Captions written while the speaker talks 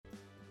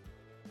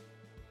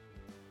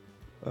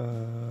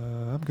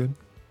I'm good.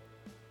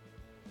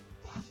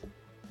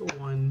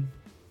 1,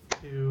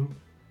 2,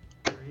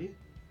 3.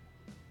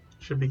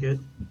 Should be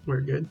good.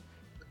 We're good.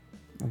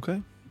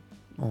 Okay.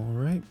 All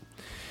right.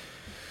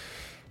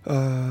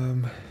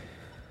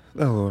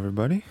 Hello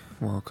everybody.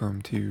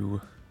 Welcome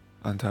to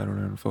Untitled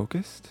and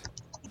Unfocused.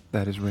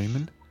 That is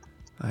Rayman.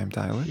 I'm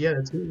Tyler. Yeah,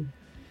 that's me.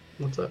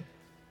 What's up?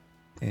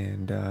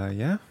 And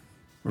yeah,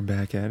 we're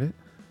back at it.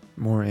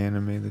 More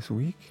anime this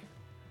week.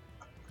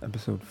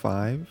 Episode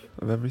 5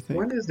 of everything.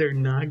 When is there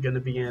not going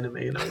to be anime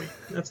in a week?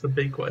 That's the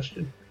big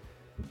question.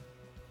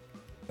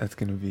 That's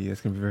gonna be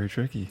very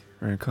tricky.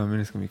 We're gonna come in.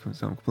 It's gonna be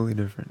something completely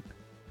different.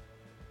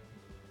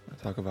 I'll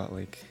talk about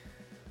like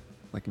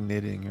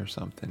knitting or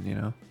something, you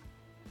know.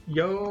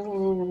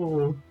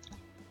 Yo,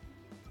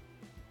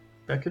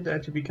 that could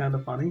actually be kind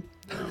of funny.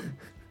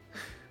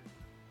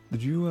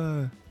 Did you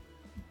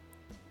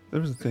there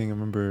was a thing I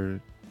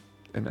remember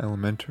in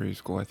elementary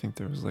school. I think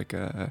there was like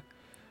a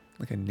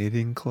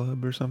knitting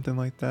club or something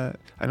like that.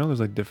 I know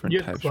there's like different You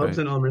had types, clubs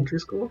right? in elementary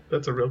school?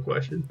 That's a real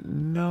question.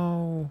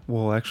 No.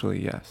 Well,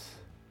 actually, yes.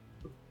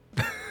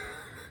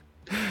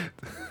 I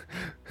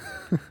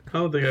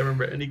don't think I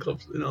remember any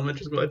clubs in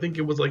elementary school. I think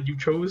it was like you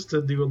chose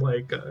to do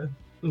like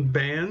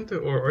band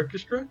or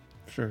orchestra,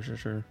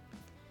 Sure.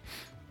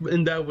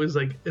 and that was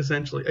like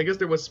essentially. I guess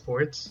there was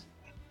sports,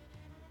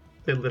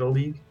 the little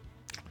league,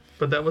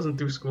 but that wasn't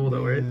through school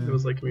though, right? It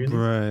was like community.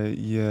 Right,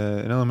 yeah.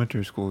 In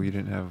elementary school, you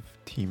didn't have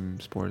team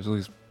sports. At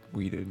least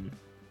we did.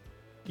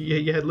 Yeah,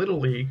 you had little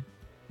league,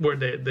 where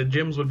the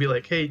gyms would be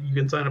like, hey, you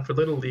can sign up for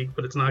little league,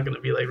 but it's not going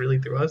to be like really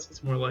through us.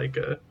 It's more like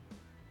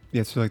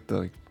Yeah, it's like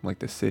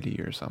the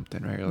city or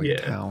something, right? Or like Yeah.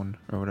 town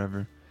or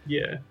whatever.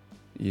 yeah.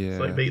 Yeah. It's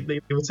like they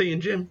would say in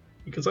gym,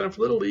 you can sign up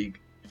for little league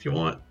if you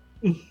want,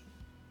 and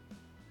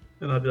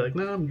I'd be like,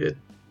 no, I'm good.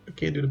 I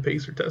can't do the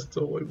pacer test,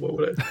 so like, what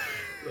would I?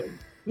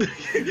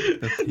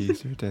 The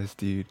pacer test,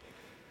 dude.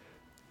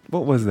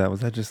 What was that? Was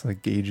that just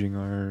like gauging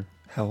our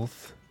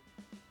health?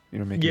 You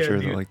know, making Yeah, sure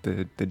dude. that like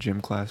the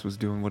gym class was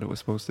doing what it was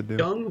supposed to do?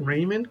 Young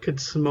Rayman could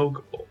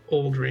smoke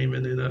old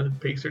Rayman in a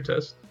pacer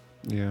test.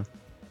 Yeah.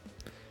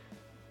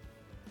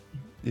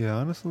 Yeah,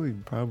 honestly,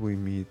 probably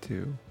me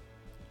too.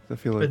 I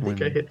feel like I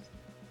think I hit.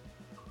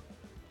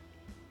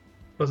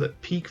 I was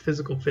at peak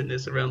physical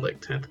fitness around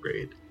like 10th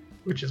grade,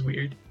 which is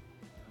weird.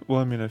 Well,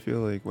 I mean, I feel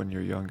like when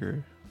you're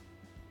younger,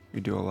 you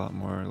do a lot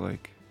more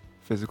like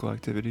physical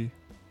activity,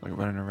 like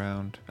running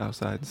around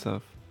outside and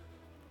stuff.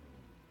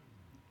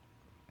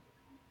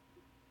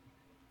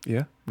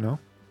 Yeah? No?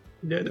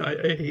 Yeah, no, I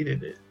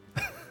hated it.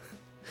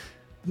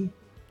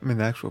 I mean,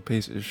 the actual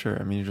pace is sure.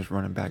 I mean, you're just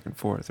running back and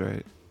forth,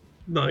 right?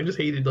 No, I just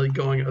hated like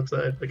going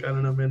outside. Like I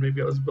don't know, man.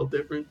 Maybe I was built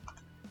different.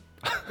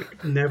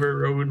 Like, never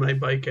rode my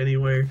bike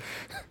anywhere.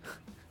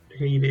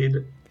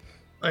 Hated.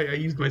 I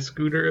used my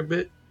scooter a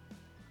bit.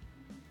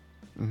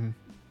 Mm-hmm.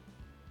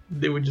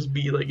 They would just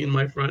be like in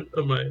my front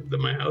of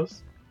my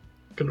house.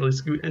 Couldn't really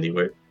scoot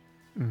anywhere.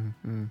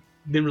 Mm-hmm.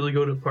 Didn't really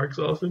go to parks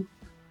often.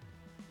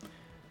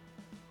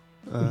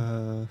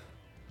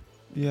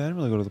 Yeah, I didn't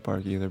really go to the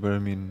park either, but I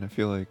mean, I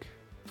feel like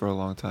for a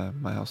long time,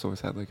 my house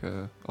always had like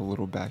a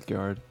little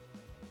backyard.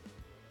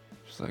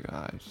 Just like,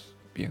 just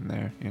be in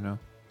there, you know,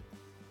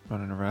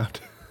 running around.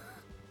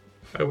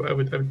 I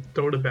would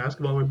throw the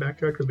basketball in my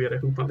backyard because we had a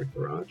hoop on the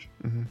garage,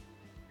 Mm-hmm.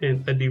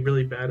 and I'd be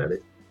really bad at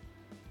it.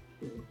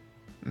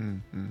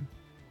 Mm-hmm.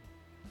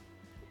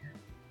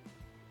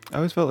 I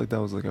always felt like that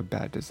was like a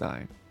bad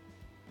design.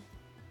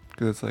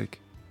 Because it's like,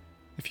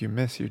 if you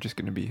miss, you're just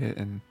going to be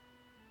hitting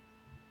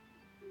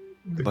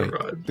The like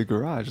garage. the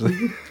garage. Like,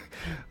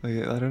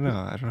 I don't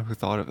know who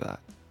thought of that.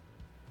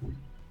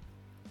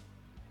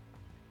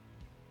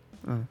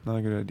 Not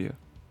a good idea.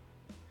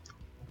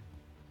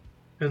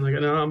 And like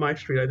on my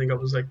street, I think I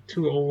was like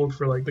too old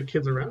for like the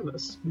kids around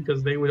us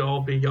because they would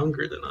all be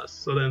younger than us.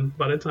 So then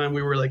by the time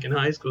we were like in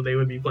high school, they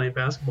would be playing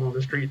basketball in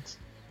the streets.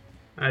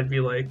 I'd be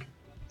like,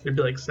 there'd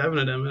be like 7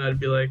 of them, and I'd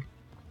be like,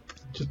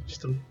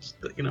 just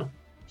you know,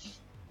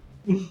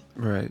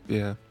 Right,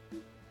 yeah.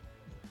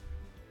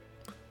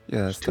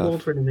 Yeah, that's just too old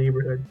tough. for the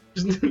neighborhood.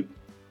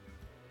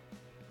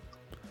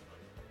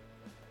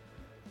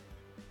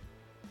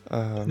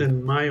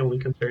 Then my only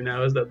concern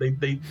now is that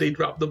they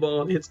drop the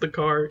ball and hits the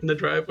car in the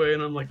driveway,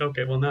 and I'm like,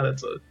 okay, well now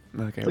that's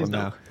Okay, please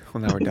now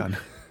we're done.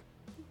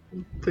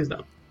 please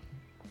don't.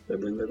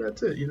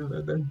 That's it. You know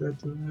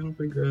that's I don't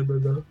think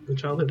the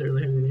childhood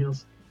really had anything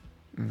else.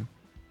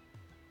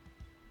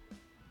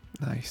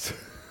 Nice.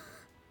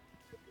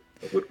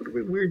 What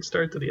a weird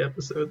start to the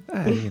episode.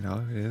 You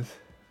know, it is.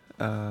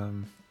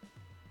 So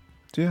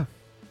yeah.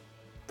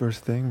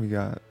 First thing, we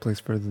got Place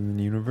Further Than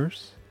the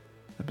Universe,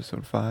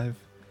 episode 5.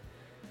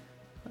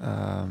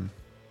 I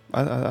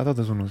thought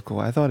this one was cool.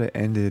 I thought it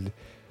ended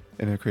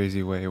in a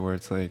crazy way where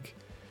it's like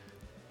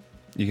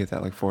you get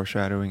that like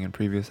foreshadowing in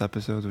previous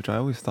episodes, which I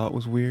always thought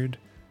was weird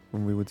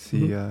when we would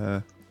see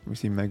we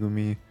see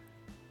Megumi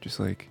just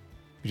like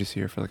you just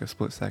see her for like a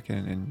split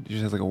second and she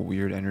just has like a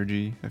weird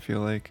energy, I feel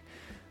like.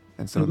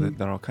 And so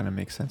that all kind of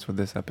makes sense with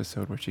this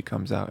episode where she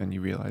comes out and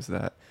you realize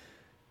that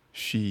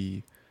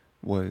she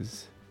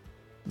was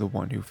the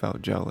one who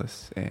felt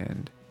jealous,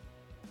 and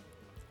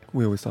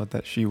we always thought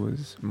that she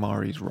was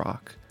Mari's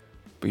rock,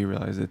 but you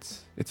realize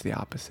it's the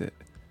opposite.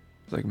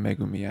 It's like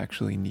Megumi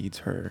actually needs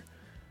her.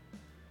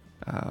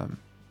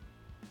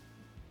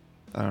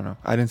 I don't know.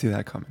 I didn't see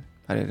that coming.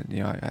 I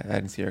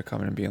didn't see her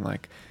coming and being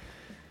like,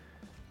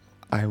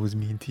 I was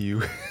mean to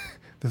you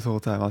this whole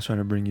time. I was trying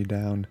to bring you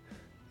down,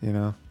 you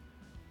know?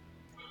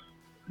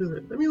 I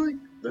mean, like,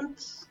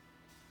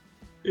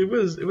 it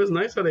was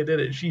nice how they did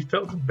it. She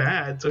felt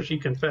bad, so she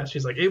confessed.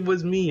 She's like, it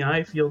was me.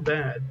 I feel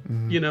bad.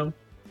 Mm-hmm. You know,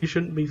 you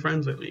shouldn't be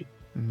friends with me.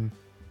 Mm-hmm.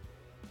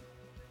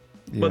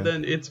 Yeah. But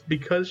then it's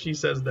because she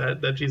says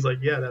that she's like,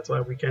 yeah, that's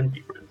why we can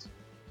be friends.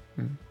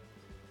 Mm-hmm.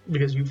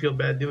 Because you feel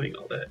bad doing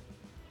all that.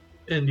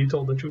 And you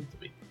told the truth to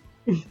me.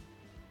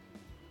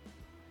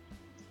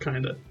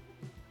 Kinda.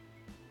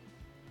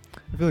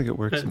 I feel like it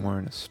works more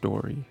in a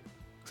story.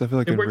 Because I feel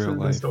like it in works real in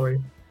life. the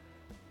story.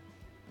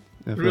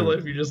 In real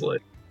life, you're just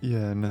like,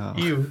 yeah, no.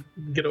 you,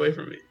 get away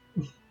from me.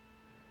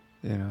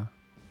 You know?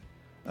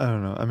 I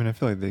don't know. I mean, I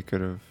feel like they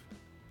could have,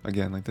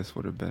 again, like this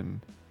would have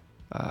been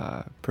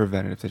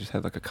prevented if they just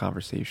had like a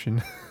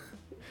conversation.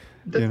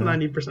 That's you know?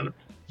 90% of it.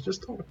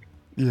 Just talk.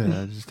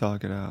 Yeah, just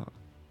talk it out.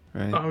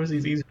 Right? Obviously,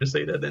 it's easier to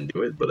say that than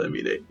do it, but I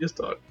mean, hey, just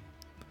talk.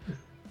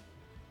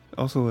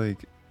 Also,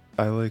 like,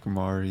 I like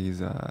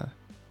Mari's,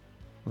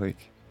 like,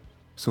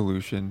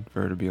 solution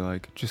for her to be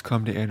like, just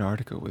come to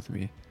Antarctica with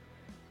me.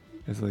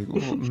 It's like,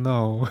 well,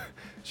 no.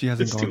 She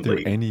hasn't It's gone too through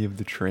late. any of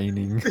the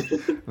training.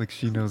 Like,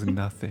 she knows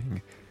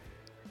nothing.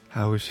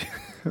 How is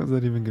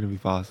that even going to be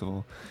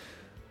possible?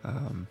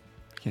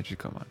 Can't you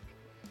come on?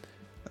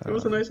 It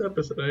was a nice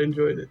episode. I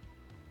enjoyed it.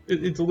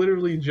 It's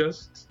literally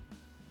just...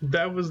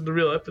 That was the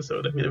real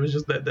episode. I mean, it was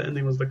just that the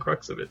ending was the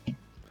crux of it.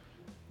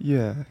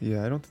 Yeah.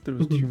 I don't think there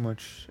was too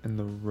much in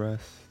the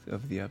rest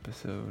of the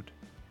episode.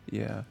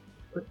 Yeah.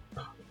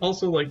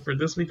 Also, like, for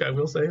this week, I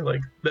will say, like,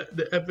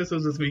 the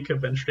episodes this week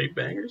have been straight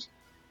bangers.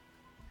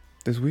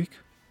 This week?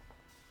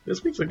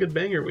 This week's a good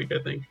banger week,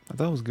 I think. I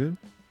thought it was good.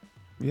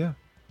 Yeah.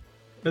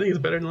 I think it's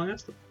better than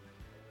last week.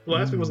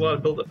 Last week was a lot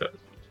of build-up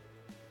episodes.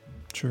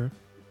 Sure.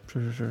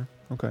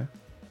 Okay.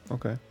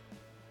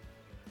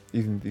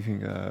 You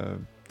think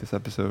this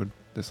episode,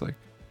 this like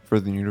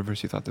Further in the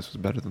Universe, you thought this was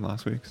better than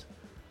last week's?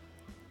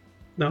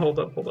 Now, hold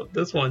up.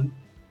 This one,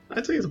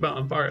 I'd say it's about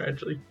on par,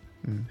 actually.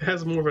 It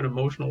has more of an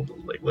emotional,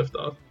 like,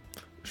 lift-off.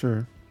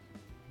 Sure.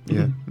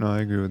 Yeah, no,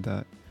 I agree with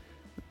that.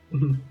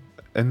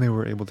 And they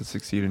were able to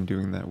succeed in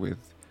doing that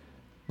with,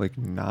 like,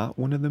 not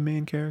one of the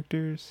main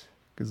characters.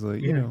 Because,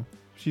 like, you know,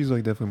 she's,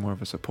 like, definitely more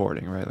of a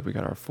supporting, right? Like, we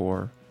got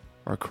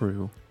our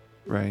crew,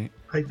 right?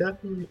 I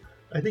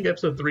think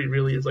episode 3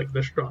 really is, like,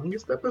 the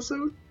strongest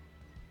episode.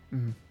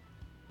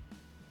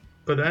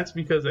 But that's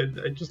because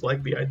I just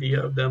like the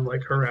idea of them,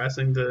 like,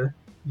 harassing the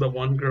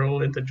one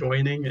girl into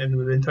joining and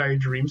the entire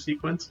dream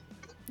sequence.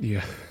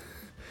 Yeah.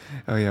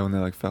 Oh, yeah, when they,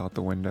 like, fell out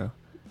the window.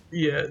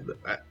 Yeah,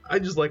 I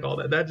just like all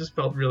that. That just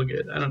felt real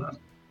good. I don't know.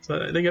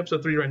 So I think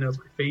episode 3 right now is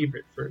my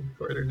favorite for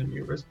Further in the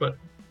Universe. But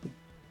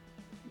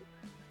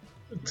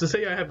to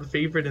say I have a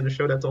favorite in a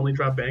show that's only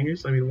dropped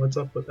bangers, I mean, what's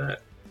up with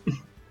that?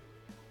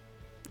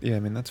 Yeah, I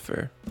mean, that's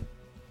fair.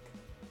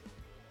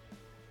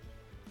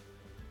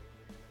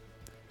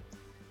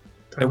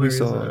 Tyler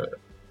is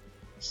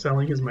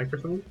selling his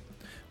microphone.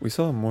 We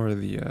saw more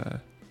of the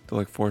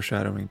like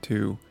foreshadowing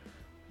too,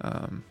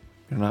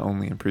 not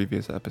only in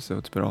previous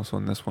episodes but also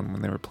in this one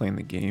when they were playing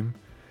the game,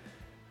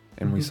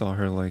 and we saw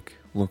her like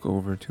look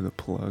over to the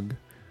plug,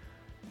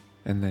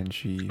 and then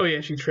she. Oh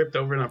yeah, she tripped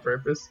over it on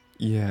purpose.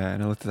 Yeah,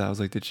 and I looked at that. I was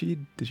like, did she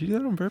do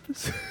that on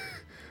purpose?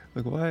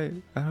 Like, why?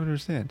 I don't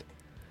understand.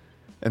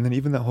 And then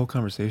even that whole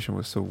conversation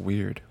was so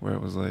weird, where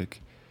it was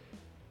like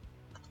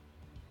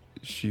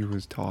she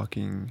was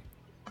talking.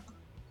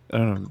 I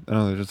don't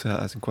know. They're just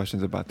asking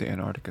questions about the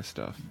Antarctica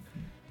stuff,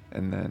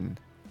 and then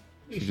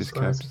she just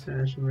kept.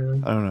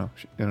 Really. I don't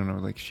know.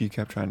 Like, she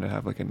kept trying to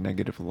have like a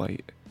negative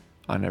light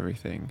on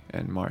everything,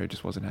 and Mario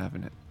just wasn't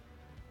having it.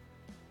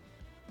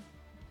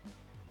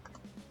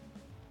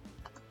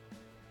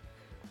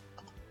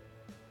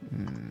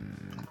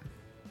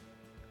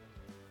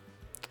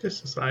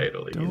 Just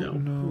societally, you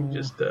know.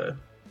 Just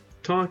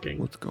talking.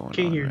 What's going on?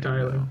 Can't hear right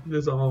Tyler. now? This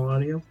is all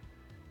audio.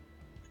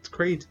 It's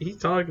crazy. He's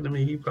talking to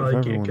me. He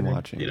probably can't connect.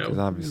 Watching, you know,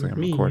 obviously with I'm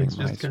me, recording it's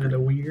my just kind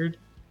of weird.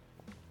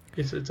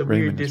 It's a Rayman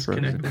weird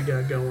disconnect we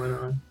got going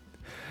on.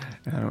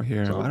 And I don't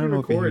hear him. So I don't know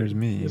if he hears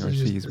me this or is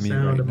just sees the me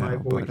sound right of my now,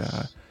 voice,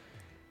 but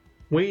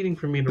waiting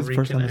for me to this is the reconnect.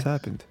 first time this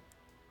happened.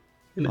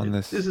 And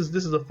this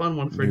is a fun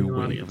one for new the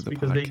wave audience of the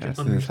because they can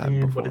podcast. This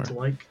happened understand what it's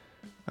before. like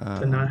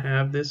to not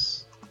have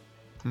this.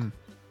 I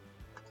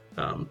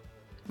don't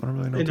really know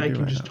what and to I do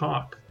can right just now.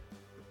 talk.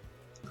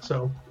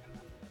 So,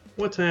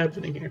 what's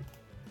happening here?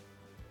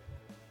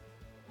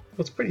 Well,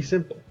 it's pretty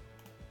simple.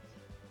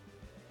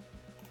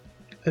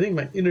 I think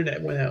my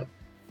internet went out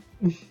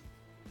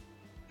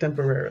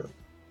temporarily.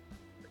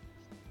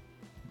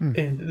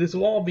 And this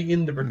will all be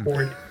in the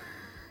recording.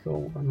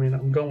 So, I mean,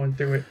 I'm going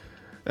through it.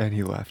 And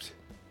he left.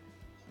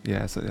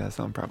 Yeah, so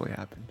something probably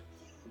happened.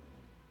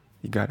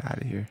 He got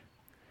out of here.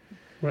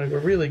 We're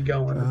really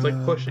going. It's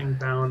like pushing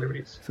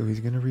boundaries. So he's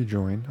gonna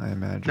rejoin, I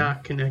imagine.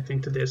 Not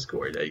connecting to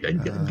Discord. I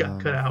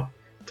got cut out.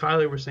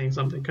 Tyler was saying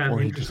something kind of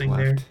or he just interesting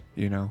left,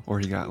 there. you know, or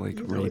he got like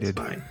raided. It's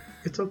fine.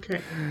 It's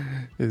okay.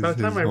 His By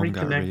the time I home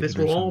got reconnect, raided this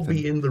or will all be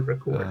something. in the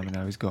recording. And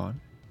now he's gone.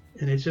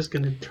 And it's just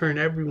going to turn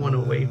everyone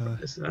away from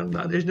this.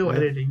 There's no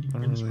editing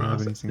in this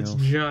process. It's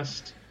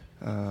just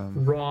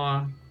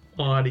raw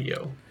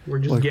audio. We're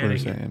just like getting we were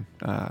saying,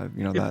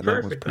 you know, that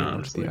was pretty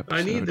much the episode.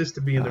 I need this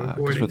to be in the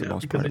recording now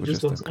because it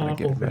just looks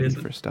awful if it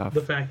isn't. For stuff.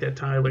 The fact that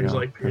Tyler's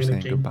like her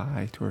saying panicking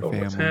goodbye to her family.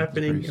 What's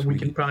happening, and we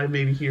can probably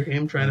maybe hear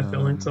him trying to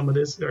fill in some of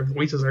this. Our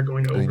voices are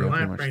going to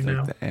overlap right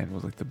now. The end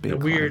was like the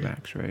big weird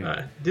climax,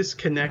 right?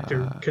 Disconnect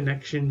or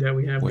connection that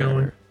we have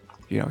going.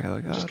 You know,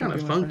 like just kind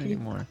of funky.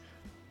 And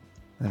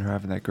her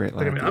having that great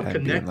line. Like, I'm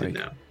connected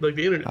now. Like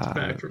the internet's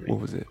back for me. What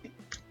was it?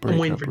 I'm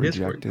waiting for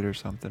Discord or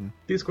something.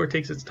 Discord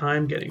takes its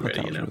time getting ready.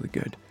 That was really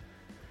good.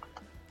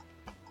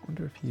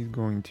 Wonder if he's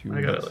going to.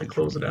 I gotta like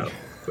close it out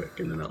quick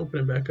and then I'll open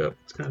it back up.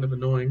 It's kind of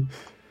annoying.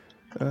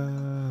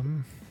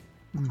 Here,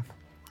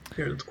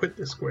 let's quit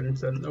Discord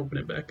instead and open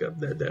it back up.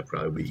 That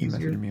probably be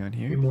easier. Me on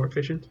here? Be more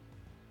efficient.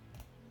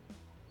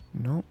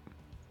 Nope.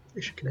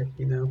 They should connect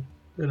me now.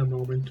 In a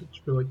moment.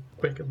 Just really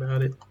quick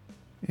about it.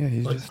 Yeah,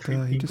 he's like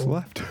he just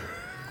left.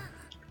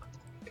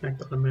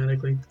 Connect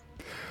automatically.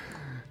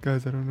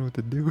 Guys, I don't know what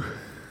to do.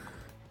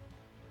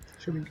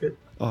 Should be good.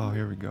 Oh,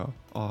 here we go.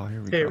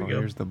 Here we go.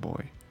 Here's the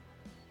boy.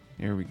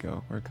 Here we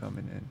go. We're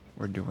coming in.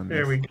 We're doing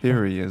this.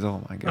 Here he is.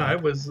 Oh my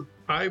god.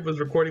 I was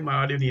recording my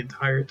audio the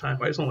entire time.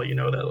 I just want to let you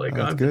know that. Like,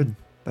 that's good.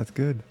 That's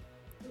good.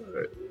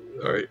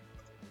 All right.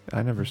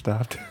 I never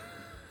stopped.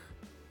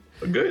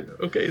 Good.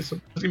 Okay, so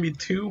there's gonna be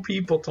two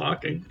people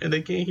talking, and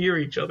they can't hear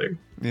each other.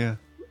 Yeah,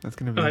 that's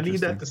gonna be. I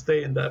need that to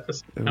stay in the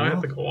episode. Now I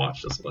have to go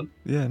watch this one.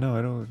 Yeah,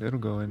 no, it'll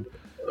go in.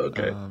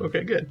 Okay.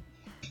 Okay. Good.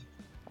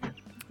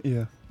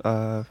 Yeah.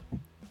 I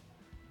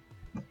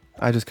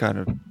just kind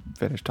of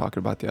finished talking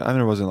about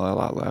there wasn't a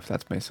lot left.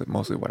 That's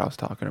mostly what I was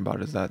talking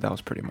about. Is that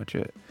was pretty much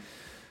it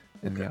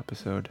in the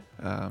episode.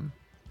 It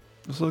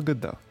was a little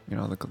good though. You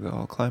know, the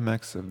whole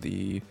climax of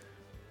the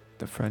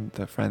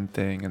friend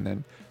thing, and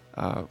then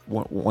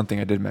one thing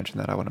I did mention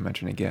that I want to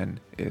mention again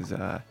is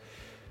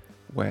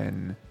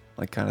when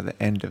like kind of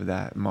the end of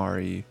that,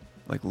 Mari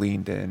like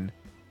leaned in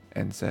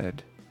and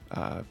said,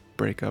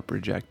 "Breakup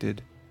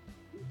rejected."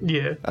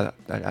 Yeah. I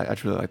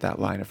just really like that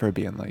line of her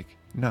being like,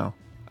 "No,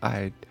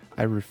 I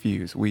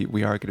refuse.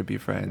 We are going to be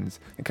friends."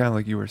 And kind of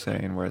like you were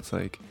saying, where it's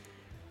like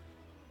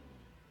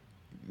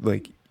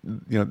you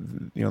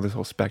know this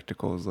whole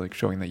spectacle is like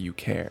showing that you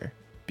care,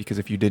 because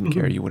if you didn't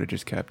care, you would have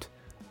just kept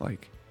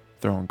like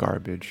throwing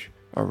garbage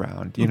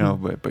around, you know.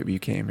 But you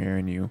came here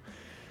and you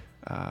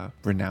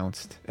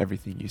renounced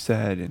everything you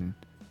said, and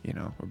you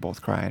know we're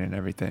both crying and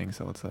everything.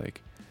 So it's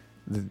like,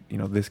 you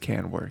know, this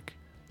can work,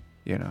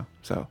 you know.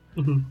 So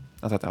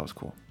I thought that was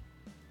cool.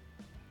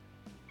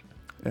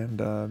 And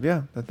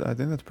yeah, I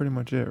think that's pretty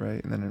much it,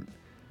 right? And then it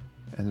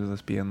ends with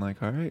us being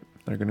like, all right,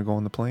 they're gonna go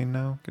on the plane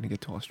now, gonna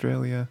get to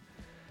Australia,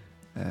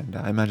 and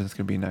I imagine it's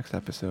gonna be next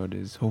episode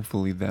is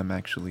hopefully them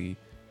actually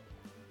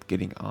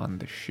getting on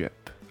the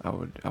ship. I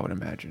would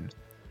imagine.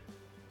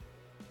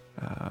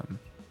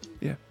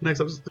 Yeah. Next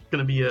episode is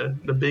gonna be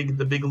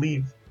the big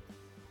leave.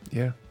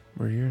 Yeah,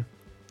 we're here.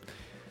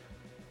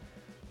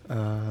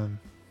 Have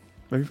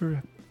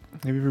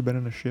you ever been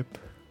on a ship?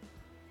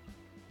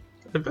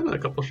 I've been on a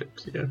couple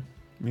ships, yeah.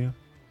 Yeah,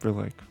 for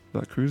like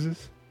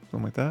cruises,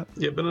 something like that.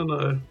 Yeah, I've been on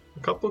a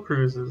couple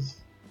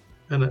cruises,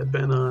 and I've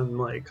been on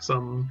like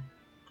some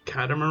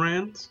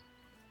catamarans.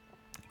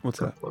 What's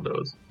that? Of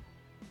those.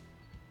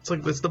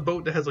 It's the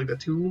boat that has like the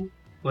two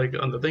like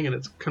on the thing, and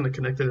it's kind of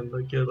connected and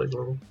like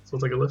little. So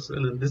it's like a list,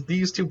 and then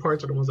these two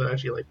parts are the ones that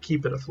actually like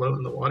keep it afloat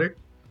in the water.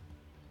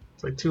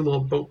 It's like two little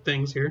boat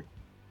things here.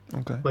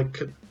 Okay.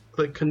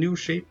 Like canoe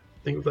shape.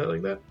 Think of that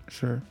like that.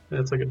 Sure. And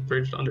it's like a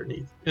bridge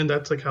underneath, and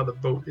that's like how the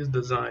boat is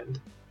designed.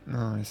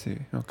 Oh, I see.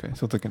 Okay,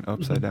 so it's like an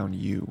upside down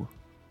U.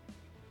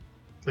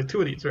 Like two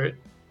of these, right?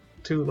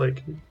 Two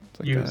like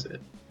U's.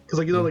 Because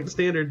like like the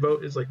standard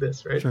boat is like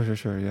this, right?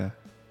 Sure. Yeah.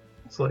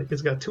 So like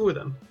it's got two of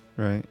them.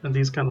 Right. And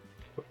these kind of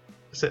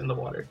sit in the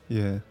water.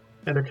 Yeah.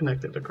 And they're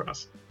connected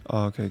across.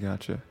 Oh, okay,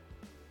 gotcha.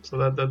 So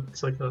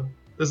that's like this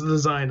is the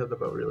design of the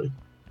boat, really.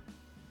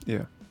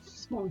 Yeah.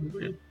 Small,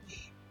 yeah.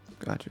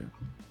 Gotcha.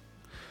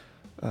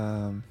 I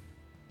don't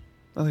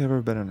think I've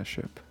ever been on a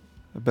ship.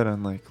 I've been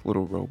on like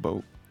little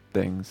rowboat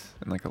things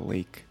in like a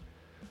lake.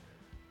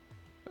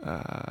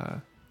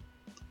 But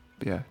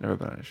yeah, never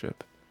been on a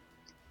ship.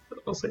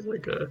 I'll say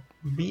like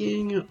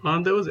being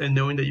on those and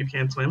knowing that you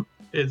can't swim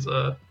is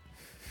I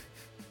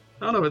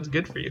don't know if it's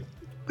good for you.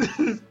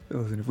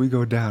 Listen, if we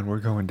go down, we're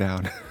going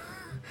down.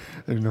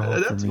 There's no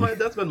hope for me.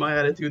 That's been my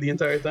attitude the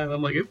entire time.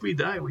 I'm like, if we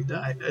die, we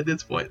die. At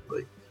this point,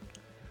 like,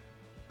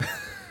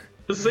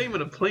 the same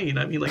in a plane.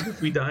 I mean, like,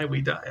 if we die,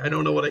 we die. I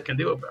don't know what I can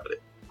do about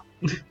it.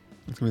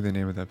 That's gonna be the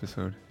name of the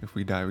episode. If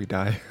we die, we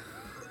die.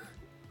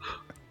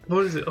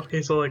 What is it?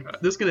 Okay, so like,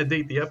 this is gonna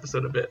date the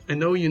episode a bit. I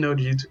know you know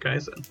Jujutsu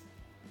Kaisen.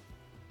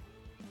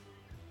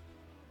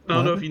 I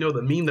don't know if you know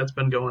the meme that's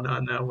been going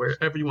on now, where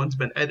everyone's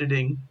been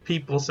editing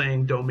people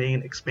saying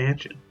domain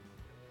expansion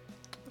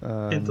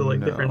into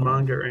like different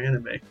manga or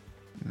anime.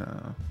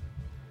 No.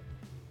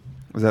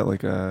 Was that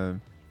like a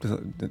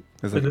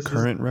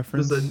current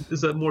reference? This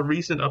is a more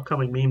recent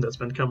upcoming meme that's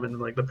been coming in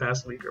like the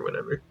past week or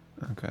whatever.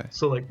 Okay.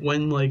 So like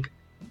when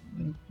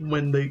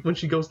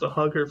she goes to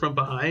hug her from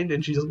behind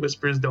and she just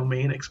whispers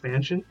domain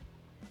expansion,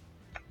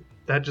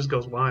 that just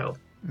goes wild.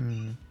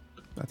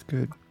 That's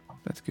good.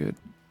 That's good.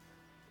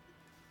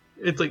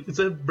 It's like,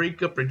 instead of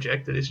breakup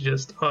rejected, it's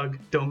just hug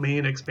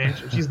domain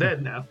expansion. She's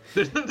dead now.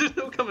 There's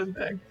no coming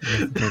back.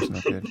 That's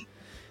not good.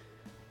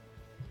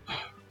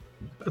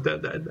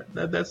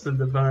 That's the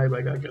vibe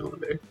I got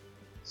going there.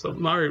 So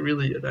Mari,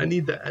 really, I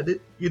need the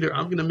edit. Either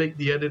I'm gonna make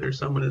the edit or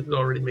someone has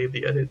already made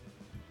the edit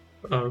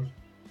of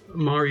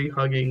Mari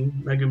hugging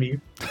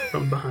Megumi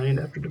from behind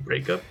after the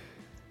breakup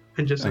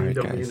and just saying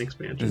domain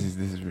expansion. This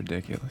is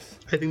ridiculous.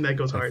 I think that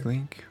goes hard. I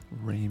think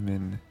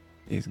Rayman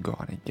is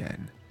gone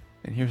again.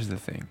 And here's the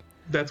thing.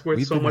 That's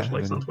worth so much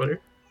likes on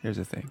Twitter. Here's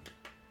the thing.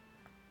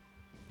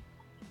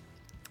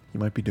 He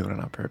might be doing it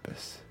on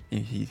purpose.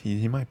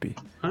 He might be.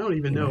 I don't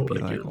even know.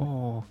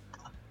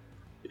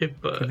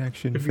 If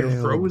connection if you're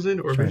frozen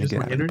or if you're just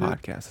on the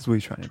internet. Podcast. That's what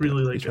he's trying to do.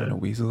 Really he's trying to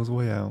weasel his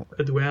way out.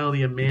 A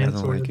duality of man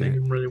sort of thing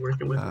I'm really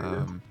working with right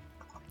now.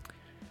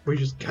 We're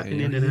just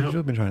cutting in and out.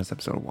 He's been trying this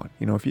episode 1.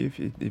 You know, if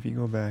you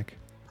go back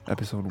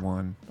episode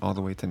 1 all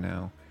the way to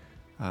now,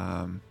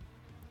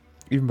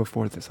 even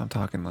before this, I'm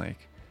talking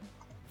like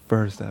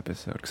first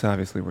episode, because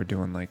obviously we're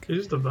doing like it's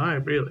just a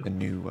vibe, really. A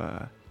new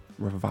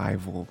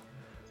revival.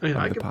 I mean,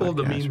 I can pull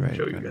the meme and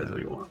show you guys what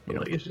you want, but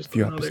like it's just a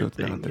few episodes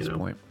thing, now at this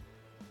point.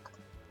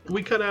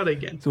 We cut out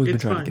again. So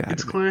it's fine.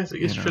 It's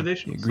classic. It's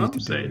traditional. Some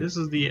say this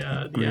is the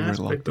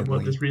aspect of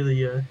what this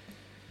really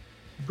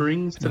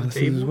brings to the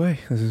table. This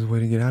is his way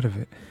to get out of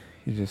it.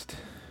 You just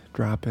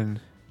drop in.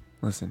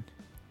 Listen,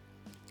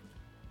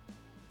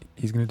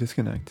 he's gonna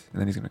disconnect, and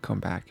then he's gonna come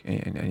back,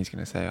 and he's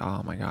gonna say,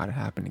 "Oh my God, it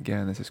happened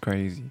again. This is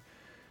crazy."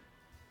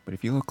 But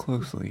if you look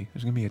closely,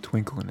 there's gonna be a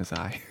twinkle in his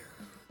eye.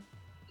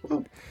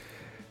 Well,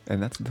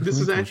 and that's this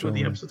is actually what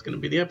the episode's going to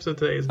be. The episode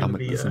today is going to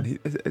be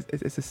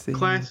it's the same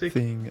classic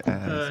thing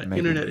as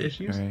internet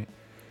issues. Right?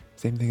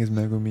 Same thing as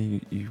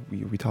Megumi.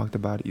 We talked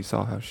about it. You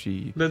saw how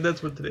she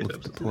that's what today's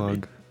episode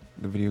plug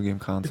the video game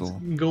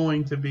console. It's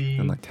going to be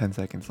and like 10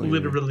 seconds later,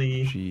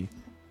 literally she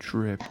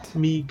tripped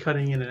me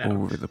cutting in and out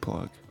over the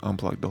plug,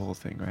 unplugged the whole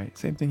thing. Right?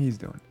 Same thing he's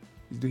doing.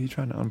 He's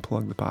trying to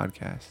unplug the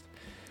podcast,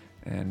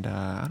 and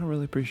I don't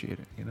really appreciate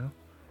it. You know,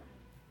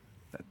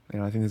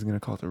 I think this is going to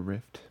cause a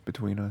rift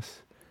between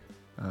us.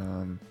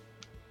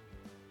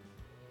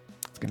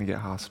 It's gonna get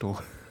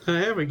hostile. I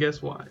have a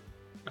guess why.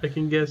 I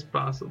can guess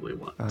possibly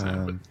why.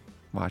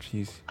 Watch,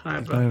 he's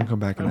not gonna come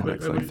back in the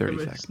next like 30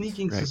 seconds.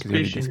 Sneaking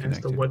suspicion as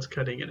to what's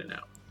cutting in and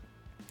out.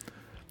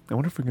 I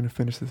wonder if we're gonna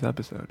finish this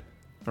episode,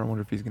 or I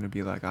wonder if he's gonna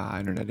be like,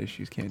 internet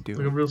issues, can't do it.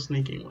 Like a real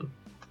sneaking one.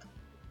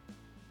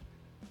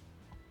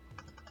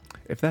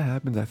 If that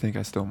happens, I think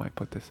I still might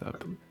put this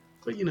up.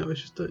 But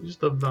it's just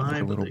a vibe.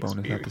 Like a little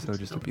bonus episode,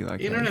 just to be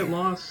like, internet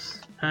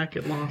loss,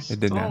 packet loss.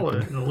 It's all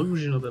an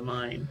illusion of the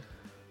mind.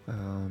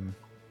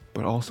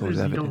 But also as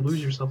evidence, you don't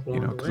lose yourself along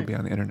the way. Because we'll be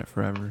on the internet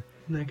forever.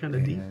 Isn't that kind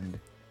of deep? And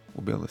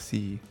we'll be able to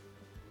see,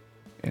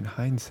 in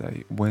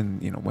hindsight, when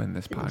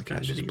this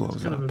podcast just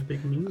blows up. Of a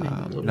big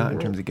meaning, not in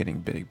terms of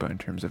getting big, but in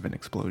terms of an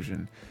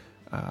explosion,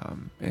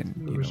 and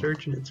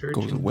research and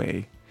goes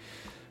away.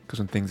 Because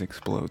when things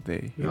explode,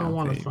 they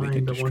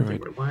get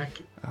destroyed.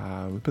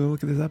 We better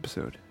look at this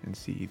episode and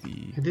see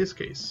in this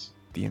case,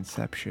 the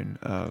inception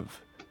of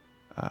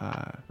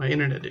my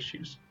internet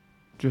issues.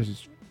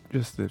 Just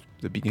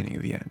the beginning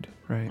of the end,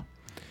 right?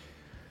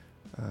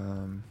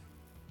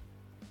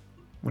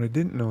 What I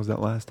didn't know is that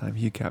last time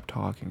he kept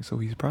talking, so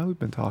he's probably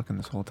been talking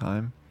this whole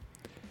time.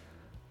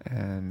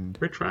 And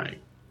we're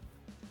trying.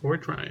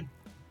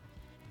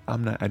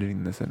 I'm not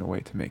editing this in a way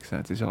to make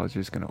sense. It's all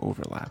just going to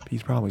overlap.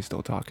 He's probably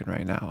still talking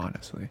right now,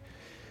 honestly.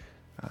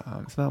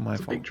 It's not my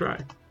fault. Big try.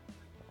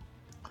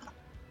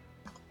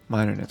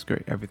 My internet's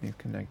great. Everything's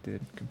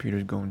connected.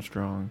 Computer's going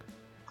strong.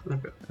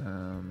 Okay.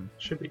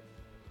 Should be.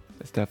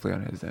 It's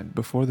definitely on his end.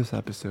 Before this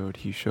episode,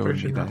 he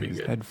showed me that his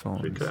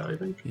headphones,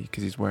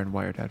 because he's wearing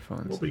wired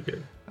headphones. Will be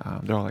good.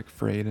 They're all like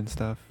frayed and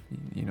stuff.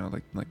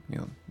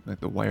 Like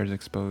the wires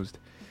exposed.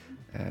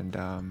 And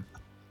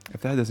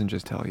if that doesn't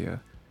just tell you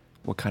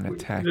what kind of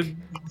tech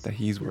that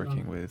he's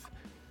working with.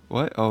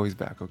 What? Oh, he's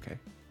back. Okay.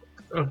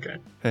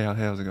 Hey,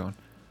 how's it going?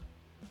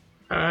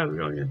 How's it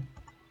going again?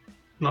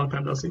 Long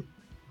time no see.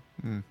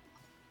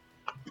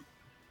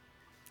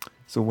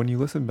 So when you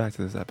listen back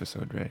to this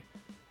episode, Ray,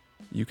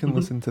 you can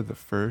listen to the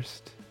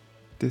first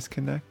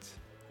disconnect.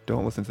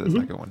 Don't listen to the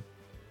second one.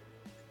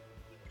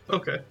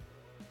 Okay.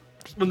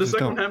 When the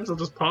second one happens, I'll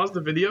just pause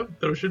the video.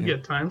 There should be a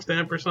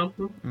timestamp or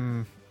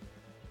something.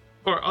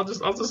 Or I'll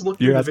just look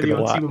through the video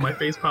and see when my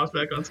face pops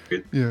back on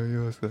screen. Yeah,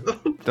 listen.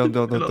 Don't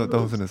listen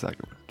to the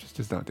second one.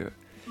 Just don't do it.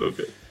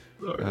 Okay.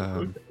 All right.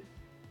 Okay.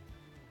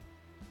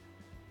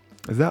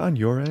 Is that on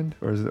your end,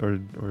 or is it, or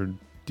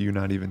Do you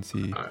not even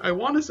see? I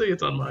want to say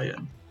it's on my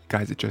end.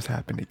 Guys, it just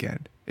happened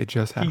again. It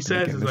just He happened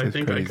says again. is This I is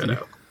think I crazy. cut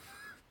out.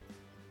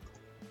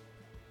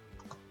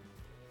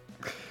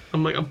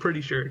 I'm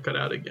pretty sure it cut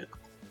out again.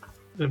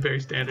 In a very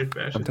standard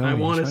fashion. I'm telling I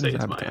you, want he's to trying say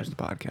to it's my sabotage end.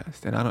 the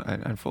podcast, and I don't.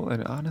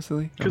 And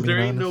honestly, Because there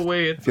ain't no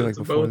way I feel like it's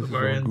before both this of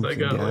was our all ends. I goofs and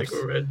got like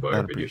gaffs. a red bar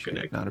Not video appreciate.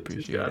 connected. Not It's just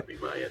appreciate gotta it. be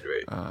my end,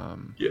 right?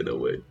 Yeah, no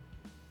way.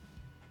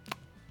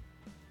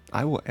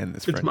 I will end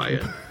this. It's my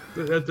friendship.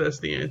 end. That's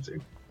the answer.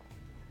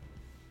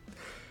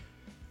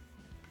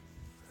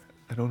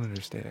 I don't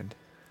understand.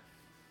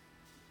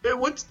 Hey,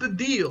 what's the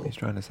deal? He's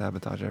trying to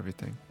sabotage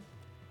everything.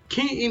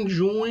 Can't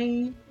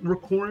enjoy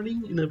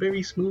recording in a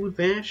very smooth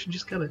fashion.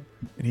 Just gotta.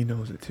 And he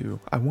knows it too.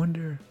 I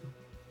wonder.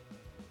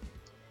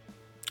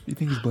 You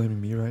think he's blaming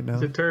me right now?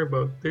 The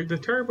turbo. The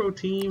turbo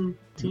team's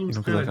Because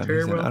kind like of on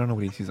his end, turbo. I don't know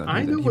what he sees on his I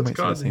end. know He what's might see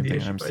the causing same the thing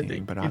issue. I'm I seeing,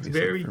 think but it's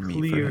obviously very for me,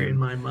 clear for him, in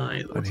my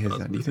mind on what's his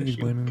causing end. Do you this think he's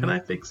issue. blaming me? Can I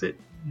fix it?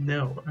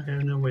 No, I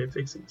have no way of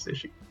fixing this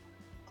issue.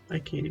 I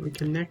can't even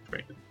connect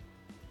right now.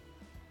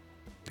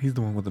 He's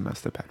the one with the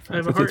messed up headphones. I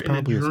have a heart and a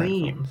probably his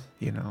dream. headphones.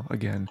 You know,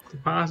 again, To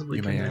possibly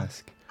you may connect.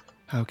 ask,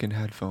 how can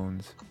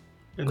headphones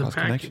And the cause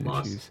packet connection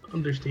loss, issues?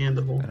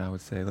 understandable. And I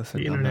would say, listen,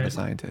 The I'm not a internet.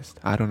 scientist.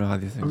 I don't know how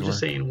these things I'm work. just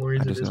saying words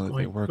I at just this know that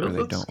they point. work Well, or they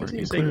let's don't work. continue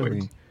And saying clearly,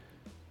 words.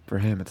 for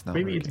him, it's not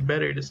Maybe working. it's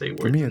better to say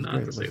For words me, than it's not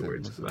great. to say Listen,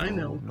 words. listen, Because I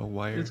know no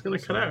wire. it's going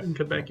to cut out and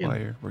cut back no in.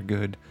 wire. We're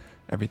good.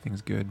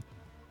 Everything's good.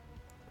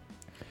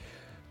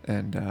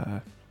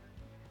 And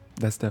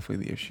that's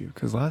definitely the issue.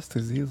 Because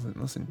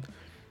listen,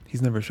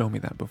 he's never shown me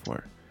that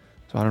before.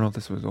 So I don't know if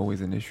this was always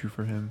an issue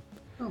for him.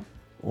 Oh.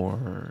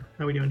 Or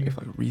How we doing here? if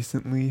like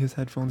recently his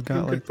headphones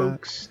got Good like that.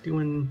 folks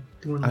doing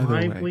Either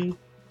way, lively.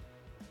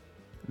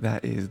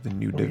 That is the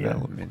new Oh, yeah.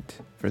 development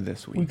for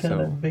this We week.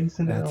 kinda So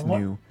basing it that's on what?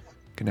 new.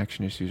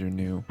 Connection issues are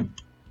new.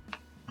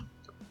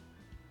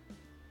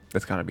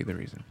 That's gotta be the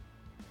reason.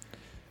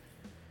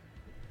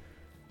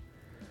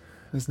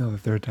 This is now the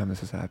third time this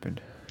has happened.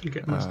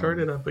 Okay, I'm gonna start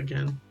it up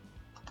again.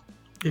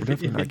 If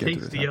definitely it not getting to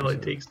takes this the L, it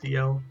episode. takes the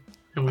L,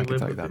 and we I can live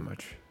tell you with that it.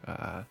 much.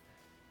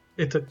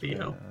 It took the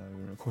L.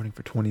 We're recording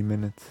for 20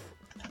 minutes.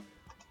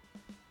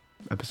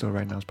 Episode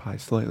right now is probably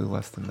slightly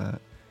less than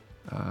that.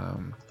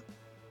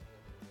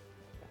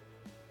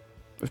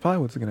 It's probably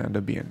what's going to end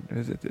up being.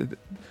 It's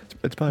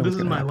probably This what's is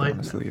going to my happen, life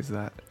honestly, is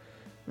that...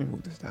 Let me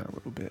move this down a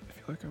little bit. I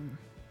feel like I'm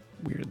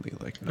weirdly,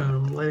 like, not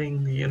I'm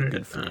letting the internet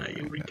good for die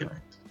and right now.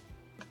 reconnect.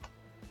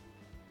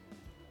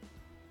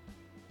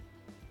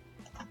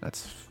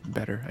 That's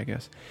better, I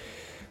guess.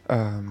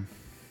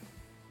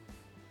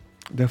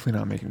 Definitely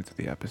not making it to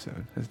the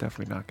episode. It's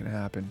definitely not going to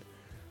happen.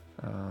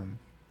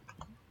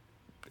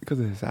 Because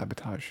of his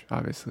sabotage,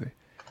 obviously.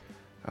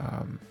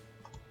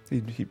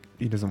 He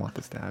doesn't want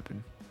this to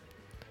happen.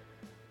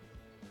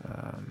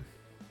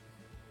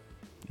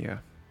 Yeah.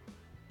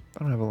 I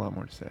don't have a lot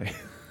more to say.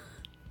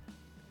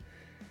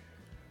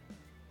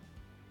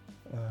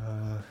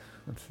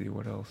 Let's see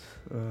what else.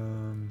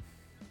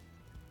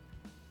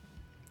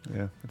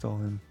 Yeah, it's all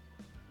him.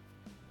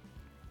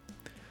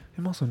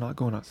 Him also not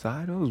going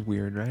outside. That was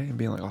weird, right? And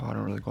being like, oh, I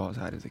don't really go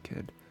outside as a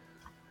kid.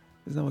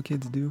 Isn't that what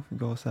kids do? You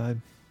go outside?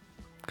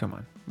 Come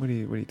on. What do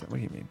you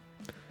mean?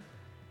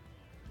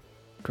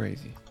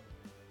 Crazy.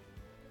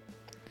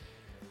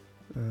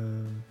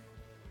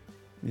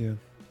 Yeah.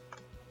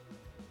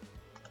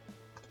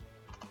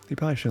 He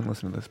probably shouldn't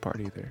listen to this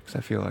part either, because I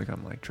feel like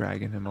I'm like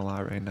dragging him a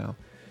lot right now.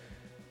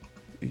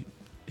 He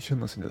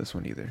shouldn't listen to this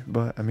one either.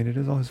 But I mean, it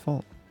is all his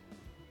fault.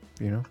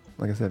 You know,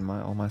 like I said,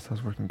 all my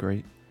stuff's working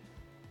great.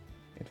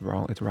 It's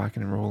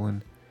rocking and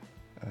rolling.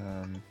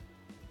 I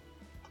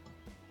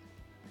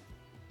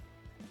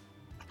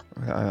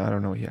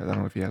don't know what he has. I don't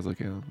know if he has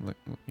like an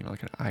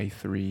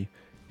i3.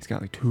 He's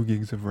got like 2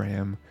 gigs of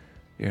RAM.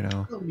 You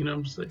know. You know,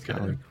 I'm just like, It's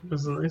got, like,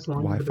 there's a nice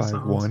long bit of Wi-Fi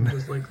songs. 1.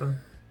 Just like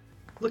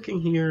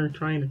looking here,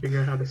 trying to figure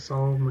out how to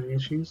solve my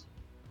issues.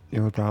 You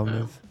know what the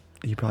problem is?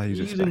 He probably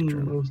uses Using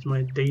Spectrum. most of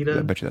my data.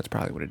 I bet you that's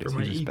probably what it is.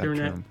 for He my uses Ethernet,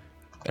 Spectrum.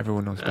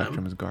 Everyone knows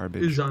Spectrum is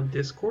garbage. is on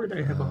Discord.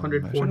 I have I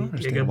 140 don't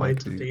understand why,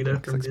 gigabytes of data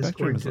because, from like,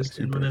 Spectrum Discord is, like, just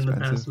super within the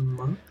past expensive.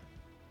 month.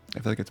 I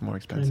feel like it's more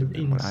Kind expensive of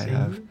than what I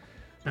have. insane.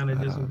 Kind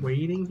of just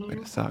waiting here.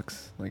 And it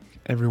sucks. Like,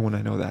 everyone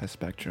I know that has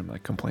Spectrum,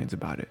 like, complains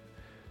about it.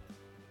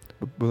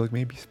 But like,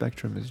 maybe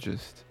Spectrum is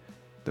just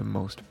the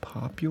most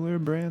popular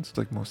brand, so it's,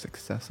 like, most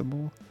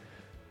accessible.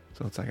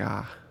 So it's like,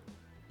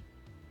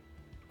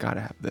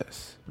 gotta have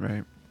this,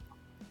 right?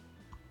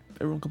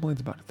 Everyone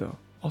complains about it, though.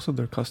 Also,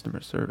 their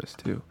customer service,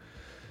 too.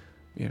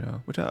 You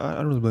know, which I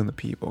don't really blame the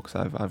people, because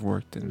I've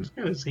worked in It's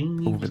kind of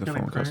zany. over It's the kinda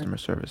phone cracked. customer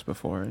service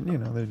before, and, you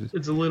know, they're just...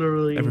 It's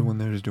literally Everyone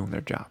there is doing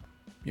their job,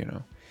 you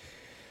know?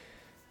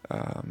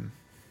 But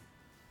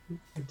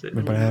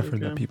I have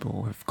heard that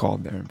people have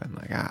called there and been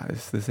like,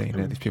 this ain't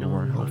it. These people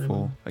weren't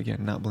helpful.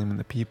 Again, not blaming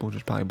the people,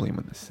 just probably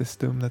blaming the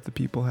system that the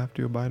people have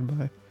to abide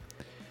by.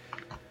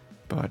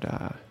 But,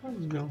 I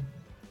wonder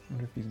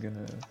if he's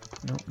gonna...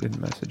 Nope, didn't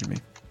message me.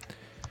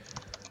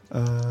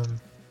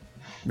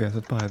 Yeah,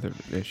 so that's probably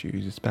the issue.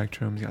 He's a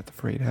Spectrum, he's got the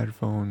frayed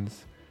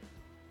headphones.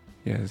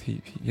 He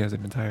has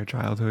an entire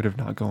childhood of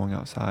not going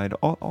outside.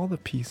 All the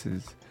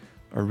pieces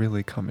are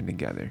really coming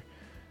together.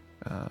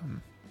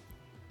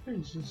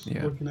 He's just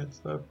Yeah. looking at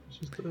stuff. It's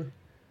just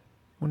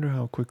Wonder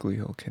how quickly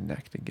he'll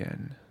connect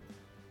again.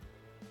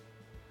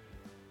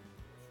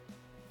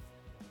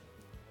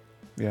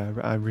 Yeah,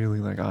 I really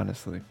like,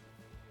 honestly,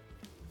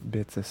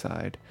 bits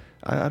aside,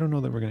 I don't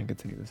know that we're going to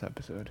continue this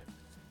episode.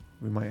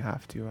 We might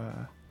have to,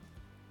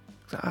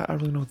 I don't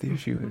really know what the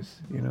issue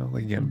is, you know,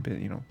 like, again,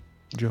 you know,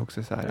 jokes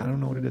aside, I don't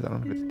know what it is. I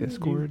don't know if it's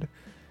Discord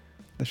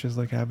that's just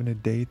like having a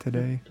day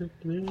today,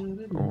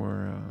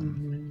 or,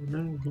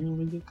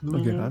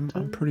 again,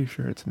 I'm pretty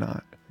sure it's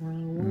not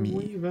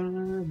me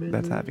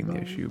that's having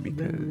the issue,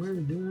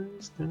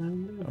 because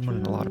I'm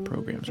running a lot of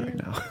programs right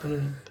now,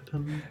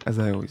 as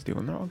I always do,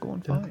 and they're all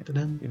going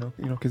fine, you know,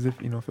 because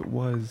if it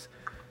was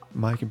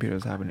my computer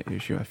was having an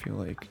issue, I feel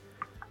like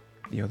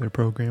the other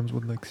programs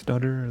would like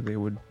stutter, or they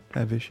would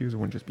have issues. It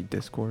wouldn't just be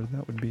Discord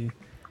that would be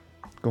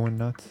going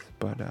nuts,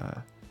 but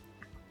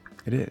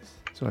it is.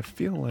 So I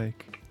feel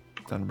like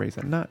it's on Ray's,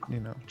 not, you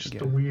know, just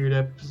again, a weird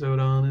episode,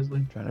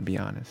 honestly. trying to be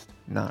honest,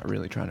 not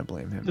really trying to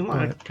blame him. It's not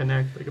like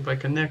connect. Like if I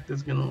connect,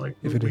 it's gonna like.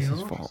 If it is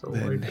his off, fault, so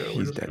then like,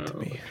 he's dead to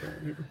me,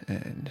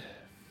 and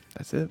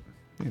that's it.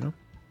 You know,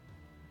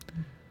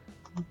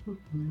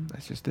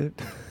 that's just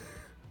it.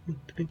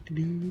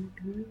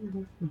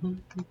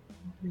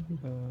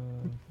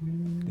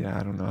 Yeah,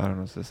 I don't know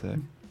what to say.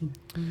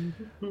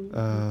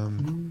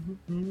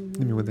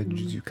 Maybe with a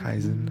Jujutsu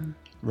Kaisen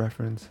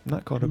reference. I'm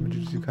not caught up in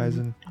Jujutsu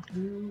Kaisen.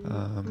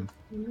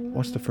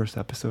 Watched the first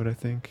episode, I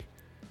think.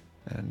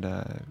 And,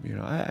 you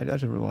know, I've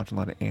been watching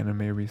a lot of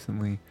anime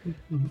recently.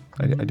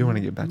 I do want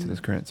to get back to this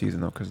current season,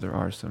 though, because there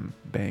are some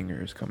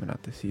bangers coming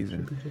out this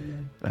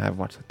season. I have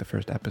watched, like, the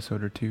first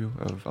episode or two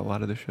of a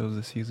lot of the shows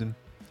this season.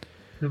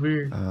 A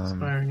weird,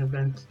 inspiring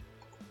event.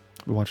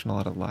 Been watching a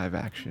lot of live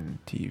action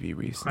TV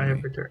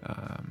recently.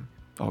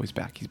 Oh, he's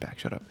back.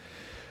 Shut up.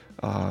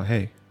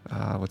 Hey,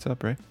 what's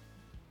up, Ray?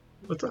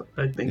 What's up?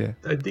 I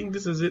think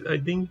this is it.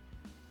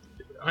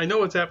 I know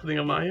what's happening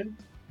on my end.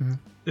 Mm-hmm.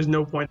 There's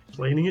no point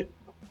explaining it.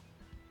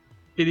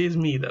 It is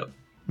me though.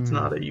 It's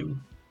not a you.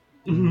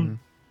 The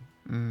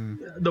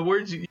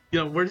words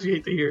words you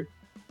hate to hear.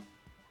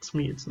 It's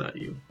me. It's not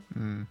you.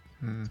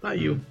 It's not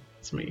you.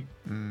 It's me.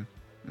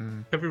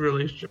 Every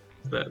relationship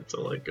is that.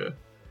 So like I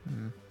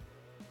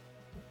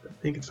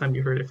think it's time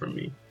you heard it from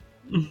me.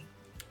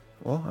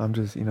 Well, I'm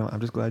just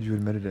glad you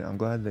admitted it. I'm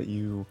glad that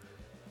you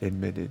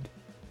admitted.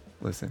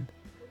 Listen,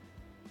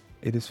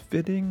 it is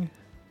fitting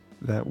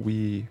that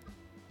we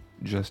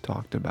just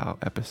talked about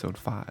episode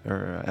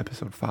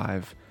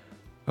 5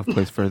 of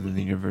Place Further in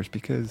the Universe,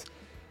 because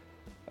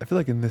I feel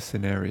like in this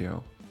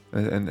scenario,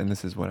 and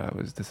this is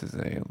this is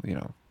a, you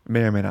know,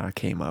 may or may not have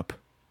came up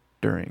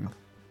during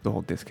the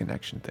whole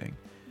disconnection thing.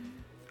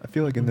 I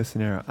feel like in this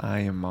scenario, I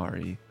am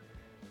Mari,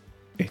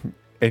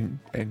 and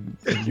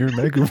you're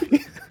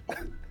Megumi.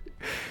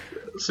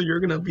 So you're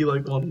gonna be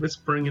like, well,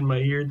 whispering in my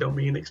ear, don't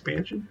mean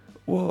expansion?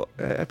 Well,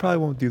 I probably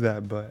won't do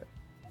that, but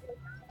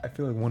I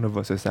feel like one of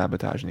us is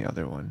sabotaging the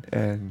other one,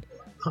 and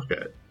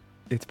okay,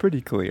 it's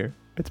pretty clear.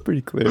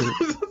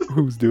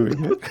 Who's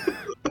doing it.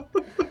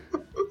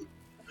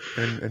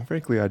 and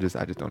frankly, I just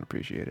don't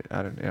appreciate it.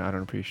 I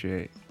don't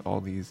appreciate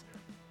all these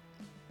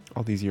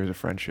years of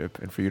friendship,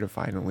 and for you to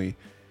finally,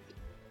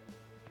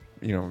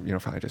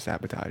 finally just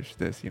sabotage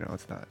this. You know,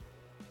 it's not.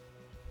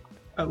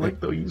 I like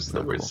the use of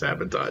the word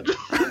sabotage.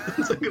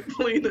 It's like a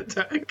plain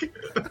attack.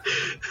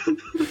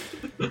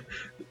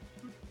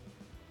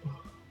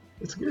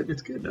 It's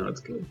good. No, it's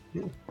good.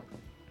 Yeah.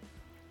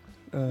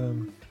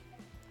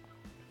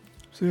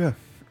 So yeah,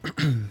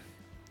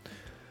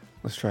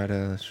 let's try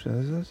to just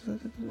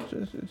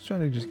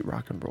get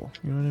rock and roll.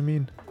 You know what I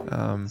mean?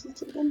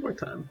 One more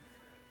time.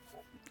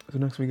 So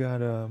next we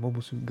got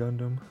Mobile Suit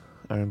Gundam,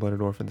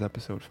 Iron-Blooded Orphans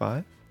episode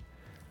 5.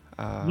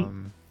 I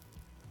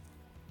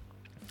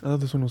thought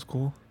this one was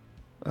cool.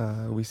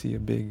 We see a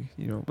big,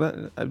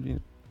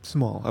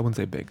 small. I wouldn't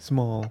say big,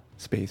 small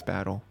space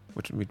battle,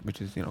 which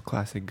is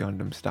classic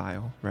Gundam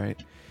style,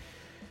 right?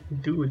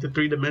 Dude, the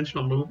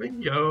 3-dimensional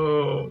moving,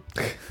 yo.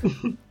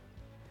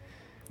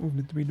 Moving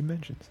in 3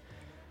 dimensions.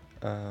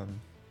 I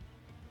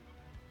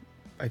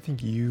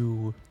think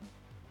you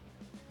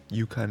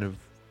kind of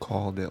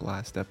called it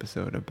last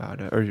episode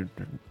about it, or you're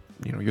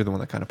the one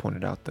that kind of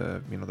pointed out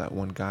the that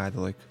one guy,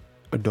 the like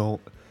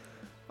adult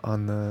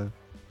on the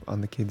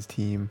kids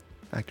team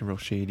acting real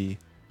shady,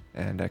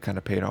 and that kind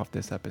of paid off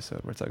this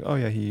episode where it's like, oh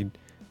yeah, he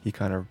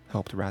kind of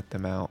helped rat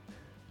them out.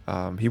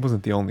 He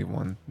wasn't the only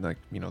one, like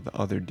the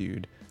other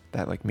dude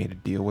that like made a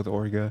deal with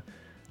Orga.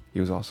 He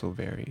was also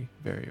very,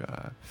 very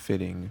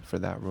fitting for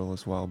that role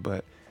as well.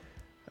 But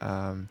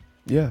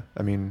yeah,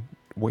 I mean,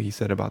 what he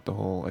said about the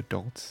whole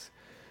adults,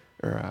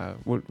 or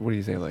what do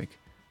you say, like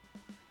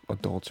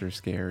adults are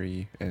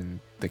scary and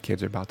the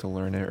kids are about to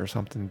learn it, or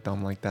something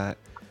dumb like that.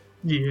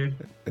 Yeah.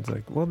 It's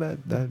like, well,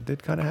 that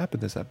did kind of happen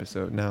this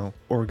episode. Now,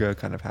 Orga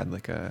kind of had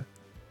like a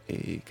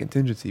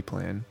contingency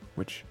plan,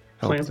 which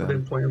helped plans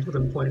within plans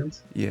within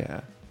plans.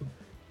 Yeah.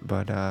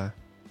 But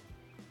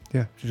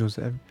yeah, she shows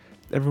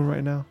everyone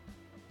right now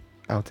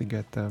out to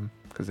get them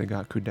because they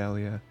got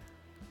Kudelia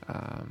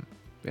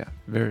Yeah,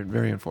 very,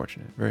 very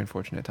unfortunate. Very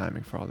unfortunate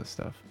timing for all this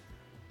stuff.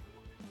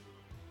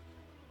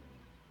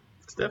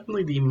 It's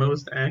definitely the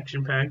most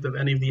action-packed of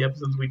any of the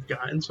episodes we've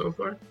gotten so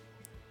far.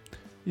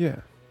 Yeah,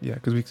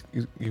 because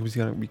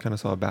we kind of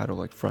saw a battle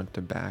like front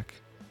to back,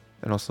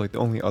 and also like the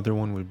only other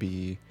one would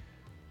be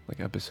like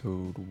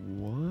episode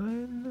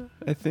 1,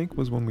 I think,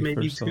 was when we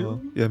Maybe first saw.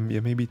 2? Yeah,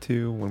 maybe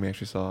 2, when we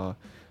actually saw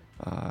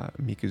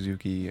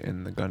Mikazuki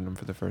and the Gundam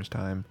for the first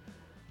time.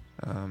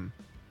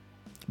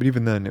 But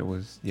even then, it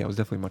was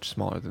definitely much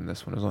smaller than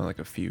this one. It was only like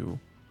a few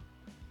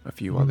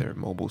other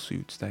mobile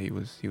suits that he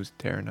was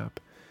tearing up.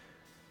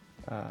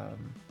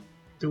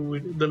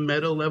 Dude, the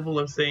meta level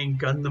of saying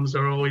Gundams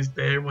are always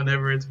there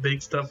whenever it's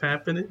big stuff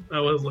happening, I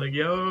was like,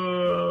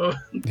 yo.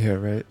 Yeah,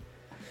 right.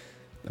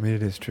 I mean,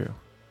 it is true.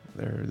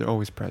 They're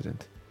always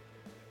present.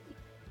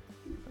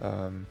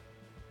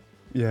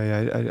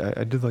 Yeah,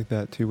 I did like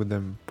that too, with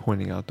them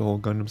pointing out the whole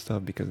Gundam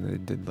stuff, because they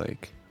did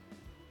like,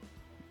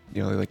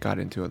 they like got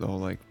into it, the whole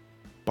like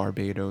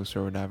Barbados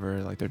or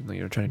whatever, like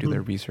they're trying to do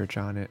their research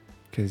on it,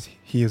 because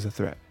he is a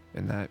threat,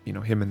 and that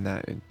him in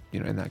that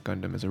in that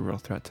Gundam is a real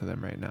threat to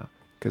them right now,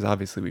 because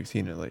obviously we've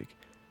seen it, like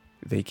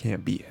they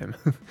can't beat him.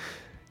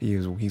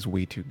 He's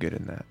way too good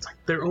in that.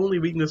 Their only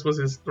weakness was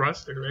his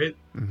thruster, right?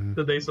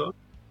 That they saw.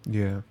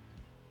 Yeah.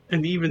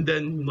 And even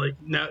then, like,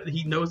 now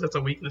he knows that's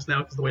a weakness now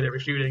because the way they were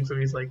shooting, so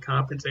he's like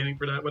compensating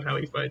for that with how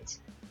he fights.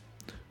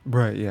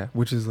 Right, yeah,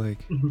 which is like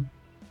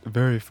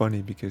very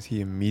funny, because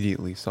he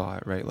immediately saw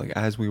it, right? Like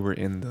as we were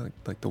in the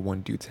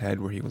one dude's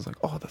head where he was like,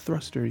 "Oh, the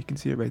thruster, you can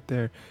see it right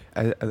there."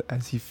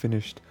 As he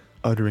finished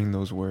uttering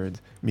those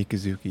words,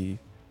 Mikazuki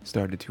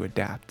started to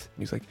adapt.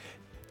 He's like,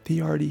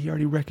 he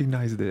already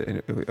recognized it,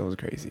 and it was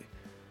crazy.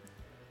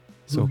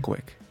 So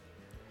quick.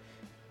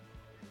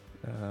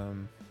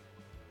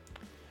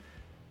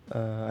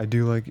 I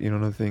do like,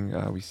 another thing,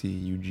 we see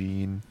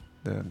Eugene,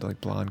 the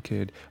like blonde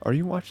kid. Are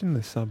you watching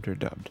the subbed or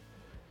dubbed?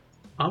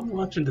 I'm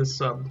watching this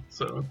sub,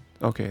 so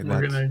okay,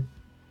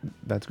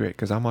 that's great,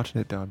 because I'm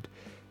watching it dubbed.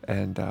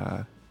 And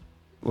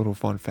little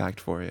fun fact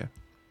for you: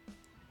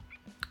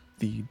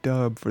 the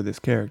dub for this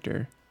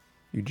character,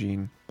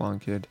 Eugene,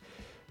 blonde kid,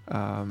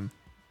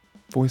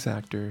 voice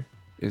actor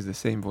is the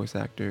same voice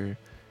actor,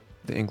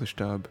 the English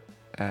dub,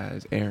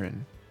 as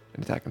Eren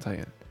in Attack on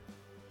Titan.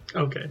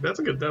 Okay, that's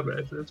a good dub,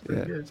 actually. That's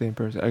pretty good. Same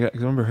person. I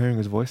remember hearing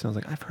his voice, and I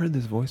was like, I've heard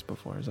this voice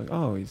before. I was like,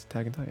 oh, he's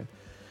Attack on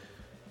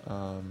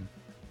Titan.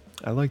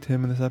 I liked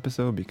him in this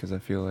episode, because I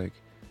feel like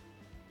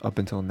up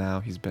until now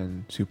he's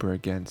been super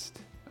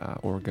against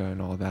Orga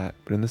and all that.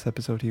 But in this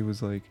episode, he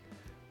was like,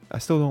 I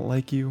still don't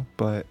like you,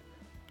 but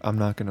I'm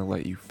not gonna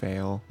let you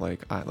fail.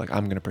 I'm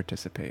gonna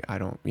participate. I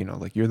don't,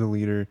 like, you're the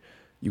leader.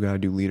 You gotta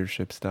do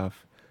leadership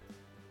stuff.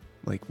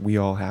 Like, we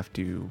all have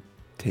to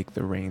take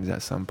the reins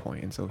at some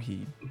point, and so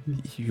he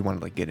wanted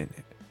to like get in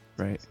it,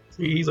 right?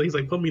 He's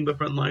like, put me in the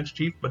front lines,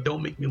 chief, but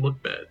don't make me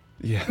look bad.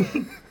 Yeah.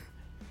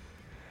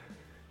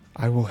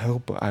 I will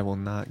help, but I will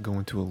not go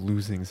into a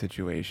losing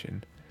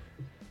situation.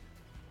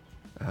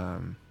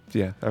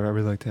 Yeah, I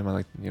really liked him. I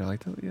liked,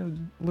 a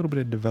little bit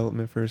of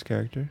development for his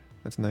character.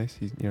 That's nice.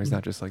 He's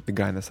not just like the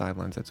guy in the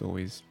sidelines that's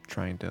always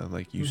trying to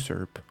like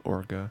usurp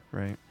Orga,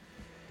 right?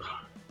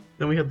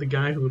 Then we had the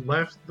guy who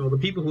left, well, the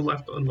people who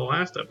left on the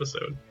last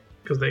episode,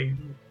 because they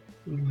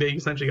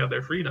essentially got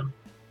their freedom,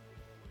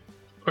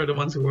 are the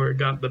ones who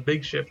got the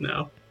big ship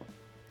now.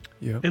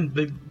 Yeah.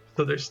 And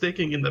so they're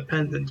sticking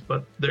independent,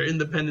 but their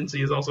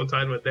independency is also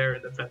tied with their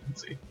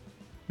independency.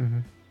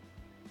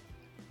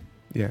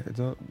 Yeah, it's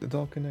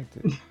all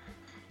connected.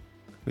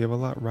 We have a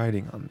lot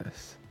riding on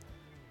this,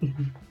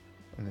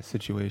 on the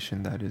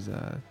situation that has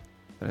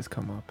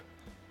come up.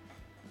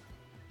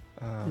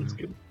 That's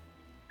good.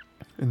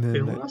 And then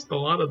they lost a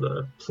lot of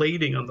the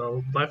plating on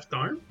the left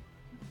arm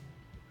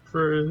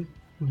for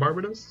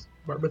Barbados.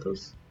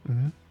 Barbados.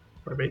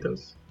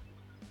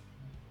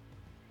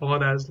 All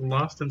that is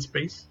lost in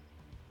space.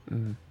 I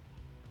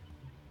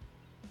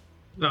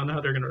don't know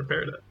how they're going to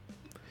repair that.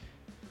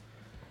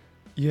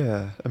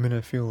 Yeah, I mean,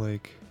 I feel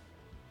like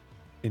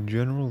in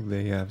general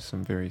they have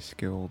some very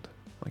skilled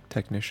like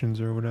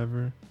technicians or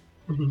whatever,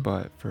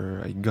 but for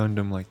a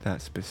Gundam like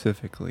that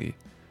specifically,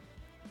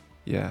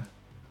 yeah.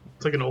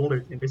 It's like an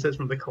older thing. They said it's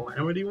from the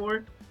Calamity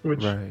War,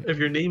 which if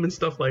you're naming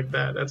stuff like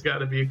that, that's got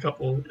to be it's got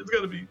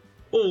to be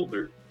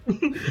older.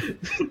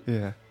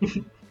 Yeah.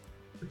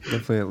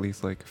 Definitely at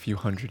least like a few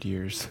hundred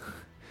years.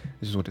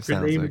 This is what it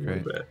sounds like,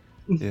 right?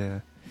 Yeah.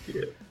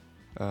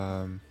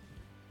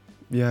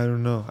 Yeah, I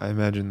don't know. I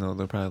imagine they'll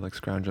probably like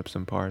scrounge up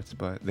some parts,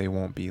 but they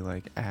won't be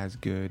like as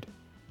good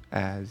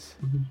as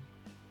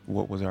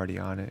what was already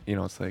on it.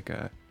 It's like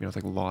it's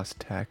like lost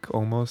tech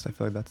almost. I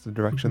feel like that's the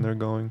direction they're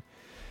going.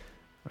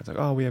 It's like,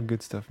 oh, we have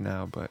good stuff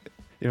now, but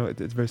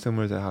it's very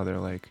similar to how they're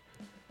like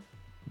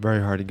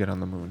very hard to get on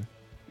the moon,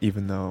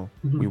 even though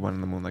we went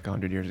on the moon like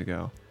 100 years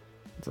ago.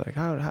 It's like,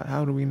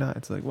 how do we not?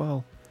 It's like,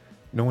 well,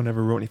 no one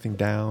ever wrote anything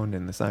down,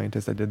 and the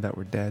scientists that did that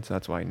were dead, so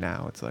that's why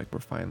now it's like we're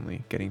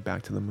finally getting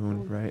back to the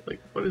moon, right?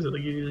 Like, what is it?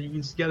 Like,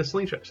 you got a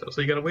slingshot show,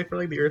 so you got to wait for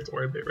like the Earth's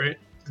orbit, right?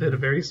 To hit a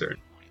very certain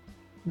point.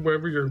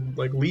 wherever you're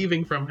like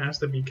leaving from has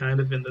to be kind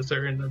of in the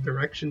certain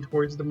direction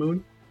towards the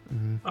moon.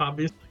 Mm-hmm.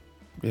 Obviously,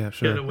 Yeah, you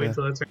sure. gotta wait Yeah.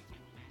 till that's.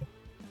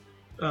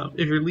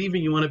 If you're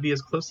leaving, you want to be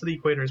as close to the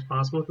equator as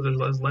possible because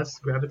there's less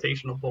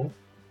gravitational pull.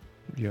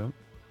 Yep.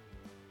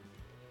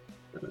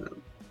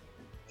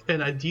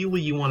 And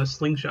ideally, you want to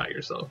slingshot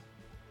yourself.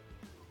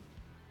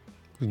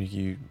 And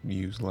you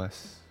use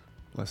less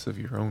of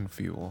your own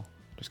fuel.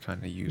 Just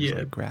kind of use Yeah.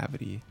 like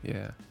gravity.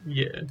 Yeah.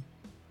 Yeah.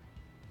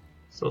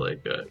 So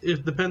like,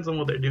 it depends on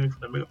what they're doing for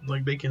the moon.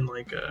 Like they can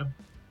like,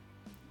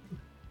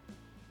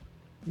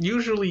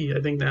 usually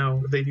I think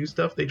now if they do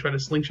stuff, they try to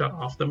slingshot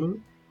off the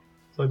moon.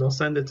 So like, they'll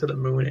send it to the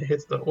moon, it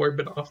hits the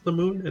orbit off the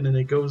moon, and then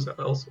it goes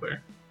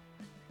elsewhere.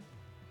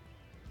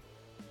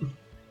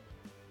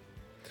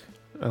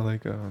 I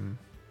like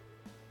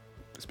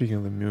speaking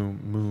of the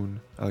moon,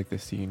 I like the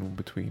scene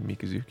between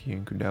Mikazuki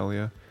and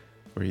Kudelia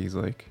where he's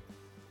like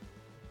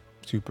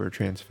super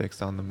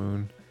transfixed on the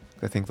moon.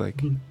 I think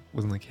like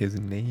wasn't like his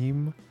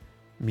name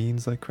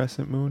means like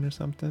crescent moon or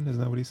something, isn't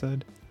that what he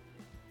said?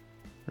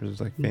 Or his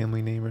like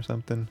family name or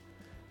something.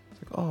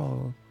 It's like,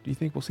 oh, do you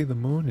think we'll see the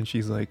moon? And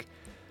she's like,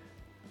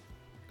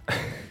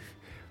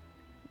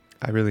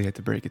 I really hate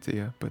to break it to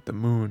you, but the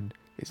moon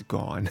is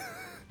gone.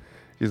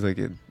 She's like,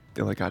 it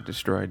like got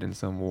destroyed in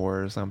some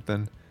war or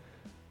something.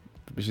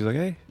 But she's like,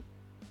 hey,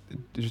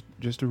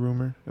 just a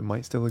rumor. It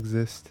might still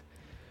exist.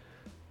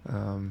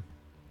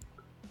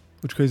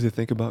 Which crazy to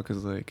think about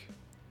because like,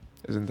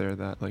 isn't there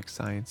that like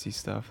sciencey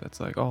stuff that's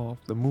like, oh,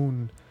 if the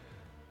moon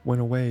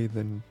went away,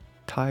 then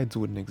tides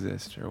wouldn't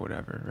exist or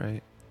whatever,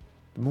 right?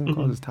 The moon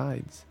causes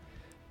tides.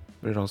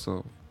 But it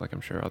also, like I'm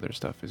sure other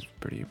stuff is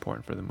pretty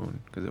important for the moon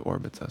because it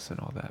orbits us and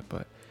all that.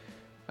 But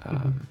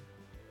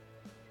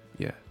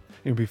yeah,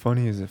 it'd be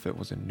funny as if it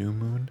was a new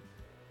moon.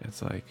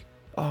 It's like,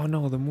 oh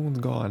no, the moon's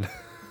gone.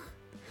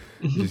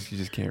 you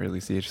just can't really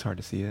see it. It's just hard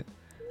to see it.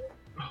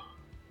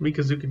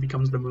 Mikazuki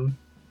becomes the moon.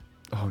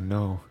 Oh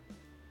no,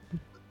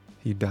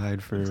 he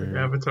died for It's like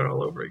Avatar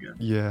all over again.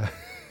 Yeah.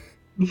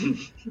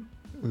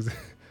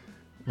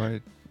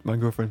 my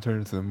girlfriend turned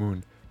into the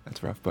moon.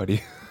 That's rough,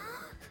 buddy.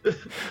 It's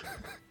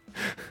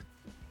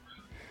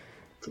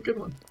a good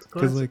one.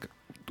 Because like,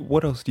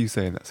 what else do you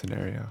say in that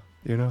scenario?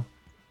 You know,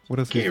 what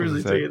else? Can't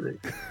really say anything.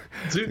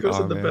 Zuko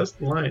said the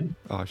best line.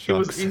 Oh, shucks. It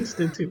was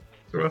instant too.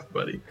 It's rough,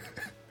 buddy.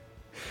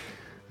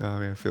 Oh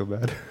man, I feel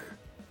bad.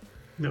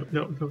 No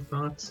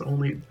thoughts.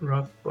 Only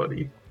rough,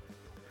 buddy.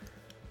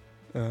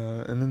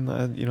 And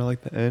then you know,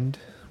 like the end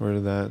where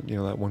that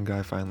that one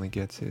guy finally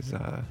gets his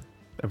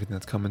everything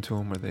that's coming to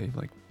him, where they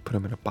like put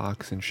him in a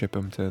box and ship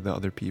him to the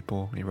other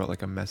people. And he wrote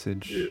like a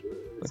message.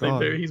 It's like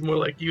there, he's more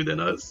like you than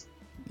us.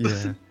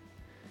 Yeah.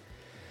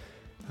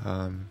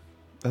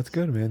 That's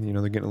good, man. You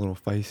know, they're getting a little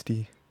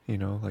feisty. You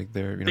know, like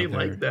they're they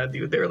like that,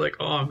 dude. They're like,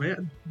 oh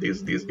man,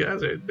 these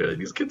guys are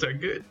these kids are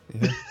good.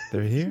 Yeah,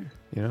 they're here.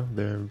 You know,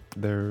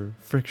 their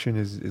friction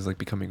is like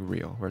becoming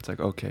real. Where it's like,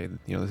 okay,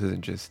 you know, this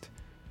isn't just.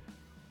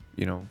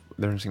 You know,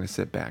 they're just going to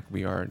sit back.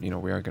 We are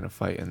going to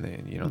fight, and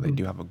they, they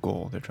do have a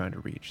goal they're trying to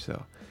reach.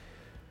 So,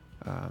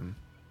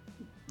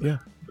 yeah.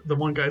 The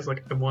one guy's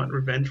like, I want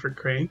revenge for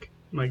Crank.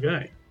 My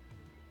guy,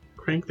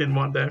 Crank didn't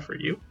want that for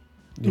you.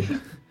 Yeah.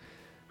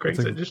 Crank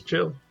said, just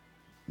chill.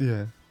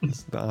 Yeah,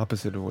 it's the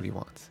opposite of what he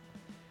wants.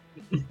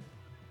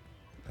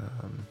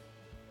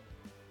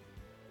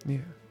 Yeah,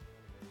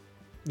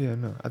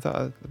 no, I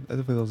definitely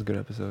that was a good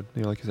episode.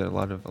 You know, like you said, a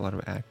lot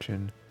of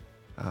action.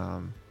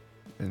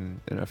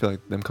 And I feel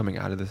like them coming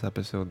out of this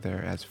episode,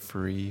 they're as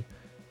free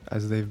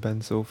as they've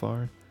been so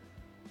far.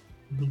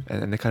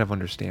 And they kind of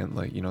understand,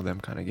 like, them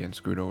kind of getting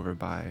screwed over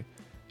by,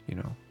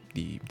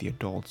 the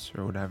adults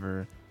or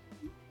whatever,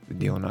 the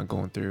deal not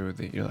going through.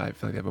 I feel like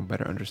they have a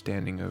better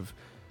understanding of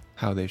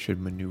how they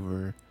should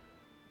maneuver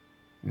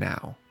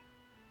now,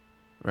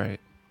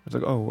 right? It's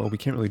like, oh, well, we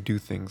can't really do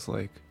things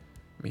like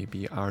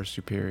maybe our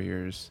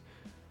superiors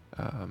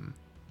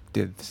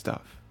did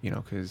stuff,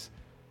 because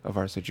of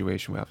our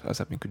situation with us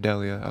having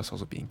Kudelia, us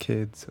also being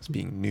kids, us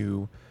being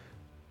new.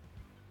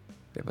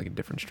 They have like a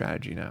different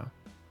strategy now.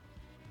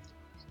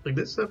 Like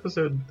this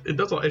episode,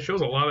 it shows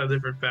a lot of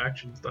different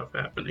faction stuff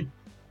happening.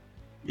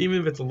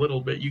 Even if it's a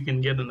little bit, you can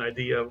get an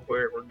idea of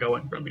where we're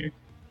going from here.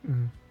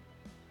 Mm-hmm.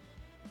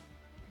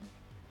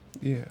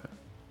 Yeah.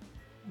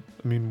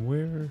 I mean,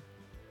 where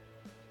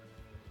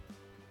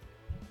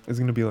is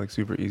it gonna be like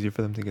super easy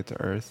for them to get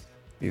to Earth?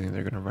 Do you think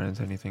they're gonna run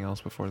into anything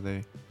else before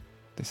they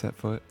set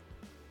foot?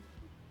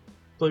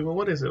 Like, well,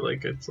 what is it?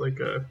 Like, it's like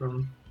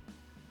from.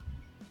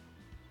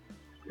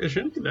 It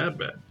shouldn't be that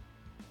bad.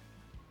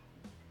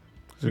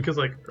 Because,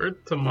 like,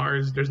 Earth to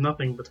Mars, there's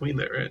nothing between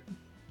there, right?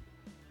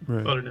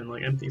 Right. Other than,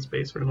 like, empty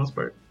space for the most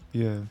part.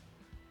 Yeah.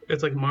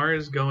 It's like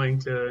Mars going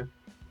to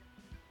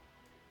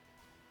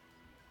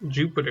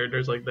Jupiter,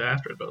 there's, like, the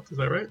asteroid belt. Is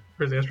that right?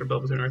 Or is the asteroid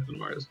belt between Earth and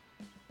Mars?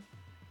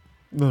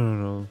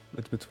 No.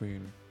 It's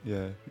between.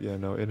 Yeah,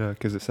 no.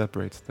 Because it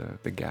separates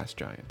the gas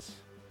giants.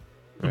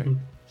 Right?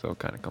 Mm-hmm. So it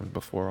kind of comes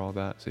before all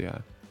that. So yeah.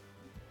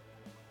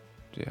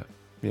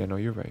 No,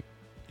 you're right.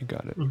 You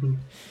got it. Mm-hmm.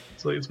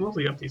 So it's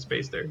mostly empty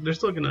space there. They're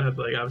still gonna have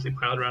to, like, obviously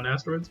piled around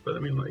asteroids, but I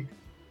mean, like,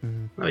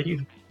 Like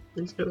you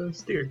just gotta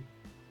steer.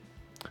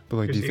 But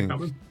like, You do you see it think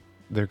coming.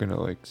 they're gonna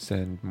like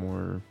send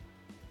more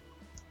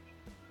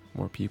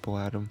people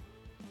at him?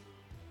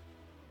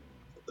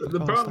 The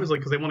problem is like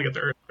because they want to get to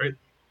Earth, right?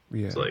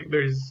 Yeah. So like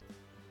there's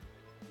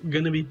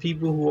gonna be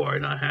people who are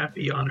not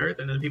happy on Earth,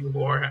 and then people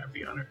who are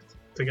happy on Earth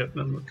to get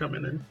them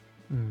coming in.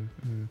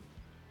 Mm-hmm.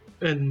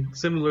 And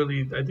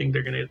similarly, I think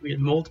they're gonna get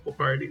multiple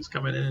parties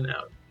coming in and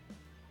out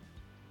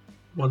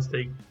once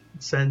they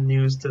send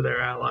news to their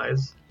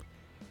allies,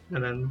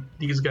 and then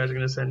these guys are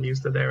gonna send news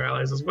to their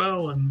allies as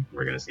well, and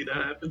we're gonna see that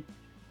happen.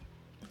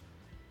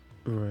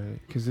 Right,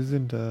 because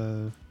isn't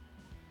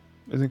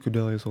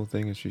Cordelia's whole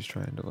thing is she's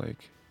trying to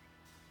like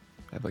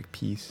have like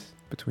peace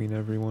between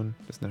everyone?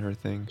 Isn't that her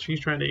thing? She's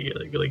trying to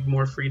get like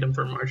more freedom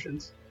for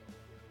Martians.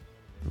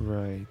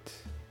 Right.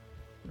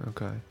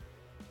 Okay.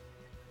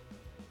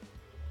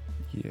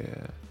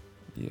 Yeah.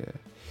 Yeah,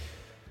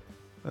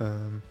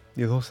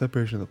 the whole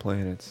separation of the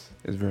planets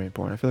is very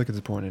important. I feel like it's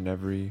important in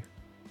every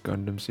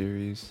Gundam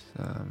series.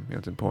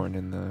 It's important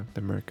in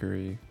the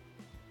Mercury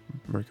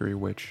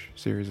Witch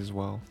series as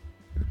well.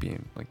 It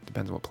being like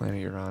depends on what planet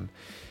you're on.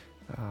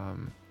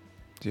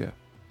 Yeah,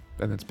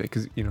 and that's big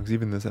because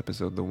even this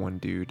episode, the one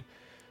dude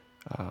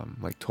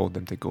like told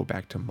them to go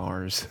back to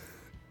Mars.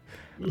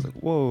 I was like,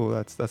 whoa,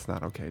 that's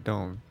not okay.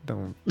 Don't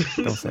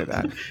say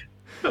that.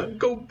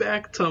 Go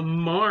back to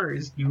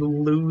Mars, you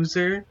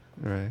loser.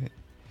 Right.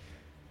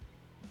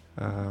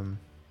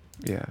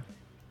 Yeah.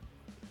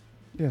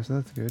 Yeah, so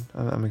that's good.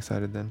 I'm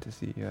excited then to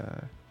see.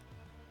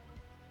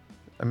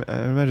 I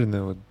imagine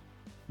the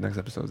next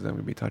episodes then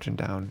we'll be touching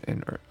down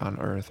on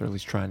Earth, or at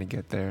least trying to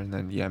get there, and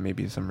then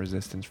maybe some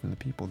resistance from the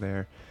people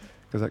there,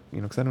 because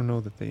because I don't know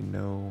that they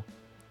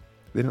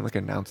didn't like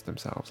announce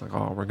themselves like,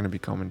 oh, we're gonna be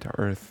coming to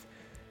Earth,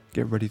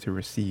 get ready to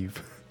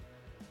receive,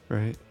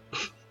 right?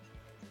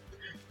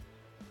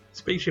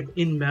 Spaceship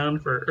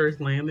inbound for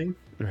Earth landing.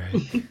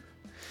 Right.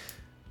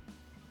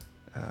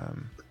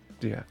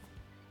 Yeah,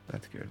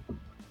 that's good.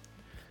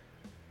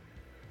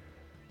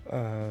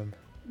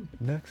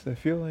 Next, I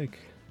feel like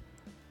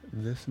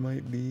this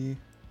might be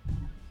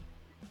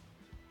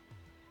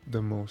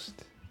the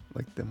most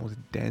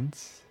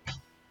dense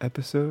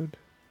episode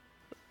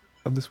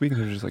of this week.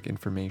 There's just like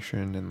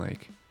information and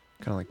like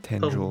kind of like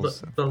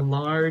tendrils. The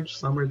large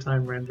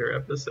summertime render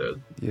episode.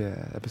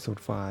 Yeah, episode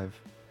 5.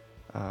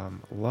 A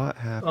lot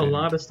happened. A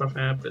lot of stuff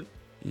happened.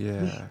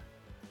 Yeah.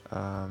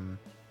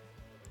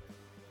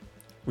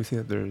 We see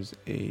that there's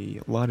a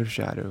lot of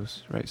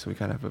shadows, right? So we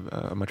kind of have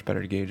a much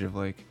better gauge of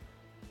like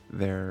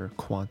their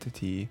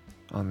quantity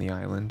on the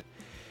island.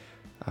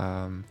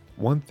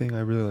 One thing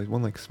I really like,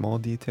 one like small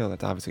detail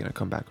that's obviously going to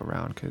come back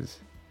around, because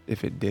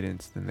if it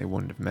didn't, then they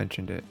wouldn't have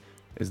mentioned it,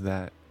 is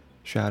that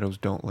shadows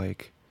don't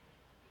like,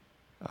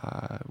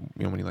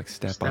 when you like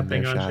step on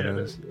their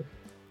shadows.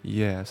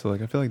 Yeah, so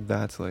like I feel like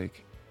that's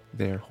like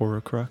their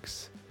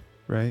horcrux,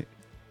 right?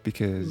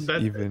 Because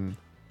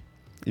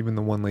even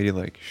the one lady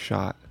like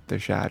shot the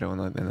shadow,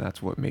 and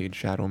that's what made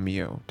Shadow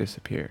Mio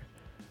disappear.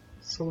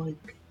 So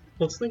like,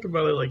 let's think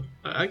about it. Like,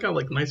 I got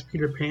like nice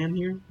Peter Pan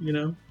here,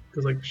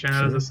 because like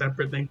shadow's a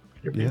separate thing.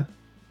 Peter Pan. Yeah.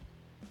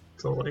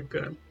 So like,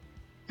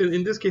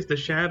 in this case, the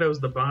shadow's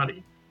the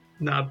body,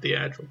 not the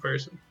actual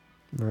person.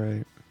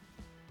 Right.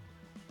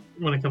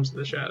 When it comes to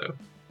the shadow,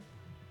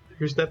 if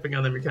you're stepping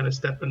on them, you're kind of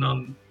stepping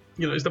on,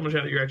 you step on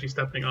shadow, you're actually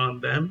stepping on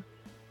them.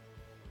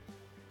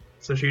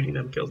 So shooting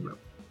them kills them.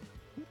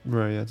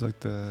 Right. Yeah, it's like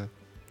the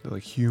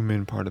like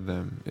human part of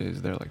them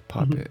is their like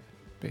puppet,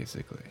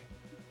 basically.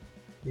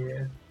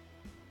 Yeah.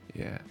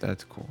 Yeah,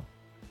 that's cool.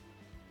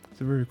 It's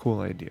a very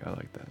cool idea. I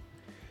like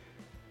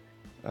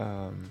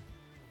that.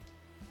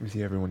 We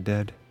see everyone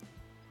dead.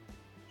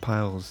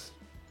 Piles,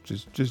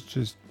 just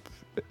an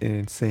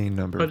insane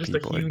number of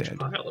people are dead. Just a huge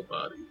pile of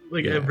bodies.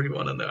 Like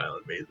everyone on the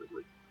island,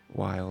 basically.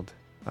 Wild.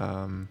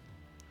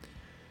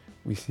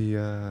 We see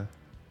the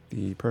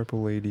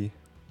purple lady.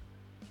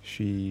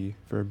 She,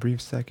 for a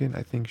brief second,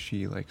 I think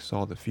she like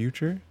saw the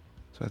future.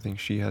 So I think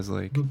she has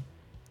like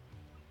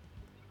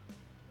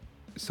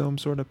some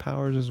sort of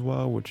powers as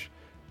well, which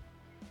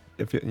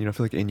I feel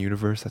like in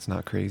universe that's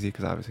not crazy,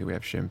 because obviously we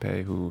have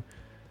Shinpei who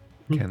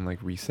can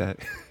like reset,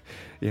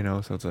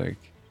 so it's like,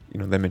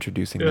 them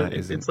introducing that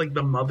isn't... It's like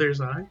the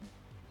mother's eye.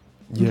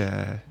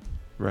 Yeah,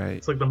 right.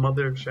 It's like the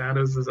mother of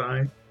shadows'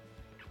 eye.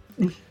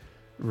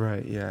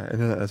 Right, yeah. And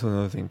then that's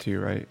another thing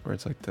too, right? Where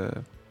it's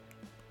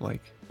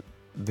like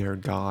their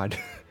god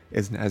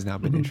has now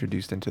been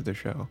introduced into the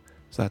show.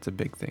 So that's a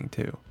big thing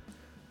too.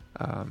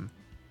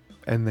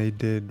 And they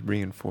did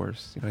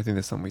reinforce, I think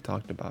that's something we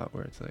talked about,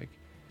 where it's like,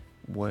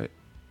 what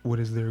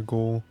is their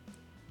goal?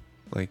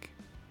 Like,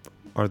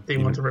 they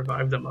want to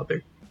revive the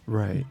mother.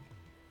 Right.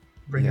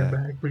 Bring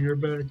her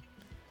back.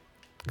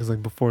 Because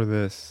like before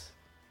this,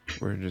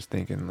 we're just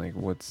thinking like,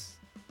 what's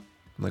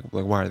like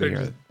why are they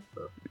here?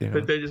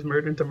 Did they just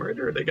murder to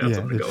murder, or they got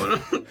something going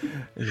on?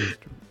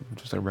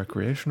 just like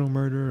recreational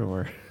murder,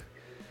 or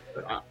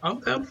I'm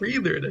down for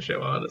either in the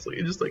show, honestly.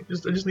 I just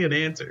need an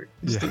answer.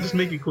 Just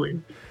make it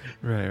clear.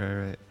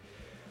 Right.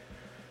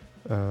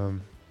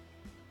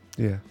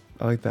 Yeah.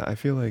 I like that. I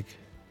feel like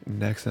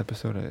next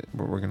episode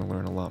we're gonna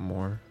learn a lot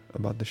more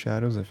about the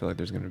shadows. I feel like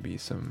there's gonna be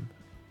some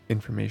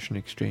information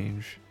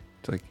exchange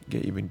to like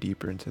get even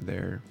deeper into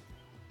their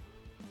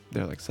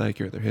like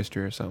psyche or their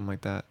history or something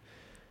like that.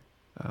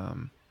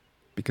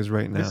 Because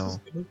right now,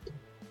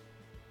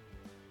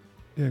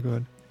 yeah, go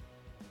ahead.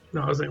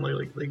 No, I was saying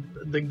like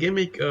the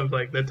gimmick of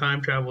like the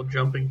time travel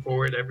jumping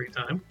forward every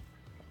time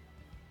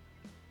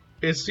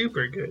is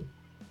super good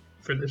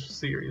for this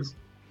series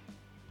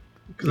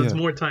because it's Yeah,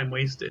 more time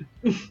wasted.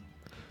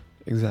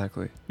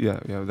 exactly.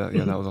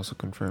 That was also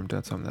confirmed.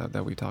 That's something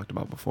that we talked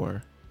about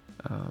before.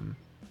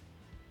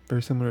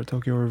 Very similar to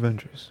Tokyo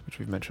Revengers, which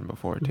we've mentioned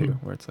before too,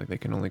 where it's like they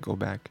can only go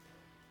back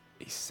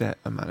a set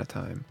amount of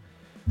time,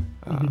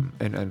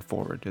 and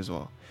forward as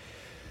well.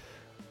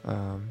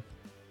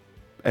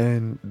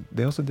 And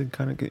they also did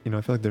kind of get,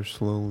 I feel like they're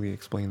slowly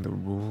explaining the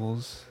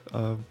rules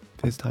of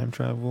his time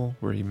travel,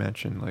 where he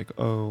mentioned like,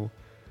 oh,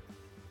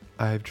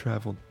 I've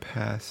traveled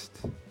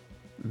past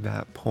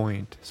that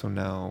point, so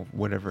now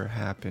whatever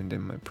happened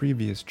in my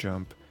previous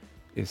jump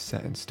is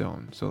set in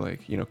stone. So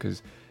like,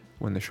 because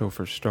when the show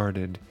first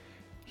started,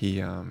 he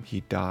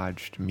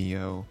dodged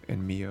Mio,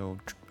 and Mio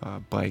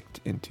biked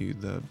into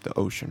the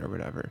ocean or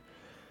whatever.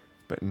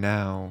 But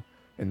now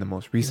in the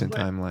most recent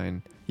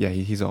timeline,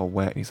 he's all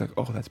wet, and he's like,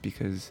 oh, that's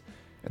because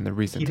in the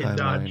recent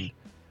timeline,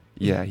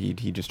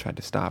 he just tried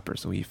to stop her,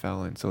 so he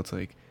fell in. So it's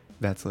like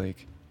that's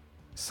like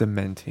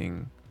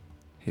cementing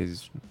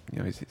his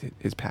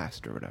his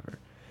past or whatever.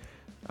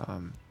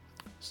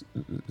 So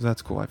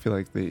that's cool. I feel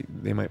like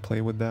they might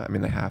play with that. I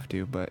mean, they have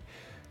to, but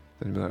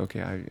then be like,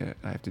 okay,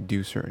 I have to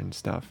do certain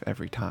stuff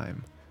every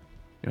time,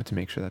 to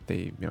make sure that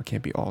they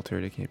can't be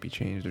altered, it can't be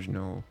changed. There's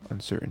no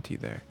uncertainty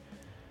there.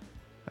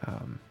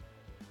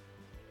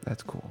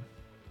 That's cool.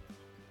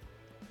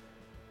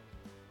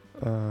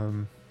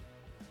 And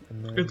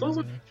then, It's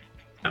also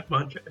not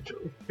much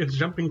actually. It's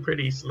jumping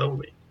pretty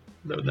slowly.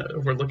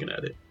 If we're looking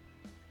at it,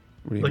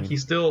 what do you like mean?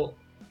 he's still,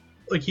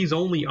 like he's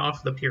only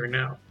off the pier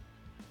now.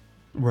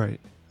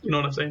 Right. You know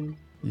what I'm saying?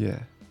 Yeah.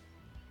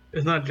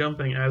 It's not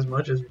jumping as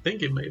much as you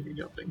think it may be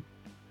jumping.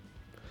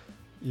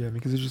 Yeah,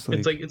 because it's just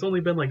like It's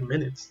only been like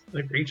minutes,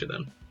 like for each of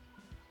them,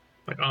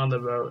 like on the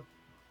boat,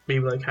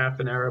 maybe like half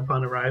an hour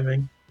upon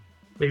arriving,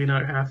 maybe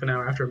not half an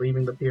hour after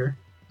leaving the pier.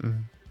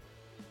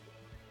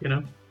 You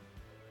know?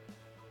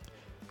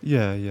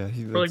 Yeah.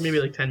 Or like maybe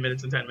like 10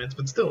 minutes and 10 minutes,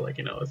 but still, like,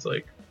 it's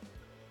like.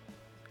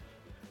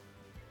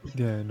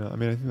 Yeah, no, I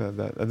mean, I think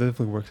that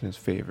definitely works in his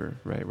favor,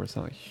 right? Where it's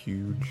not like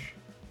huge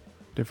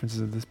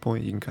differences at this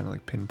point. You can kind of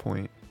like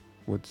pinpoint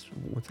what's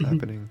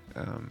happening.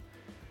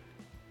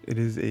 It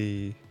is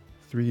a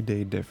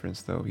 3-day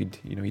difference, though. He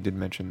did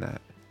mention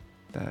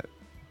that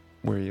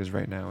where he is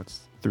right now,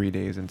 it's 3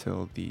 days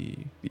until the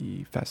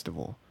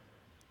festival.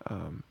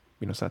 So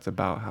that's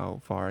about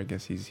how far I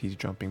guess he's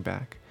jumping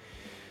back.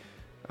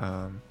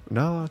 Not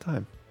a lot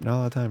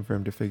of time for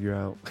him to figure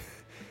out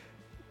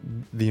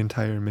the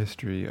entire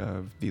mystery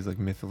of these like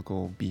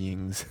mythical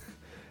beings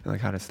and like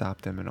how to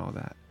stop them and all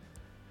that.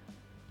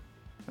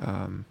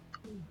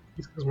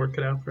 He's got his work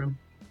cut out for him.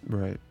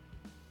 Right.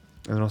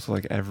 And then also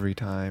like every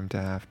time to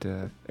have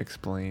to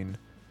explain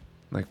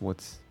like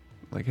what's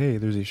like, hey,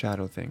 there's these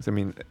shadow things. I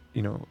mean,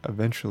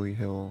 eventually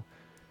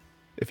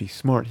if he's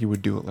smart, he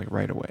would do it like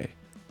right away.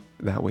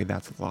 That way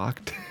that's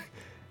locked.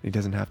 He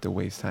doesn't have to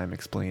waste time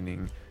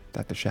explaining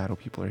that the shadow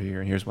people are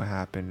here and here's what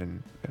happened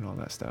and all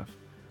that stuff.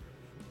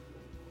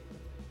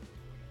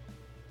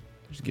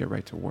 Just get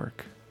right to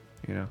work,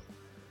 I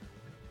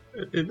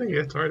think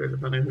it's harder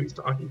depending on who he's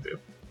talking to.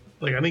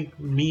 Like, I think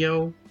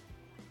Mio,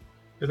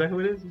 is that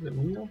who it is? Is it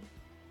Mio?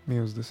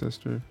 Mio's the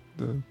sister.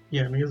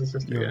 Mio's the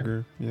sister.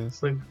 Younger, yeah.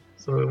 It's like,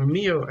 so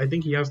Mio, I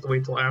think he has to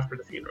wait till after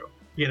the funeral,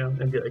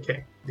 and be like,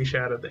 hey, these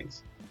shadow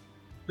things,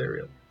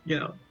 they're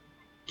real.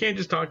 Can't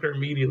just talk to her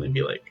immediately and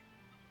be like,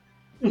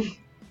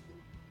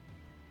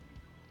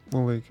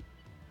 well, like,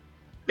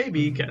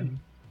 maybe you can.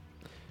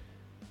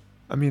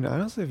 I mean, I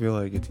honestly feel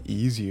like it's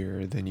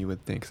easier than you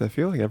would think, because I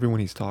feel like everyone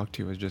he's talked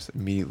to has just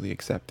immediately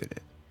accepted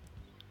it.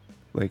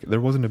 Like, there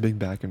wasn't a big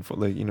back and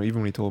forth. Like, even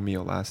when he told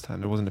Mio last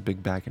time, there wasn't a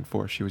big back and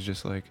forth. She was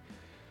just like,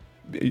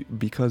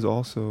 because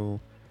also...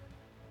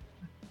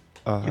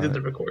 he did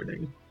the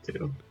recording,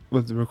 too.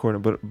 With the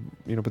recording, but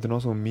then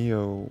also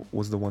Mio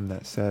was the one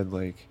that said,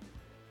 like,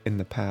 in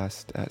the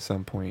past, at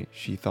some point,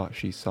 she thought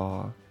she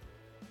saw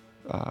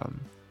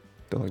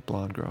the, like,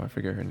 blonde girl, I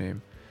forget her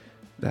name,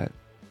 that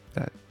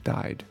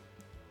died.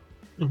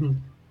 Mm-hmm.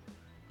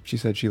 She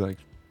said she like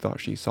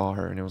thought she saw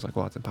her, and it was like,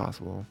 well, that's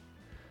impossible.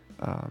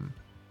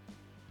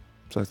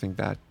 So I think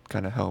that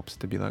kind of helps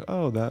to be like,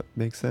 oh, that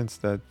makes sense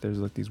that there's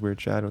like these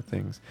weird shadow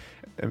things.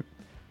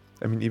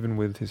 I mean, even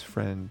with his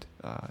friend,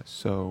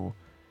 so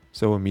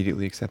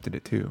immediately accepted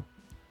it too.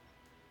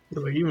 He's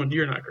like,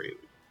 you're not crazy.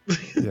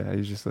 Yeah,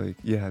 he's just like,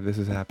 yeah, this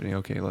is happening.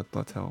 Okay,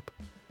 let's help.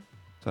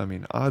 So I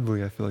mean,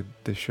 oddly, I feel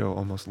like this show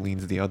almost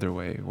leans the other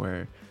way,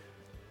 where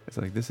it's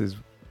like, this is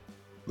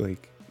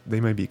like, they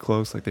might be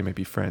close, like they might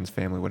be friends,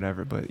 family,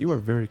 whatever, but you are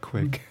very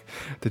quick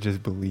to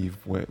just believe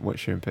what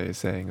Shinpei is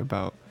saying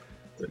about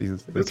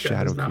these like This guy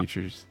shadow is not.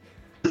 creatures.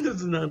 This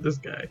is not this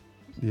guy.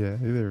 Yeah,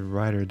 either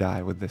ride or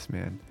die with this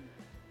man.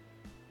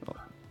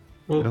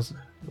 Well, Also,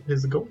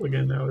 his goal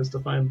again now is to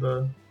find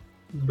the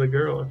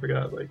girl. I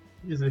forgot. Like,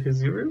 is it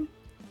Hizuru?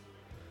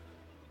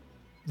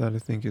 that I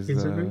think is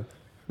Hizuru?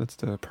 that's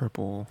the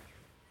purple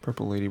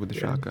lady with the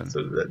Yeah. shotgun.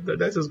 So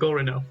that's his goal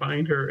right now.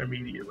 Find her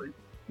immediately.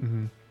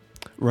 Hmm.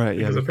 Right.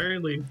 Yeah. Because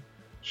apparently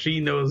she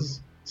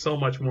knows so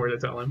much more to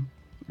tell him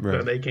that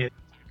Right. they can't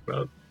talk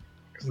about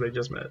because they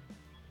just met.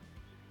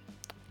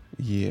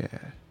 Yeah.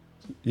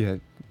 Yeah.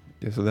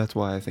 Yeah. So that's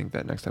why I think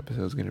that next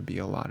episode is going to be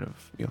a lot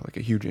of like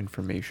a huge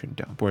information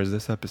dump. Whereas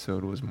this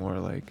episode was more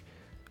like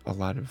a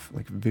lot of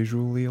like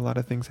visually a lot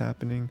of things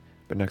happening.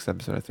 But next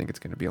episode I think it's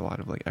going to be a lot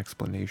of like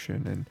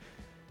explanation and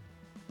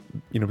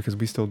because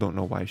we still don't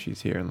know why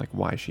she's here and like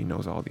why she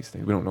knows all these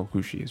things. We don't know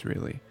who she is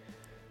really.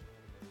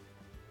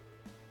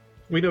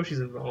 We know she's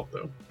involved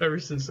though, ever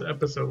since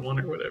episode 1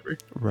 or whatever.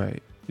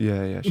 Right.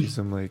 Yeah, yeah. She's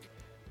some like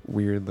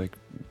weird like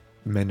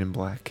Men in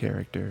Black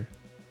character.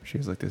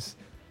 She's like this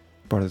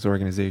part of this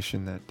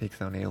organization that takes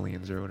down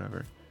aliens or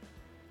whatever.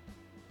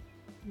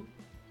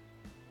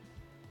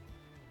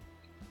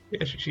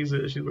 Yeah, she's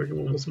working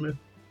with Will Smith.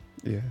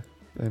 Yeah.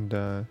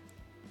 And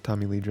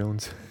Tommy Lee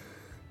Jones.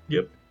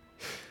 Yep.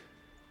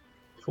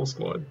 Full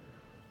squad.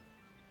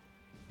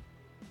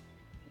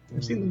 Have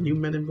you seen the new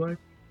Men in Black?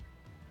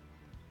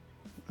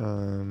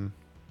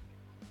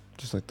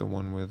 Just like the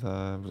one with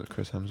was it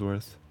Chris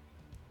Hemsworth?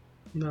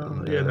 No,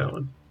 And, yeah, that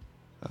one.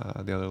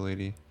 The other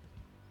lady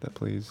that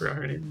plays. Forgot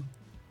her name.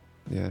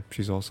 Yeah,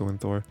 she's also in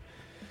Thor.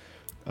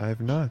 I have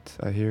not.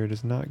 I hear it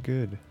is not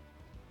good.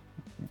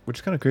 Which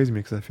is kind of crazy to me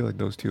because I feel like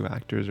those two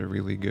actors are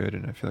really good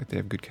and I feel like they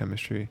have good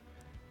chemistry.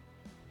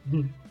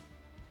 It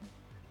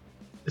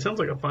sounds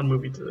like a fun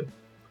movie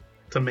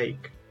to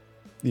make.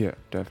 Yeah,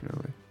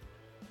 definitely.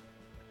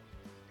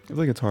 I feel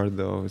like it's hard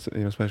though,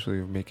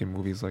 especially making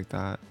movies like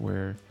that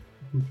where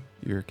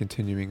you're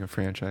continuing a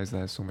franchise that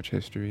has so much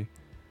history.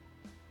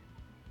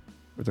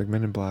 It's like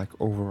Men in Black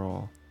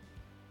overall,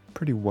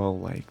 pretty well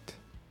liked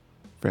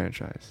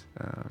franchise,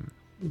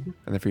 and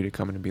then for you to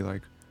come in and be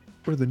like,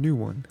 "We're the new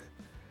one."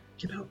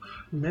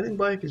 Men in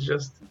Black is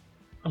just.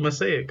 I'm gonna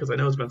say it because I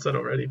know it's been said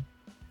already.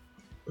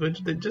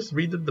 They just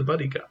redid the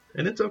buddy cop,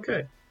 and it's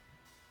okay.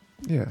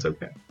 Yeah, It's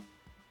okay.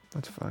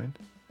 that's fine.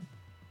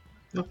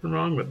 Nothing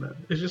wrong with that.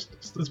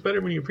 It's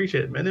better when you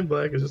appreciate it. Men in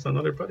Black is just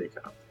another buddy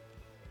cop.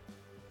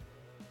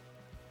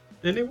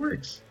 And it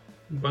works.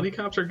 Buddy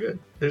cops are good.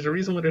 There's a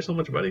reason why there's so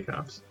much buddy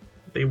cops.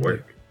 They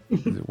work.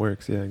 It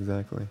works, yeah,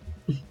 exactly.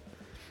 You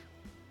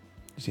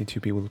see two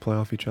people to play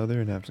off each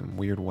other and have some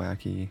weird,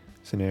 wacky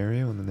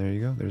scenario, and then there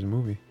you go. There's a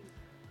movie.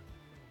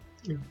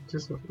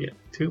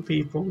 Two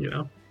people,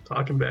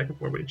 talking back and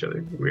forth with each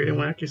other. Weird and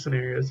wacky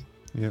scenarios.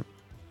 Yep.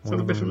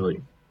 Sounds a bit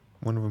familiar.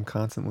 One of them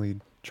constantly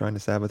trying to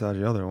sabotage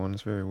the other one.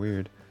 It's very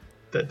weird.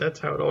 That's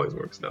how it always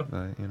works, though.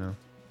 But,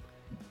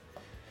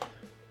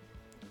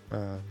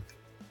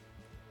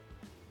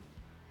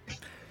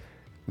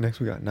 next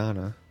we got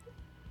Nana.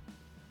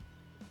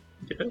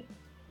 Yeah.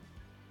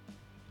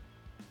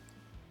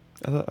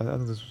 I thought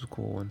this was a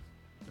cool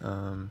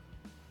one.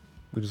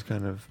 We just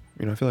kind of,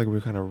 I feel like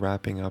we're kind of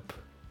wrapping up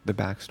the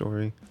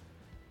backstory.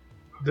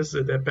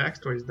 That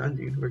backstory's done,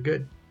 dude. We're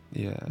good.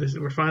 Yeah.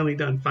 We're finally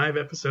done. 5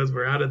 episodes.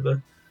 We're out of it.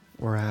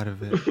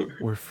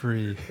 We're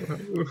free.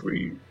 We're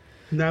free.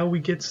 Now we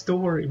get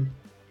story.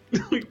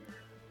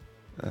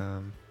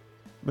 But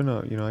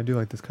no, I do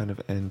like this kind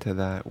of end to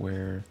that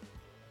where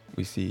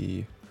we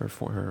see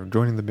her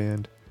joining the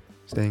band,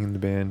 staying in the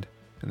band,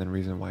 and then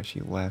reason why she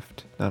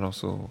left.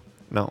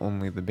 Not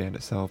only the band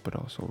itself, but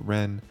also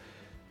Ren.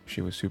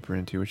 She was super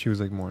into it. She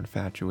was like more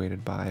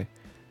infatuated by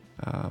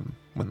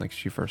when like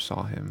she first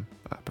saw him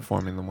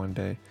performing the one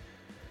day.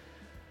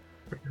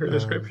 Her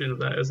description of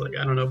that is like,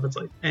 I don't know if it's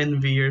like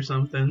envy or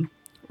something.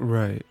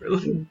 Right. I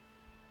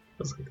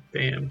was like,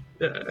 damn.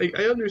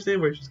 I understand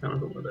where she's coming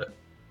from with that.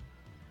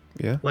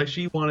 Yeah. Like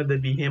she wanted to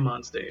be him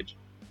on stage.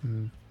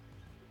 Mm.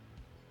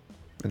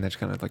 And that's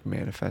kind of like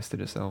manifested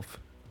itself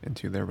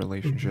into their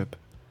relationship.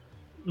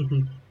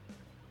 Mm-hmm.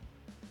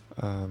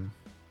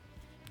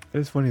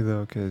 It's funny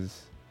though,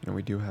 because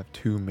we do have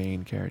two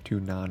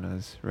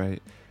Nanas,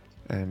 right?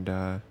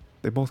 And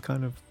they both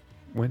kind of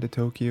went to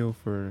Tokyo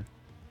for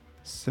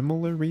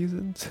similar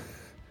reasons.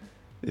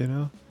 It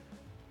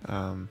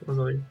was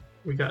like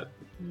we got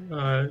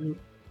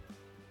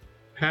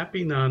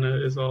Happy Nana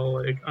is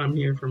all like, I'm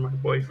here for my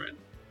boyfriend,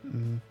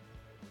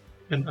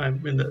 and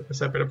I'm in a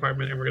separate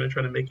apartment, and we're gonna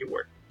try to make it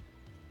work.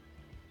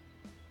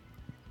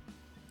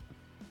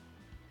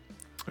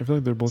 I feel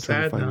like they're both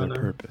trying to Sad find Nana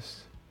their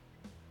purpose.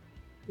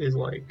 Is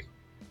like,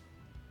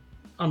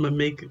 I'm gonna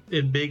make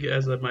it big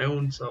as my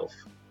own self,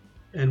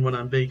 and when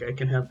I'm big, I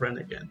can have Ren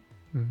again.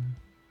 Mm-hmm.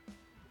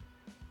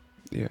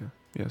 Yeah.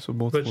 So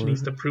both. But she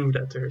needs to prove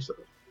that to herself.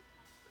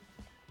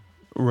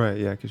 Right.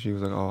 Yeah, because she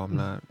was like, "Oh, I'm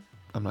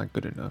not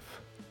good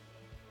enough,"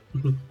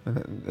 and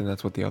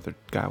that's what the other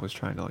guy was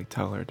trying to like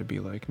tell her to be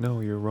like, "No,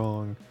 you're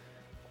wrong.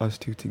 Us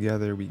two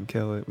together, we can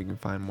kill it. We can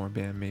find more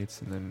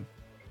bandmates, and then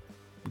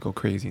go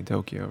crazy in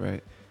Tokyo,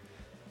 right?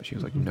 But she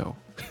was like, no,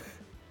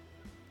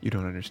 you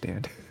don't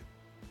understand.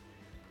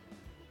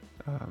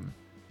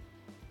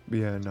 But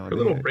yeah, no, Her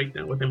little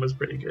breakdown with him was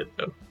pretty good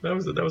though. That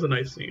was a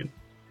nice scene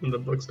in the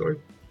bookstore.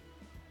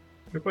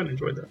 I quite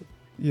enjoyed that.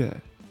 Yeah.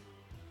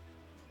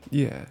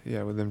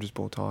 With them just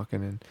both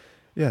talking, and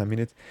yeah, I mean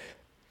it's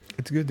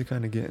good to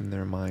kind of get in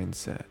their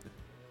mindset,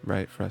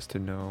 right? For us to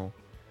know,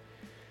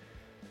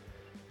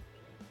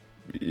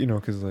 you know,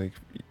 because like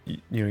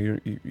you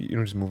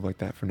don't just move like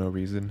that for no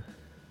reason,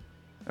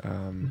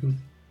 and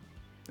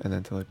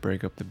then to like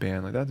break up the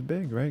band, like that's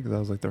big, right? Because that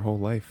was like their whole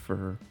life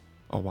for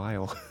a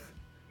while.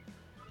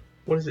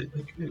 What is it?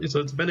 So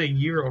it's been a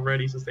year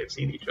already since they've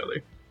seen each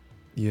other.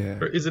 Yeah.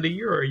 Or is it a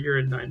year or a year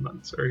and 9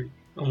 months or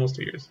almost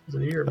 2 years? Is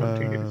it a year or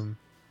 2 years?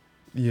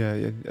 Yeah,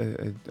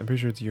 I'm pretty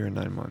sure it's a year and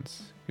 9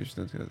 months.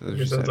 So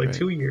it's like right?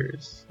 2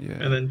 years. Yeah.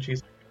 And then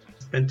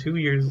it's been 2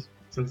 years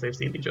since they've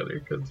seen each other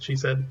because she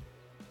said,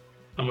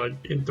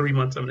 in 3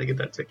 months I'm gonna get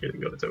that ticket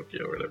and go to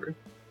Tokyo or whatever.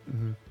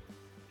 Mm-hmm.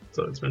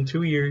 So it's been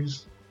 2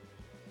 years.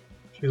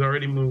 She's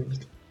already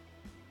moved.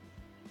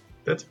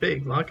 That's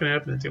big. A lot can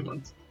happen in 2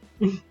 months.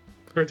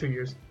 Or 2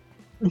 years.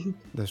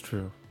 That's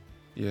true.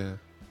 Yeah.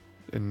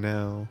 And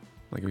now,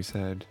 like we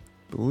said,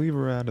 believe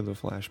we're out of the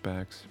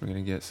flashbacks. We're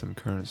going to get some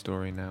current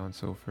story now. And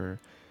so for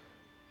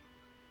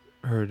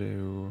her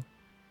to,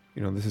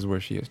 this is where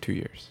she is 2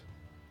 years.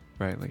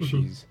 Right? Like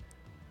she's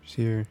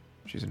here.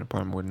 She's in an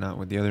apartment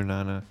with the other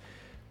Nana.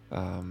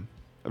 I'm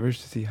very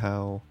interested to see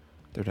how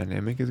their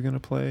dynamic is going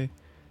to play.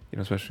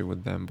 Especially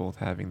with them both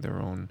having their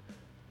own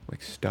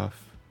like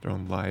stuff, their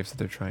own lives that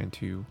they're trying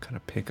to kind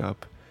of pick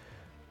up.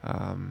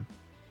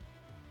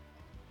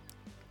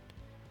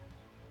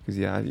 Because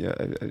I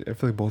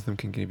feel like both of them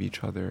can give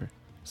each other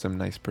some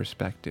nice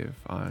perspective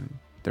on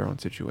their own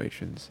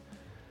situations.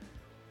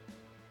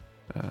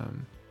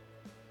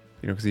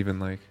 Because even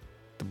like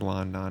the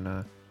blonde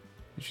Nana,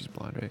 she's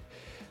blonde,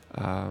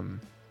 right?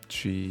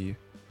 She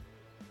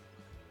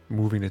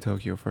moving to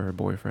Tokyo for her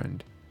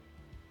boyfriend,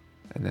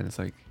 and then it's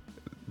like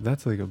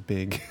that's like a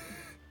big,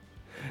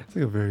 it's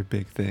like a very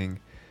big thing.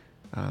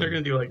 They're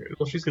gonna do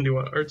she's gonna do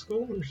what, art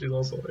school, or she's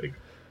also like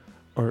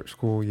art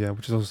school, yeah,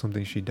 which is also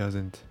something she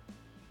doesn't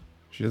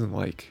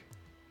like.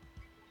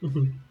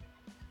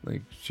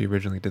 Like she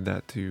originally did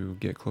that to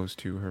get close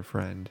to her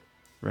friend,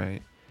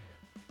 right?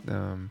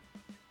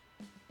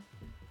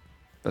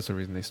 That's the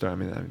reason they start. I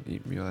mean,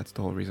 that's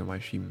the whole reason why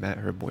she met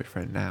her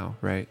boyfriend now,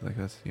 right? Like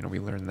that's, we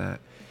learned that.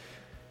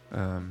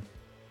 So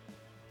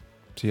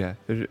yeah,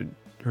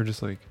 her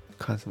just like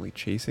constantly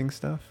chasing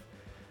stuff,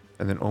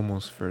 and then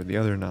almost for the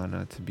other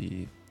Nana to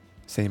be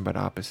same but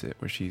opposite,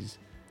 where she's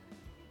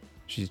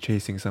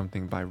chasing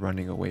something by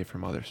running away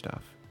from other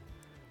stuff,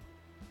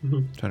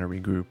 trying to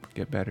regroup,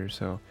 get better.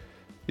 So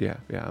yeah,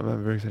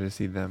 I'm very excited to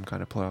see them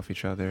kind of play off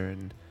each other,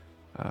 and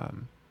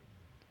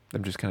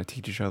them just kind of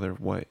teach each other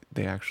what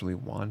they actually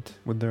want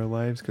with their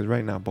lives. Because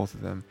right now, both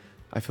of them,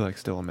 I feel like,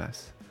 still a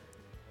mess.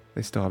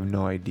 They still have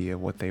no idea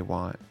what they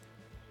want.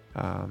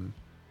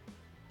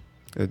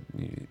 They've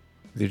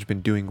just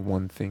been doing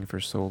one thing for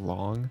so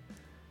long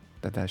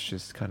that's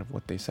just kind of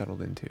what they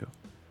settled into.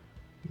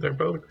 They're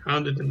both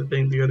grounded in the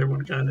thing the other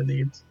one kind of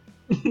needs.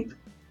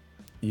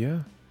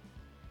 Yeah,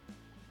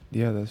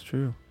 that's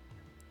true.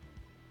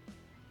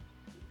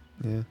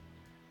 Yeah.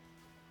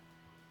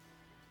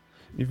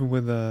 Even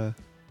with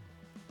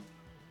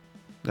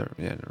never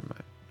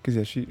mind. Because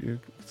it's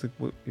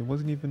like, it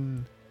wasn't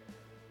even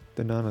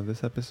the Nana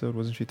this episode.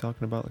 Wasn't she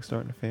talking about like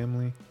starting a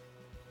family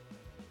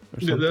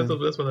or something?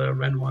 That's what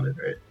Ren wanted,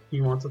 right?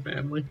 He wants a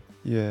family.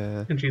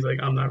 Yeah. And she's like,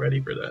 I'm not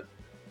ready for that.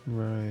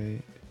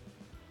 Right.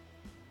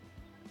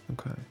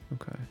 Okay.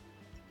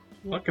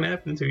 What can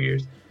happen in 2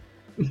 years?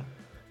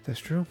 That's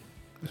true.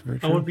 That's very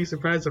true. I wouldn't be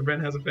surprised if Ren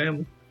has a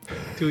family.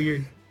 2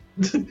 years.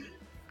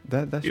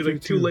 That's You're true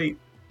like too late.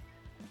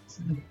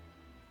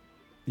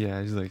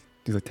 Yeah, he's like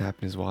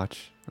tapping his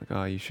watch. Like,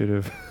 oh, you should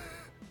have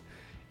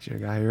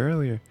got here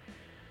earlier.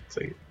 It's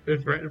like,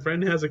 if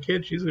Ren has a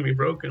kid, she's gonna be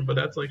broken. But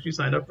that's like she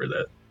signed up for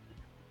that.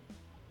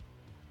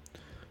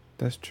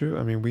 That's true.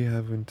 I mean, we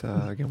haven't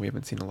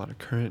seen a lot of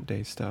current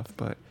day stuff,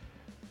 but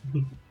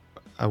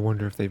I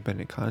wonder if they've been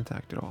in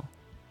contact at all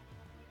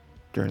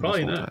during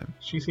Probably this whole not. time.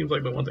 She seems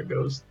like the one that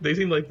goes. They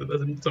seem like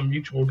some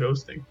mutual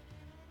ghosting.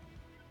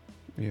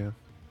 Yeah.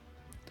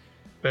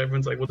 But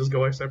everyone's like, we'll just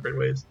go our separate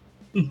ways.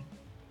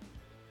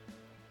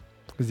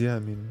 Because yeah, I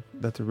mean,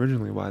 that's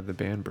originally why the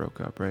band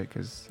broke up, right?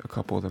 Because a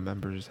couple of the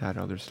members had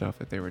other stuff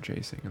that they were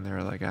chasing, and they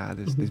were like,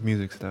 this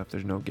music stuff,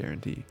 there's no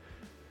guarantee.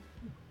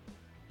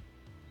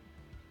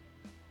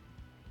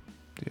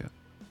 Yeah.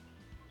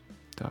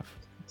 Tough.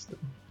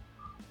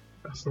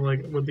 So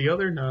like with the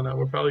other Nana,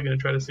 we're probably gonna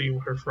try to see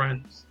her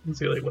friends and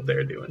see like what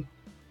they're doing.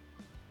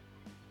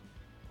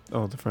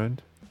 Oh, the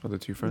friend? Oh, the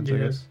two friends, Yeah. I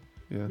guess.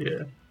 Yeah.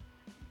 Yeah.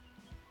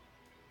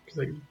 Because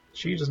like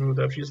she just moved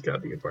up, she just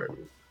got the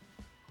apartment.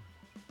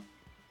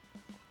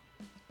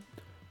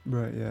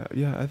 Right.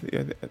 Yeah. I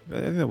think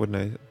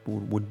that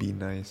would be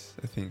nice.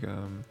 I think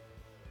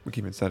we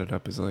can even set it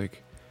up as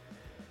like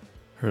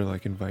her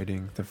like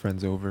inviting the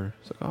friends over.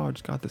 It's like, oh, I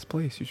just got this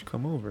place. You should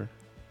come over.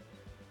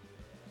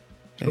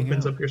 Hang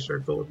Opens out. up your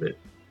circle a bit.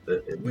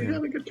 We Yeah.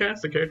 have a good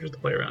cast of characters to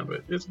play around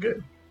with. It's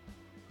good.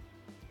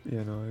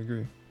 Yeah, no, I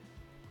agree.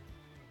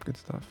 Good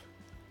stuff.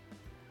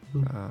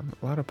 Mhm.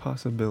 A lot of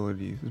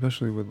possibilities,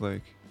 especially with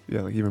like,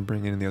 yeah, like even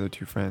bringing in the other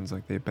two friends.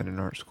 Like they've been in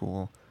art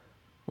school.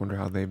 Wonder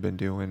how they've been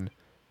doing.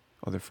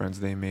 Other friends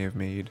they may have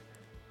made.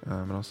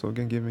 And also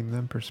again giving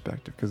them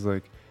perspective, because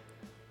like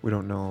we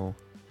don't know.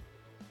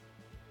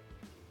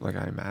 Like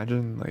I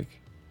imagine like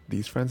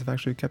these friends have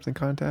actually kept in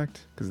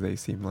contact, because they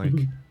seem like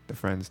Mhm. the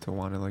friends to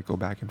want to like go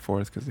back and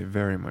forth, because they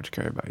very much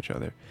care about each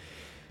other.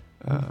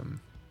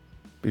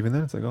 But even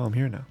then, it's like, oh, I'm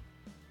here now,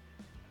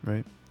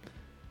 right?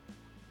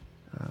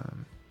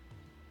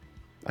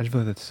 I just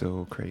feel like that's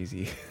so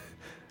crazy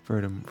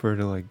for her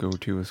to like go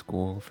to a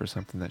school for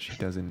something that she's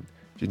not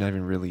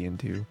even really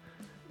into.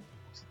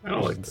 I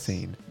don't Which is like this.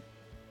 insane.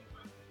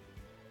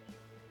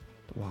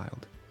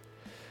 Wild.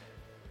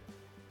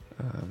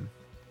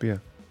 But yeah.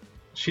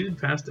 She did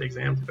pass the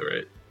exam though,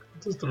 right?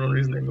 That's just the only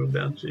reason they moved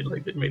down. She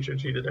like made sure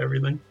she did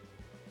everything.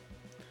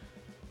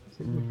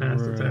 She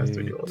passed the test to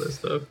Right. do all this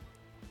stuff.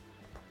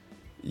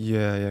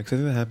 Yeah, because I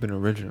think that happened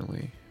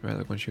originally, right?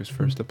 Like when she was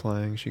first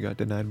applying, she got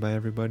denied by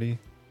everybody.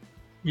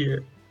 Yeah.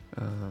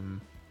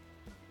 Um,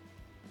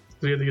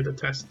 So you had to get the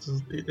tests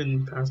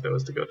and pass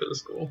those to go to the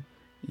school.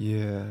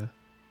 yeah,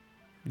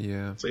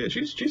 yeah. So yeah,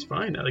 she's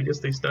fine now. I guess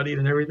they studied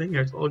and everything.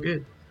 It's all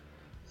good.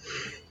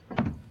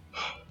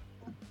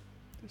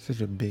 It's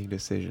such a big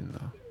decision,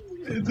 though.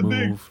 It's like It's a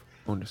big. move,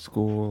 going to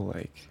school,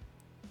 like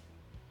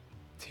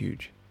it's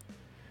huge.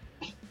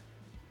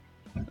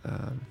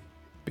 But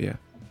yeah,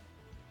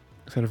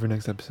 excited for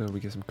next episode. We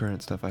get some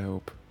current stuff, I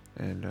hope,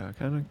 and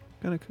kind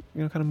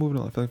of moving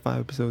on. I feel like 5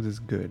 episodes is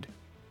good.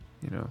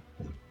 You know,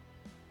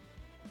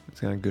 it's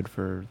kind of good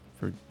for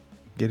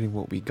getting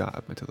what we got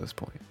up until this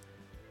point.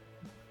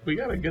 We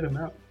got a good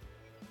amount.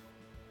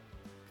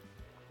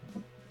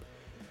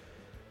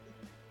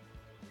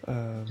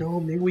 Yo,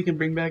 maybe we can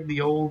bring back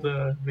the old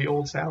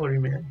salary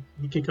man.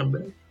 He can come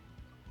back.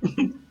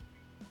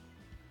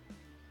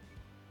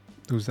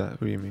 Who's that?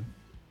 What do you mean?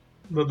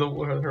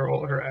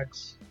 Her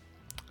ex.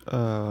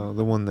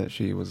 The one that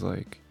she was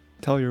like,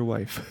 tell your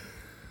wife.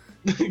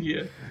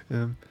 Yeah,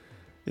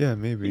 Yeah, he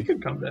maybe.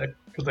 could come back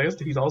because I guess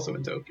he's also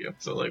in Tokyo.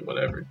 So like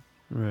whatever.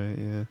 Right,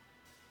 yeah.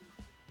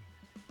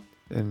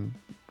 And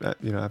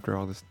after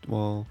all this,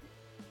 well,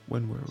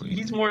 when were we?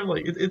 He's more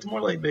like it's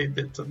more like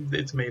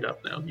it's made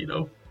up now. You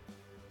know.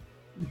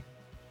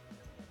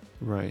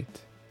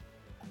 Right.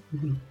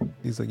 Mhm.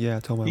 He's like, yeah,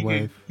 tell my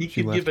wife. He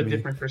She could give left a me.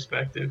 different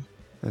perspective.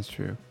 That's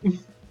true.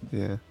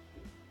 Yeah.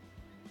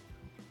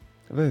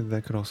 I think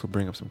that could also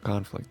bring up some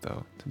conflict,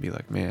 though. To be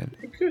like, man,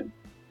 It could.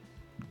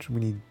 we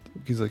need,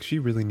 because like she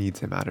really needs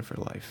him out of her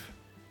life.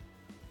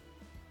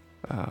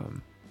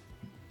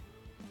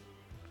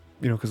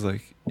 Because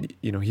like,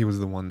 he was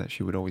the one that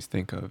she would always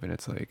think of, and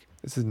it's like,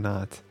 this is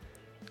not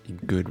a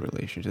good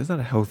relationship. It's not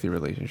a healthy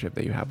relationship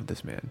that you have with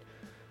this man.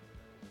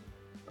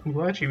 I'm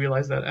glad she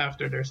realized that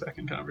after their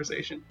second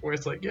conversation, where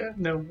it's like, yeah,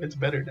 no, it's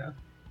better now.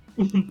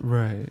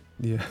 Right.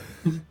 Yeah.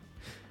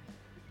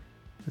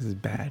 This is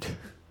bad.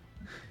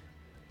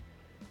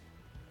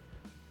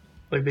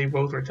 Like they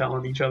both were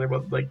telling each other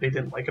what like they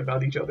didn't like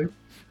about each other.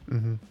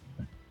 Mm-hmm.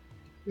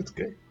 It's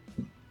good.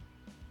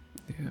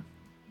 Yeah.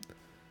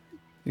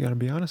 You gotta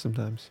be honest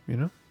sometimes,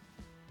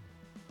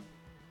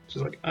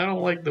 She's like, I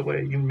don't like the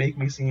way you make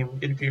me seem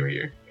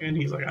inferior, and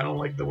he's like, I don't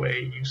like the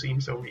way you seem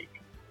so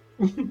weak.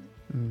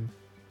 Mm.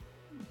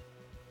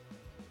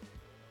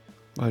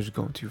 I was just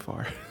going too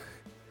far.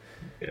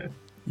 Yeah,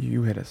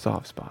 You hit a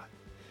soft spot.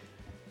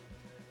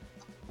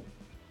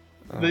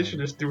 they should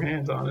just threw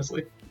hands,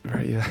 honestly.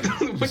 Right, yeah.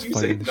 When Just you fight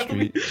say in the that,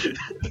 street.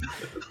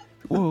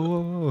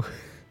 Whoa.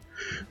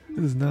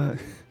 This is not.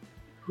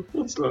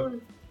 what's that?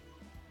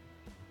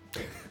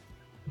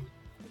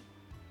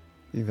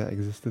 If that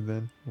existed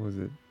then? What was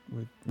it?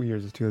 What year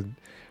is it?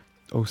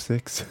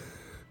 2006?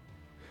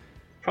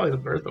 Probably the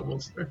birth of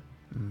Wilster.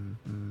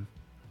 Mm-hmm.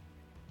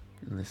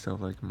 And they still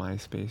have like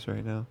MySpace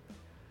right now?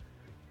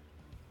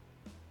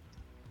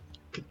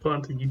 Put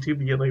onto YouTube,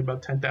 you get like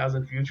about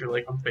 10,000 views. You're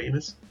like, I'm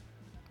famous.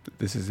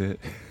 This is it.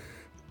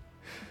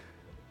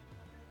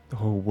 The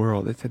whole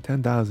world. It's at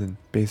 10,000,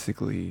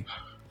 basically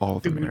all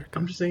of Dude, America.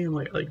 I'm just saying,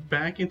 like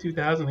back in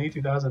 2008,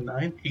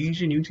 2009,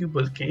 Asian YouTube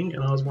was king,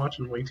 and I was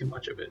watching way too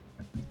much of it.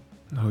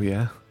 Oh,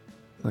 yeah?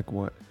 Like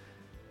what?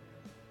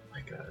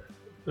 Like,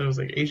 there was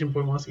like Asian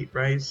boy wants to eat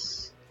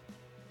rice.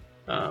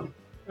 I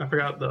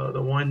forgot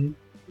the one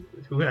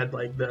who had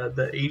like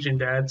the Asian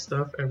dad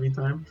stuff every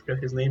time. I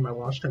forgot his name. I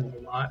watched him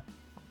a lot.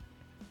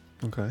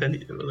 Okay. Then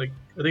it was like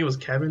I think it was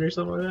Kevin or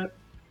something like that.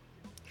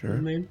 Sure.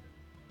 His name.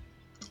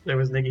 There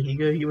was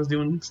Nigahiga. He was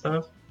doing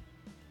stuff.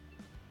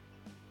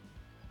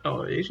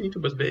 Oh, Asian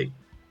YouTube was big,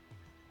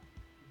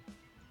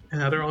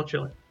 and now they're all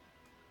chilling.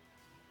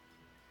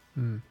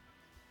 Hmm.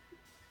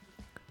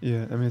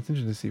 Yeah, I mean, it's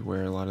interesting to see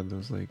where a lot of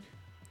those like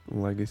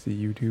legacy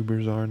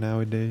YouTubers are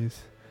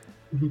nowadays.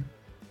 Mhm.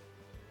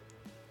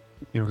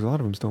 because a lot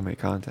of them still make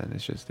content.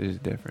 It is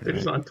different, They're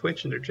just right? on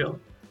Twitch and they're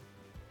chilling.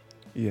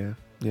 Yeah,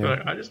 yeah. They're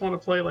like, I just want to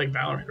play like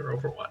Valorant or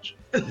Overwatch.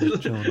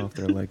 Just chilling off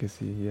their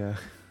legacy. Yeah.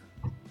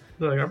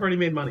 They're like, I've already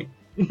made money.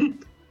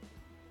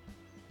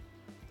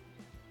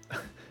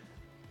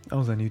 I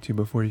was on YouTube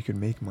before you could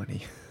make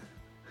money.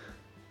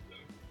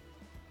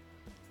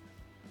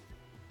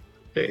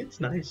 It's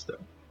nice though.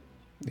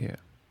 Yeah.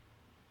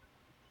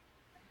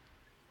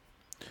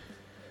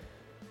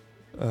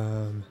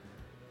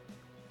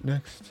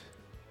 Next,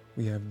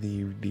 we have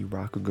the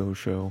Rakugo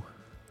show.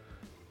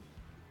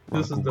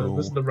 This is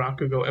the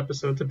Rakugo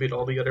episode to beat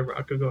all the other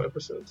Rakugo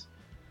episodes.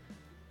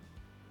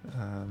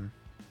 How'd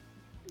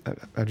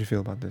you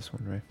feel about this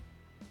one, Ray?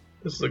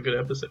 This is a good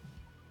episode.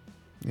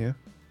 Yeah.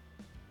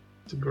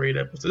 It's a great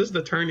episode. This is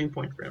the turning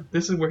point for him.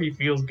 This is where he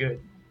feels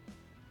good.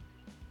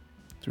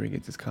 That's where he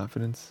gets his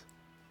confidence.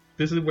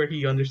 This is where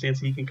he understands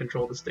he can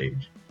control the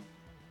stage.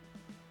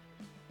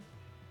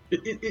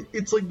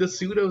 It's like the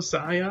pseudo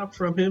psyop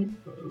from him.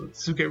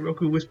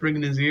 Sukeroku whispering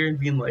in his ear and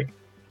being like,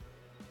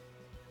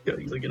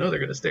 he's like, they're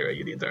gonna stare at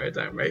you the entire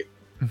time, right?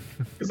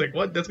 He's like,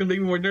 what? That's gonna make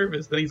me more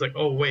nervous. Then he's like,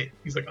 oh wait.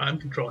 He's like, I'm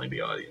controlling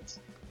the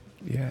audience.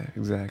 Yeah,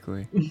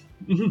 exactly.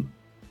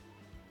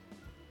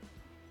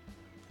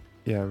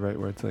 Yeah, right.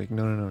 Where it's like,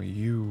 no,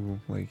 you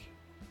like,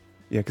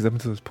 yeah. Because up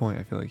until this point,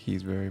 I feel like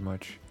he's very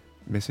much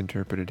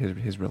misinterpreted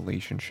his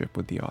relationship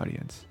with the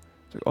audience.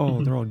 It's like,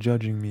 oh, they're all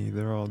judging me.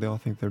 They all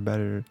think they're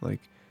better. Like,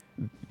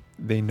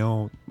 they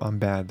know I'm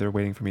bad. They're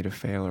waiting for me to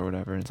fail or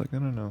whatever. And it's like,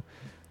 no.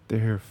 They're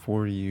here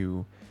for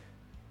you.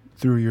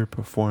 Through your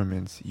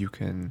performance, you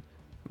can,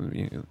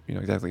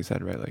 exactly you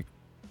said, right? Like,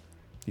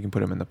 you can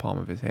put him in the palm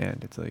of his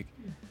hand. It's like,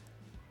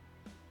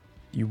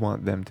 you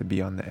want them to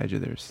be on the edge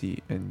of their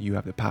seat, and you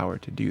have the power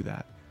to do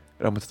that.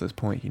 But almost to this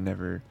point, he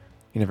never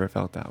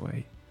felt that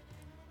way.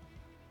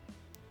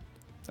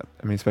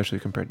 I mean, especially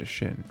compared to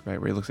Shin, right?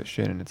 Where he looks at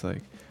Shin and it's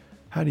like,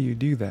 how do you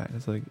do that? And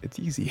it's like, it's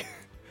easy.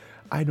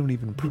 I don't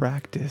even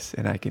practice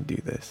and I can do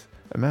this.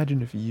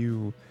 Imagine if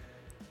you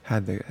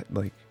had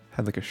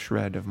a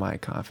shred of my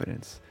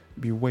confidence.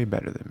 It'd be way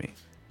better than me.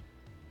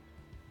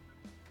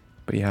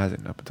 But he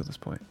hasn't up until this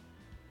point.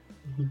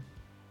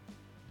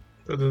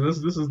 So this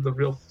is the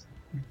real...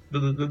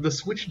 The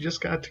switch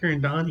just got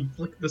turned on. He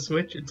flicked the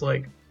switch. It's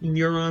like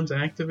neurons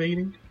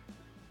activating.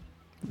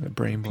 The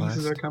brain blast.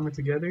 Pieces are coming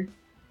together.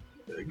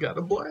 Got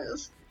a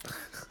blast.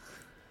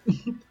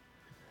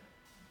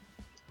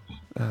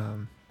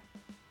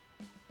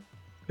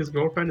 His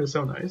girlfriend is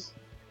so nice.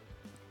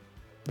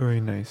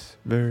 Very nice.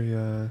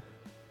 Very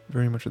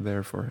much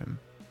there for him.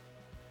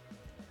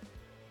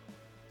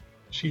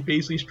 She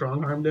basically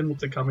strong-armed him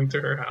into coming to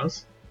her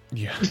house.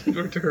 Yeah.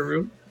 Or to her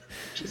room.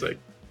 She's like,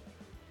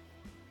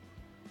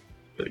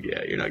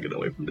 yeah, you're not getting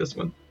away from this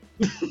one.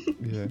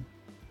 Yeah.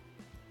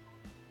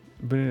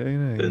 But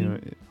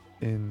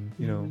in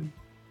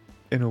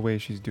a way,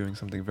 she's doing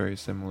something very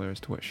similar as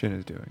to what Shin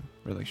is doing.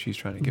 Where like she's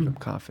trying to give him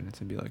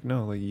confidence and be like,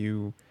 no, like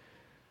you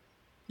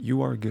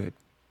are good.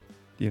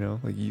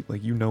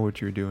 Like you know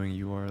what you're doing.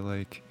 You are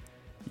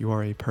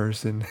a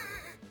person.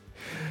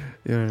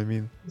 You know what I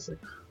mean? It's like,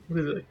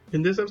 what is it?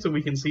 In this episode,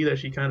 we can see that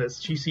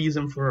she sees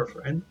him for a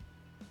friend.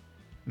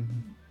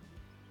 Mm-hmm.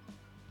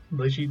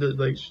 Like she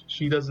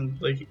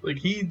doesn't like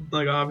he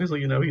like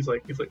obviously he's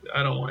like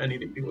I don't want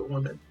anything to do with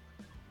women.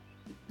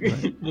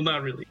 Right. Well,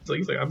 not really.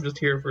 He's like I'm just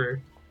here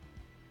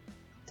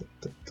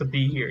to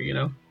be here,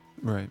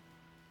 Right.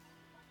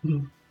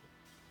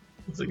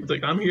 It's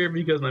like I'm here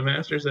because my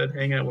master said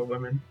hang out with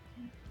women.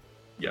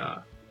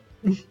 Yeah.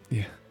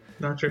 Yeah.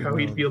 Not sure how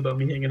he'd feel about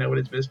me hanging out with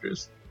his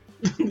mistress.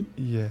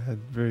 Yeah,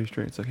 very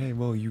strange. It's like, hey,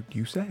 well,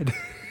 you said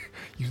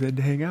you said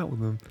to hang out with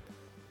them.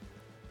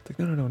 It's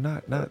like, no,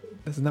 not.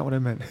 This is not what I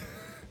meant.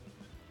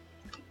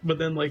 But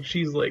then, like,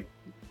 she's like,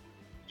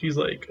 he's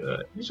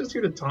just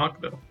here to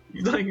talk, though.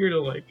 He's not here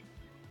to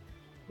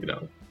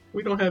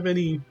we don't have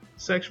any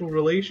sexual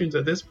relations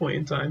at this point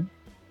in time.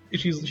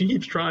 She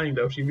keeps trying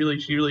though. She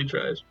really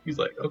tries. He's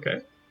like,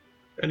 okay,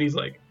 and he's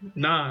like,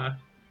 nah,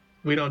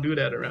 we don't do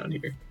that around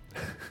here.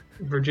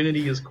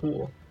 Virginity is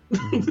cool.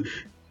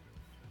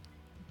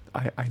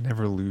 I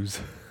never lose.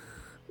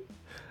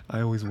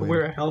 I always win.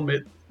 Wear a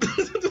helmet.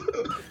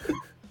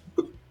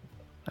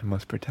 I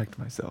must protect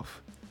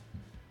myself.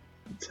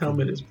 This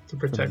helmet is to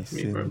protect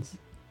me from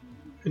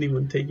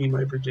anyone taking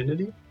my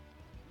virginity.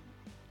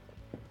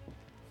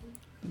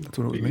 That's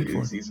what it was made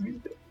for.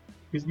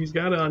 He's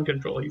got it on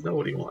control. He's know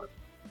what he wants.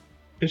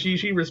 And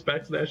she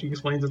respects that. She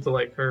explains it to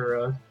like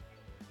her,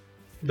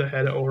 the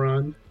head of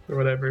Oran or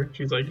whatever.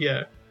 She's like,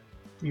 yeah,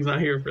 he's not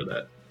here for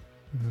that.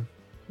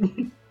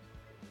 Mm-hmm.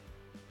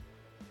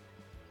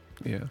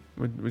 Yeah,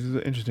 which is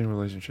an interesting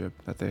relationship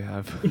that they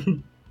have.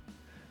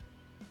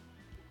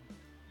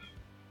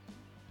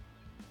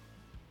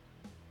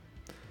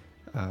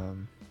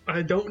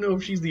 I don't know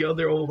if she's the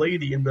other old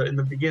lady in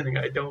the beginning.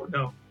 I don't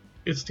know.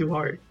 It's too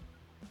hard.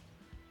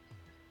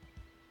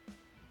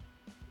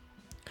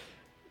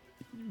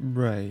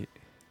 Right.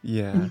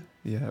 Yeah.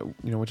 Yeah.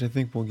 Which I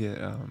think will get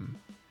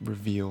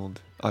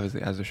revealed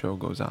obviously as the show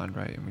goes on,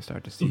 right? And we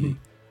start to see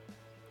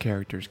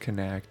characters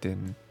connect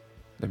and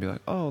they'd be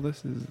like, oh,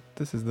 this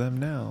is them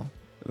now.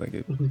 Like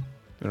it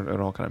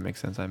all kind of makes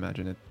sense, I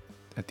imagine, it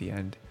at the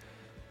end.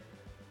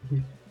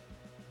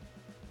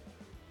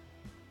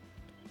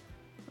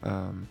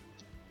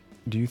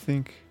 Do you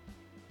think,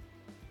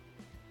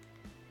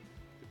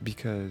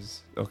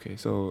 because, okay,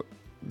 so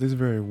this is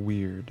very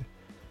weird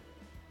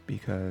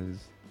because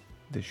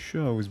the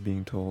show is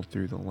being told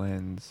through the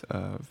lens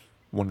of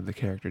one of the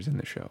characters in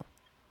the show,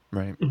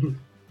 right?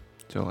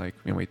 So like,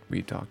 you know,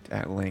 we talked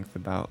at length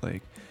about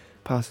like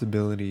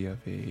possibility of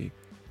a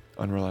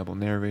unreliable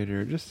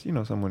narrator, just, you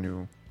know, someone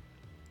who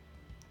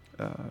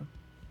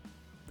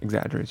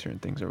exaggerates certain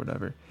things or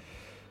whatever.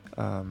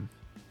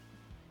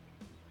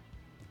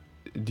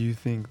 Do you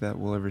think that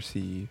we'll ever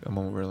see a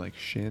moment where like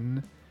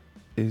Shin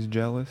is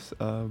jealous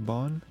of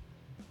Bon,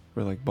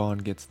 where like Bon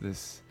gets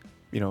this,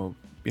 you know,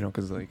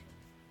 because like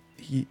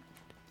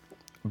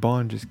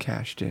Bon just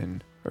cashed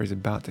in, or is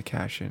about to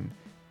cash in,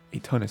 a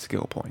ton of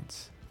skill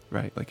points,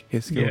 right? Like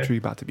his skill tree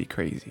about to be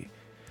crazy.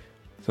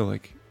 So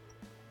like,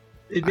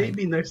 it may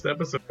be next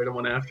episode or the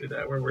one after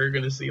that where we're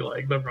gonna see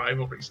like the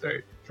rivalry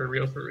start for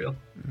real.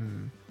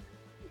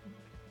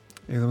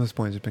 Yeah, at this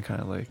point it's been kind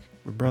of like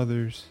we're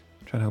brothers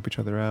trying to help each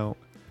other out.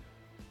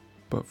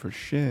 But for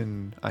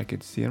Shin, I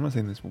could see, I'm not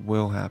saying this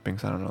will happen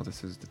because I don't know if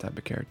this is the type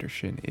of character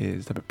Shin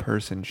is, the type of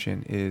person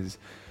Shin is,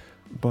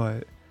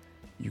 but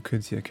you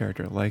could see a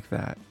character like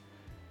that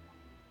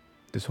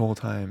this whole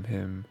time,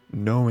 him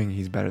knowing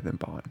he's better than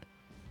Bon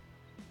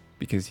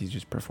because he's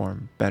just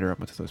performed better up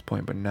until this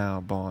point. But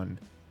now Bon,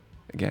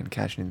 again,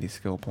 cashing in these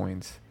skill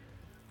points,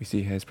 we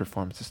see his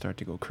performances start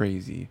to go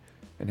crazy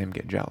and him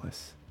get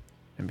jealous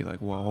and be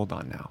like, well, hold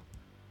on now.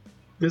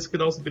 This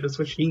could also be the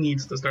switch he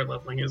needs to start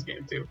leveling his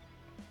game too,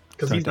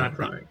 because he's not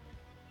trying.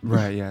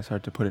 Right, yeah,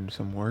 start to put in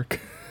some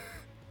work.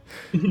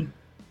 Just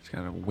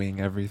kind of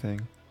wing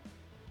everything.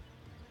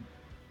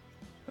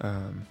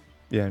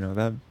 Yeah, no,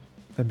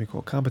 that'd be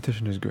cool.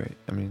 Competition is great.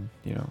 I mean,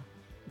 you know,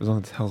 as long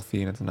as it's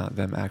healthy and it's not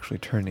them actually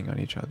turning on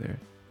each other.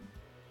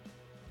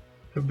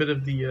 A bit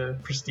of the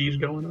prestige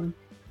going on.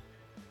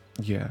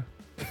 Yeah.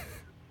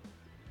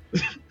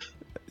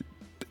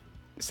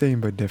 Same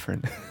but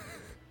different.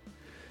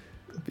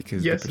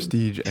 Because the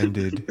prestige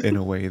ended in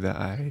a way that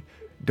I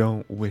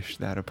don't wish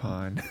that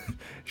upon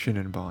Shin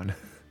and Bon.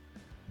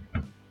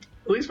 At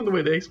least from the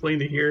way they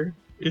explained it here,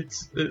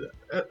 it's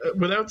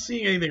without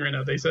seeing anything right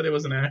now, they said it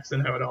was an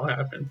accident how it all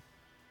happened.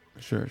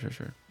 Sure.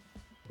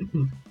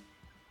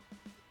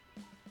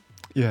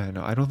 Yeah,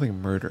 no, I don't think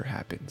murder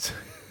happens.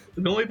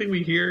 The only thing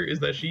we hear is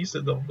that she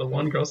said the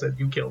one girl said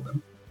you killed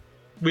him.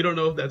 We don't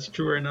know if that's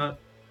true or not.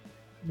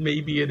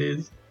 Maybe it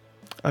is.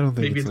 I don't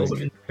think maybe it's like,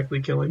 also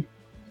indirectly killing.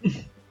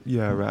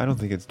 Yeah, right. I don't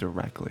think it's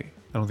directly.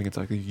 I don't think it's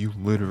like you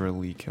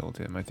literally killed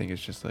him. I think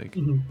it's just like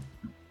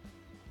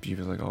she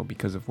was like, oh,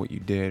 because of what you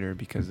did or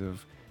because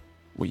of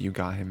what you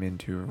got him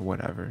into or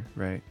whatever,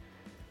 right?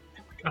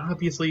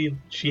 Obviously,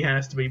 she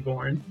has to be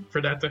born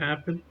for that to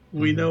happen.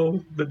 We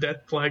know the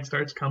death flag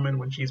starts coming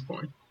when she's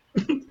born.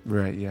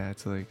 Right, yeah.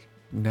 It's like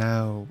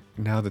now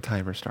the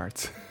timer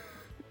starts.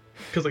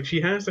 Because like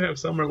she has to have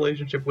some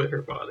relationship with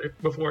her father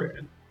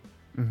beforehand.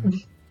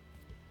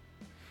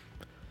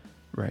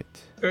 Right.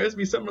 There has to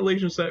be some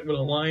relationship with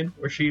a line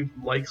where she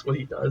likes what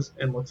he does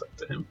and looks up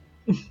to him.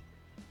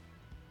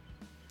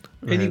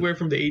 Right. Anywhere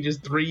from the ages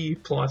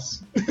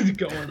 3+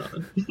 going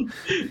on.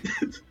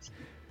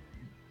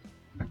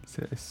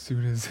 So as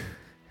soon as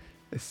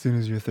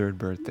your third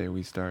birthday,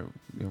 we start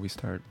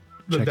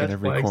the checking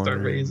every corner.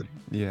 Start raising.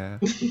 Yeah.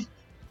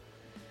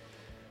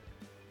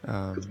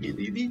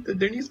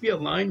 There needs to be a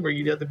line where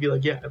you have to be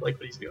like, yeah, I like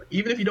what he's doing.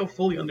 Even if you don't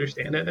fully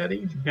understand at that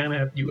age, you kind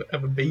of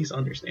have a base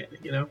understanding,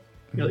 you know?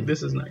 You're like,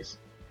 this is nice.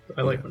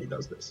 I like when he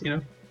does this, you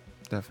know?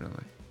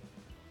 Definitely.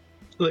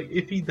 Like,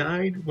 if he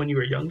died when you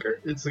were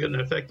younger, it's going to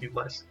affect you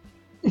less.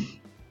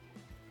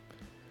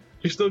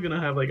 You're still going to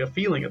have, like, a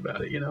feeling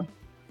about it, you know?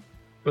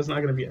 But it's not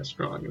going to be as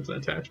strong as an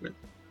attachment.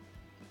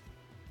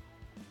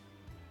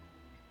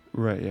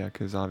 Right, yeah,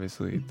 because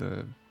obviously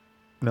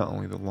not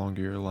only the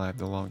longer you're alive,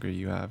 the longer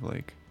you have,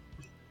 like,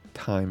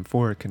 time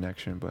for a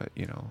connection, but,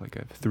 you know, like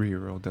a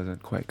 3-year-old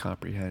doesn't quite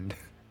comprehend,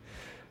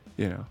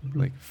 you know,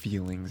 like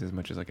feelings as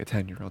much as like a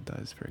 10-year-old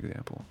does, for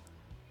example.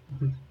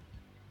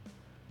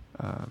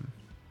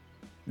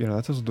 You know,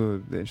 that's also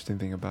the interesting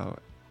thing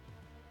about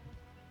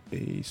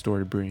a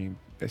story being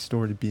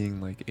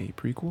like a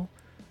prequel,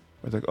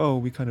 where it's like, oh,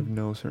 we kind of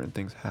know certain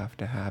things have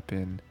to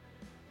happen,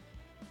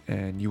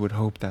 and you would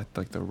hope that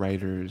like the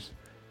writers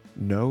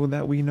know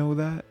that we know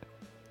that,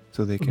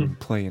 so they can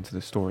play into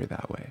the story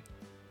that way.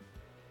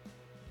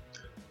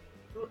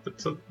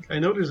 So I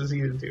know there's a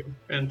season 2,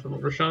 and from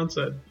what Rashawn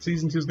said,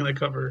 season 2 is going to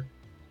cover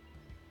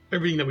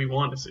everything that we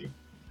want to see.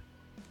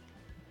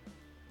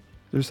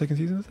 There's a second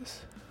season of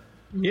this?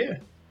 Yeah.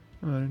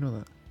 Oh, I didn't know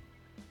that.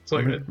 So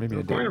like, maybe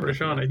according to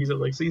Rashawn, he said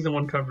like season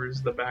 1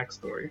 covers the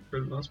backstory for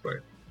the most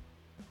part.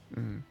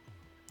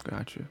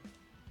 Gotcha.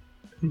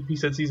 He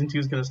said season 2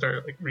 is going to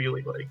start like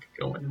really like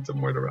going into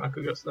more of the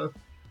Rakugo stuff,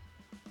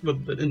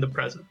 but in the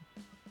present.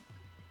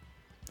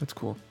 That's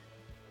cool.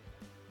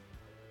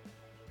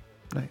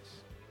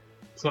 Nice.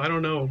 So I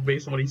don't know,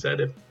 based on what he said,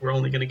 if we're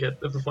only going to get,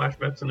 if the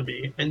flashback's going to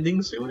be ending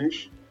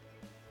soonish,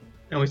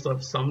 and we still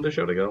have some of the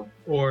show to go,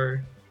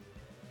 or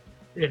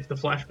if the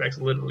flashback's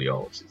literally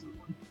all of season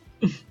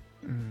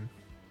 1.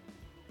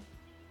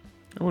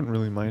 I wouldn't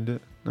really mind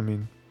it. I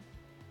mean,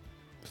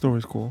 the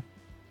story's cool,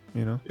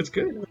 you know? It's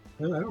good.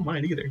 I don't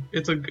mind either.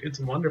 It's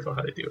wonderful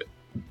how they do it.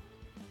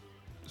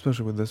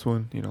 Especially with this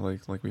one, you know,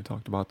 like we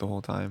talked about the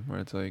whole time, where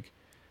it's like,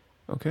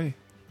 okay,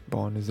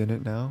 Bond is in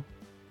it now.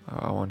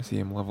 I want to see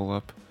him level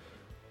up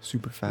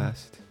super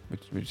fast,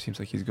 which seems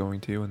like he's going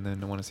to, and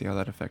then I want to see how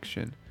that affects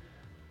Shin.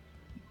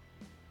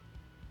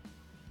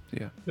 So,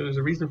 yeah. There's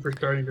a reason for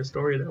starting the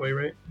story that way,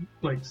 right?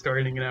 Like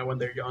starting it out when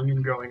they're young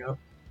and growing up.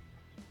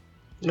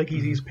 Like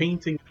he's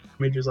painting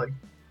images like,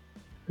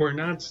 we're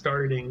not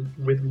starting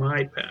with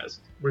my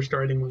past. We're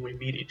starting when we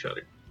meet each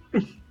other.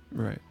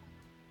 Right.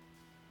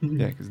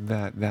 Yeah, because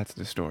that's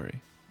the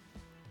story.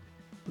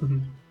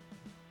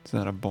 It's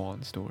not a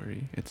Bond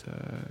story. It's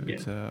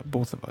a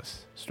both of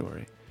us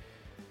story.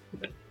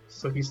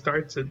 So he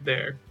starts it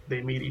there.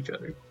 They meet each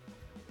other.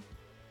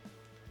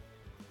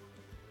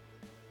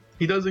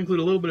 He does include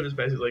a little bit of his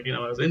past. He's like,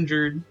 I was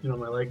injured.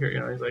 My leg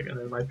hurt. He's like, and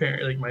then my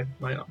parent, like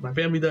my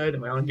family died,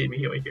 and my aunt gave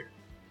me away here.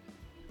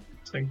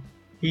 It's like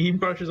he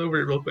brushes over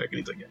it real quick, and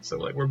he's like, yeah. So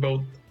like we're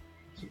both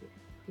here,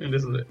 and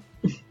this is it.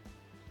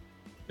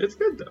 It's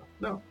good though.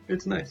 No,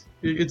 it's nice.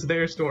 It's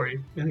their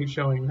story, and he's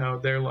showing how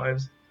their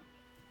lives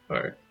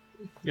are,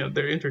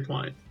 they're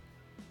intertwined.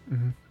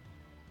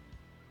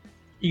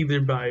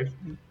 Either by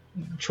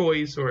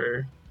choice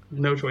or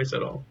no choice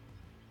at all.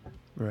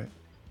 Right.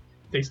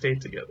 They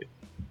stayed together.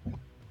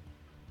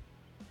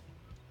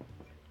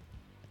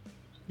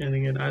 And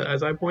again,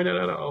 as I pointed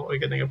out, I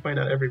think I point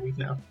out every week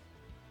now,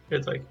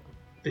 it's like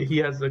he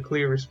has a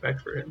clear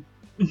respect for him.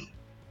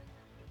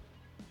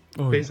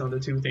 Based on the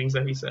two things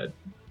that he said.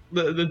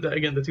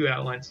 The two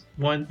outlines.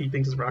 One, he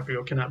thinks his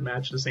Rakugo cannot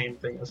match the same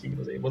thing as he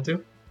was able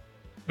to,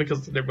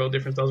 because they're both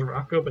different styles of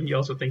Rakugo, but he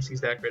also thinks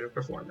he's that great of a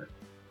performer.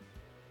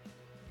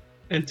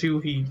 And two,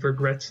 he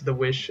regrets the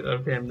wish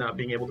of him not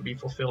being able to be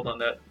fulfilled on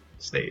that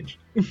stage.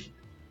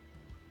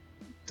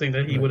 Saying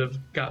that he would have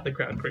got the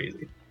crowd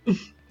crazy.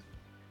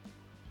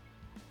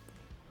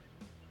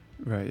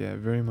 Right, yeah,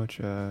 very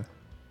much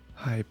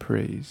high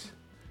praise.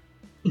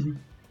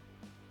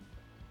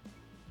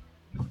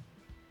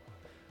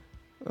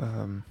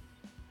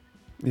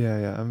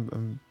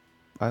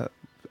 I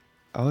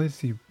always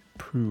see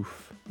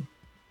proof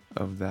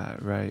of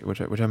that, right?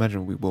 Which I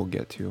imagine we will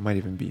get to. It might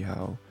even be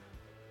how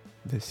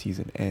this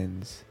season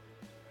ends.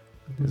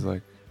 Is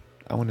like,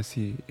 I want to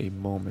see a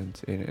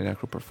moment in an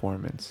actual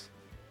performance,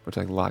 which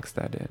like locks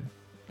that in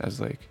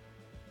as like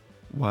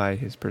why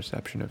his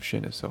perception of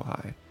Shin is so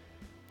high.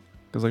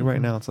 Because like right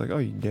now it's like, oh,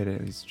 you get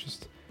it. He's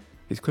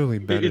clearly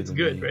better. It's than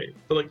good, me. right?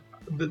 But like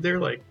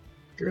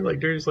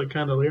they're just like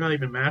kind of, they're not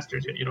even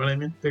masters yet. You know what I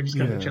mean? They're just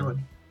kind of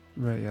chilling.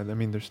 Right. Yeah. I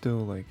mean, they're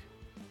still like,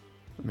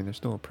 they're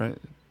still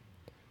apprentice.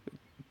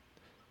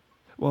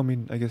 Well, I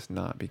mean, I guess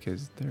not,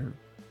 because they're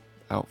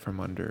out from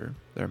under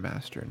their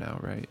master now,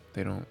 right?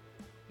 They don't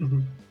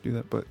do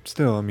that, but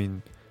still, I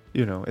mean,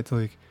 it's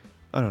like,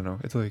 I don't know.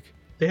 It's like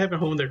they haven't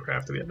honed their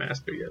craft to be a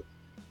master yet.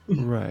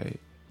 Right.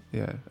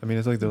 Yeah. I mean,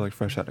 it's like they're like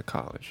fresh out of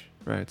college,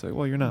 right? It's like,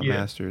 well, you're not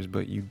masters,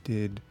 but you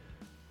did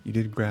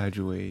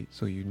graduate,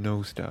 so you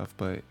know stuff,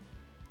 but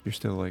you're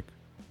still like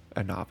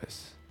a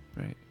novice,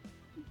 right?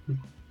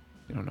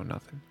 You don't know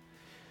nothing.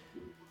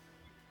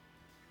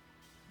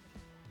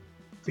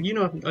 So you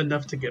know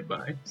enough to get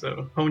by,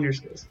 so hone your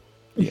skills.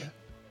 Yeah.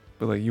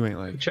 But like, you ain't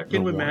like check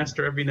in with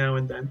master every now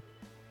and then,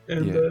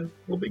 and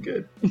we'll be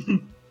good.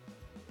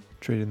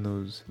 Trade in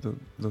those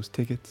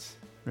tickets,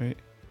 right?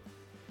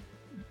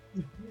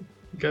 You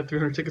got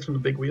 300 tickets from the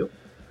big wheel.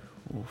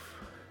 Oof.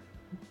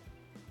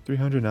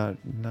 300, not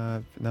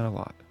a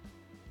lot.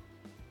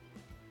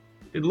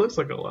 It looks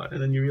like a lot,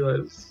 and then you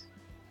realize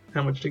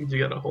how much tickets you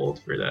got to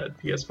hold for that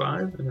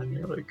PS5, and then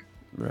you're like,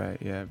 right,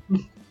 yeah.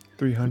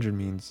 300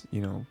 means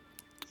you're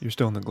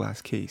still in the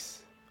glass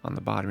case on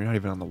the bottom. You're not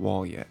even on the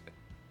wall yet,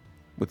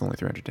 with only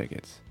 300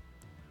 tickets.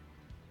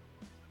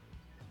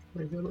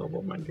 Maybe a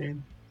level my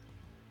game.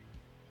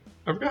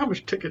 I forgot how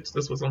much tickets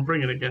this was. I'm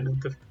bringing it again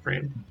into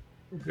frame.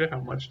 I forgot how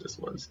much this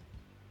was.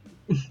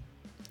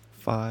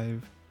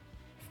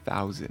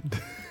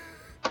 5,000.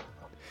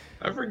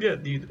 I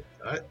forget, dude.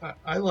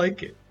 I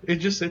like it. It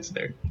just sits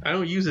there. I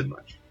don't use it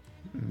much.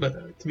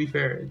 But to be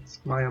fair, it's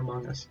my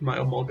Among Us. My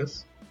Among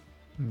Us.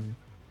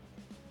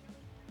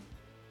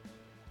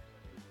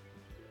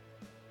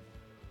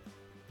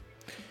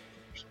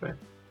 Respect.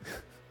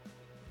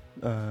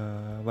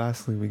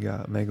 Lastly, we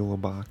got Megalo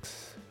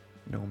Box,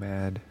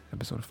 Nomad,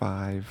 episode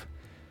 5.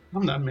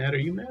 I'm not mad. Are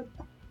you mad?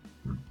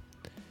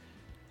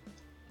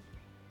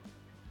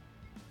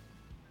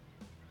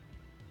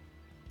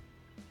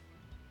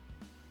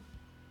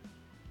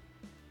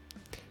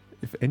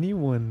 If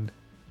anyone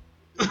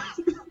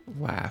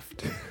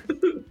laughed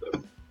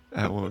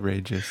at what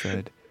Ray just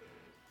said,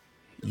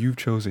 you've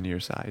chosen your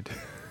side.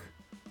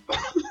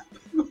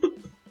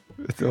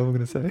 That's all I'm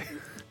gonna say.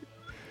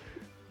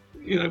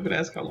 You're not gonna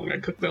ask how long I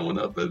cooked that one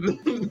up. You've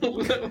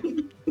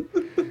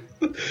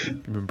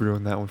been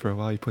brewing that one for a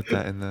while. You put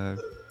that in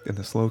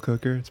the slow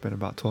cooker. It's been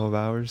about 12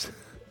 hours.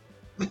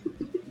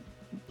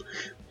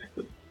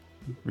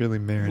 Really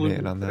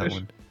marinating on that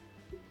one.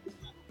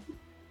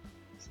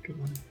 That's a good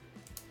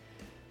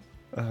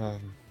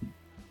one.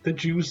 The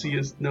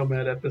juiciest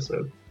Nomad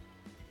episode.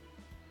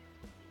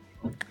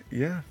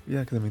 Yeah,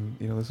 because I mean,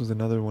 this was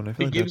another one. I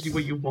feel it gives you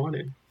what you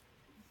wanted.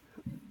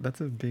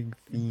 That's a big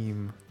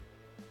theme.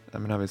 I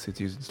mean, obviously it's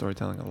used in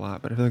storytelling a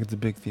lot, but I feel like it's a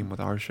big theme with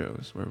our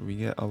shows where we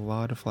get a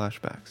lot of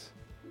flashbacks.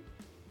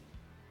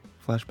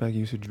 Flashback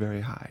usage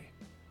very high.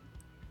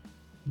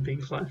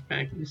 Big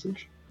flashback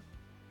usage.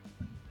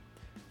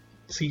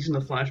 Season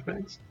of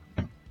flashbacks.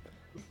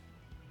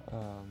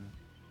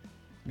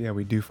 Yeah,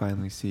 we do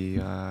finally see,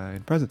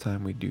 in present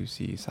time, we do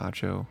see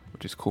Sacho,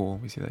 which is cool.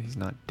 We see that he's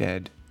not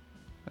dead.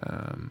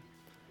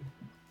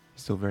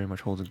 Still very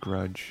much holds a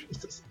grudge.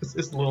 It's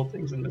little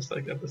things in this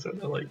episode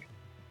that like.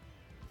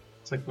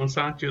 It's like when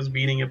Sacho's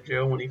beating up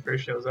Joe when he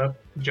first shows up.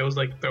 Joe's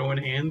like throwing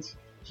hands.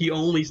 He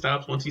only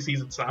stops once he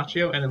sees it's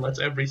Sacho and then lets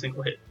every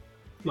single hit.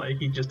 Like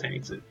he just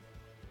tanks it.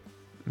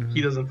 Mm-hmm.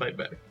 He doesn't fight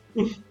back.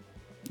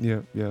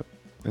 Yep.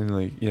 And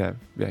like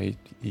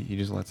he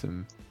just lets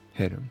him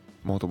hit him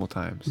multiple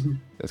times. Mm-hmm.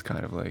 It's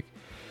kind of like,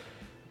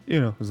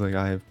 it was like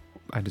I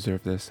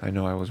deserve this. I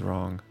know I was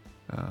wrong.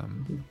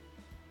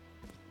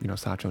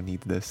 Sacho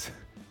needs this.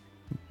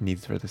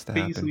 Needs for this to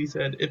happen. Basically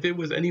said, if it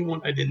was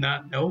anyone I did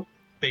not know,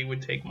 they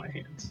would take my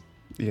hands.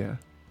 Yeah.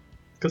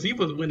 Because he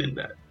was winning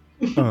that.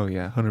 Oh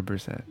yeah,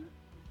 100%.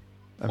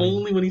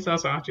 Only when he saw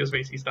Sacho's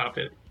face, he stopped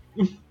it.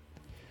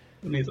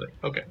 And he's like,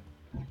 okay,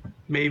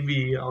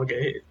 maybe I'll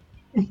get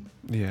hit.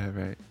 Yeah,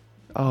 right.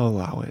 I'll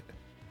allow it.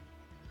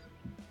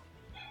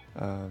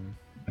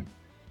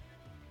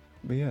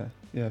 But yeah,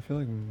 I feel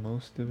like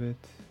most of the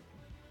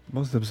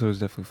episode is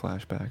definitely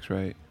flashbacks,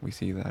 right? We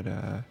see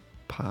that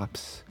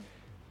Pops,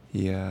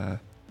 he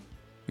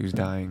was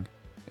dying,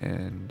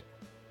 and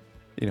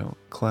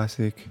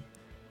classic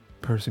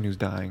person who's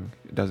dying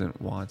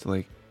doesn't want,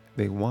 like,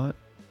 they want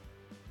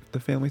the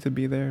family to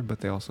be there, but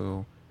they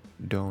also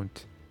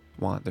don't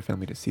want the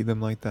family to see them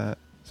like that.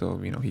 So,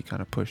 he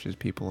kind of pushes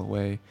people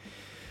away.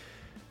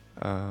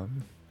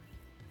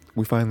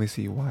 We finally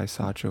see why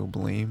Sacho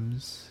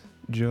blames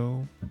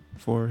Joe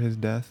for his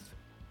death.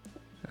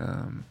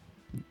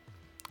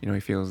 He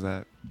feels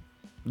that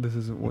this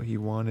isn't what he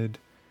wanted,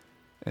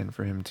 and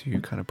for him to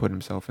kind of put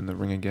himself in the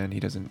ring again, he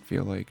doesn't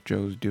feel like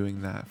Joe's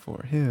doing that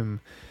for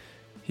him.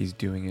 He's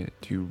doing it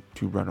to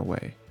run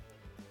away,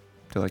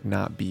 to like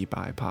not be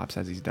by Pops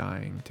as he's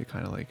dying, to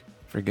kind of like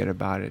forget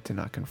about it, to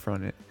not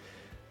confront it,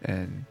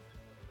 and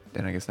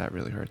I guess that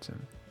really hurts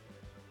him.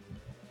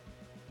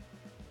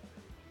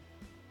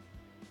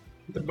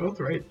 They're both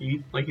right.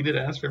 He did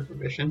ask for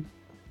permission,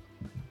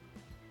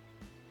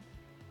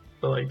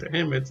 but like to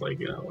him, it's like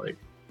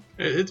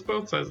it's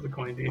both sides of the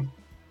coin, dude.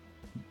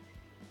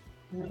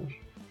 Yeah.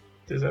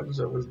 This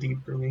episode was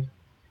deep for me.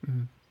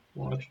 Mm-hmm.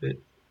 Watched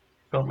it,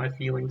 felt my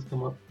feelings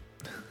come up.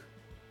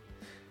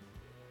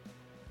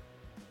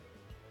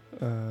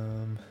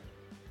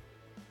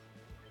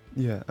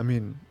 Yeah, I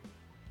mean,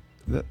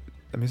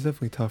 it's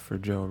definitely tough for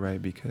Joe,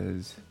 right?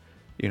 Because,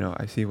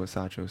 I see what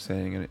Sacho's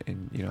saying,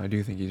 and I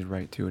do think he's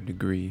right to a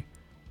degree.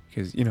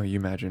 Because, you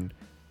imagine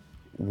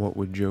what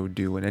would Joe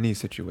do in any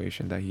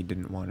situation that he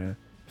didn't want to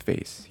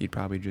face. He'd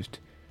probably just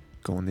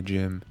go in the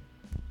gym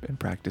and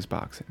practice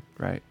boxing,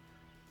 right?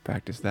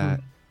 Practice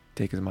that,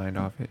 take his mind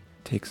off it,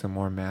 take some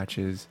more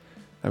matches,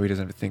 that way he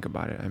doesn't have to think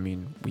about it. I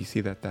mean, we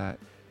see that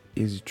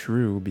is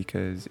true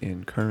because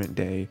in current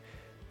day,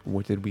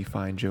 what did we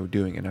find Joe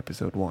doing in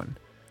episode 1?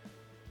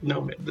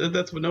 Nomad.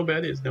 That's what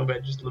Nomad is.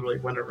 Nomad just literally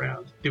went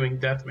around doing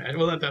death matches.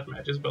 Well, not death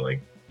matches, but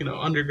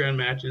underground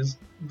matches.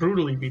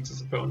 Brutally beats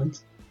his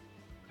opponents,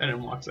 and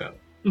then walks out.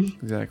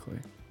 Exactly.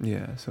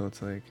 Yeah. So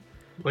it's like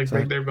break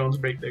their bones,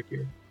 break their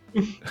gear.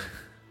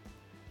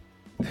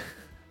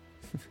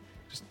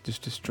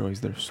 just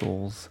destroys their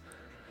souls.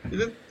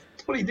 That's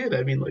what he did.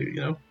 I mean,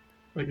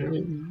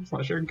 it's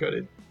not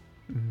sugarcoated.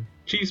 Mm-hmm.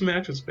 Chief's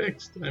match was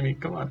fixed. I mean,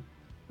 come on.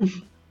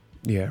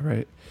 Yeah.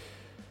 Right.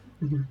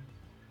 Mm-hmm.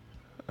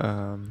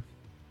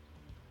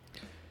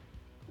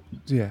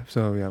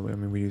 So I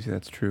mean, we do see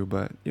that's true,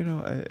 but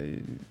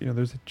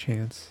there's a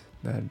chance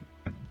that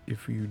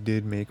if you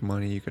did make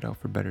money, you could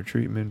offer better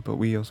treatment, but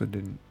we also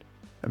didn't.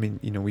 I mean,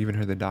 we even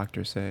heard the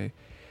doctor say,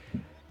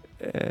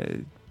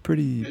 it's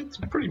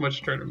pretty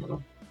much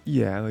terminal.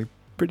 Yeah, like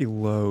pretty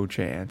low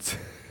chance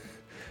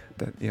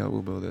that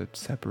we'll be able to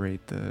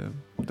separate the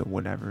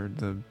whatever,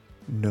 the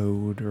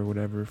node or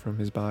whatever from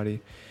his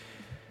body.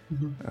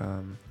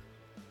 Mm-hmm.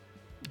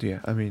 Yeah,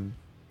 I mean,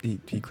 he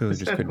clearly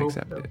just couldn't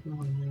accept it.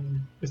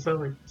 It's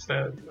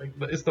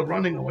it's the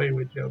running away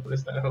with Joe, but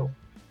it's that hope.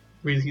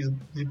 He's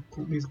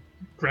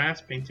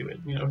grasping to it.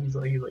 He's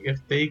like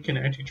if they can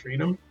actually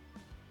treat him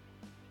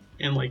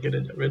and get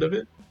rid of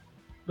it,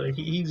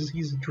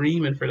 he's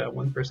dreaming for that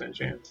 1%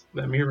 chance,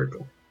 that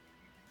miracle.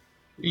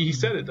 He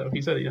said it though.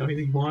 He said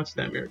he wants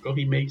that miracle.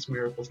 He makes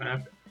miracles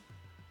happen.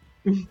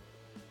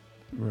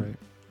 Right.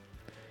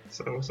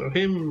 So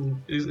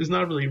him is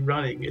not really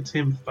running. It's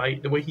him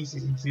fight. The way he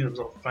sees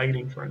himself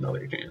fighting for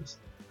another chance.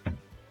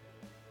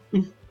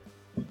 It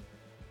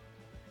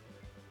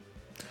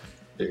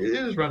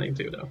is running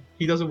too, though.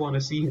 He doesn't want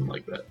to see him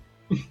like that.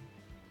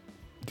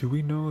 Do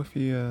we know if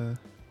he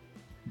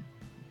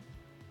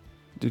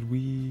do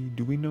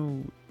we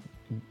know,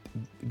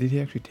 did he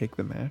actually take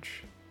the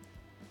match?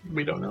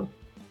 We don't know.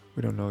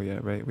 We don't know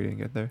yet, right? We didn't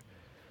get there.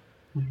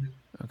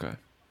 Okay.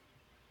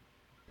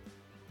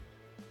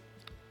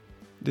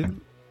 Nah,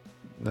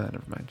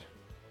 never mind.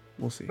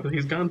 We'll see. But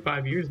he's gone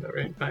 5 years though,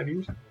 right? 5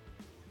 years.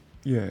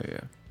 Yeah.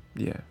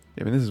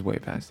 I mean, this is way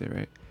past it,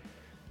 right?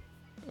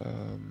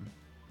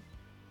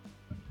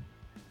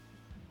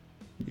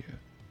 Yeah.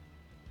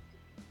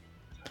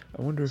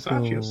 I wonder if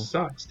Sachio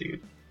sucks,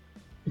 dude.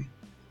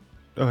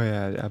 Oh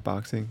yeah, at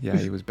boxing. Yeah,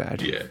 he was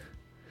bad. Yeah.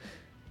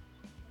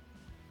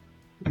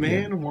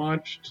 Man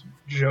watched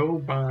Joe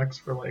box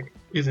for like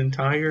his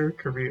entire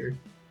career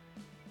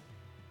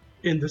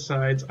and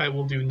decides I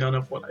will do none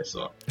of what I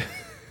saw.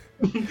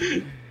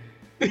 Saying,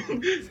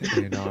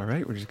 all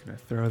right, we're just gonna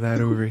throw that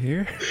over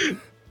here.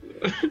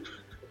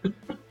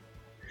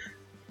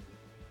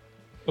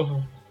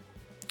 Oh.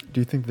 Do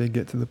you think they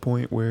get to the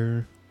point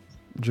where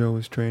Joe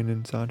is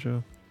training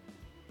Sancho?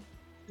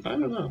 I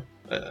don't know.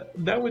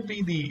 That would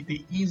be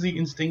the easy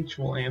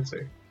instinctual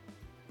answer.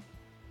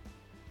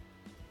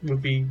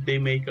 Would be they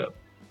make up.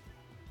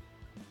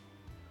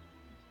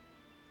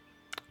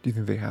 Do you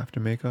think they have to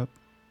make up?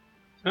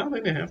 I don't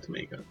think they have to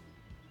make up.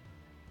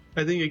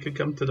 I think it could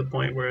come to the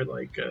point where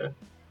like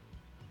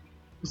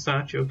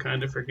Sancho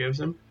kind of forgives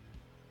him.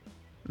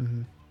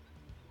 Mm-hmm.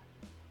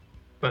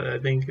 But I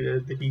think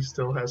that he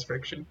still has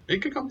friction.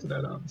 It could come to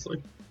that,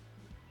 honestly.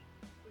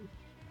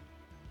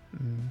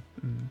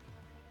 Mm-hmm.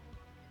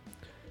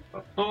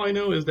 All I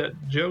know is that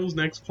Joe's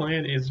next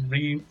plan is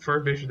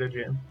refurbish the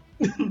gym.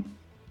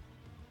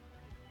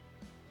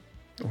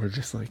 Or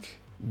just like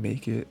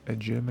make it a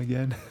gym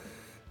again.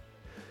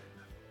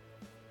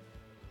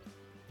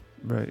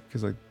 Right,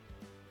 because like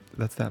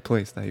that's that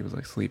place that he was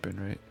like sleeping,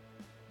 right?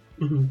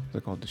 Mm-hmm. It's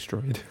like all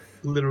destroyed.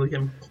 Literally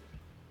him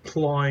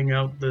clawing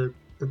out the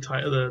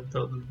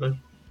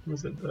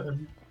what's it,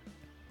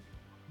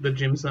 the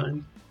gym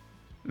sign.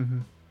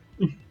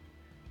 Mm-hmm.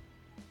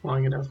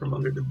 Clawing it out from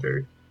under the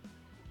dirt.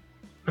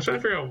 I was trying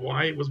to figure out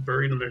why it was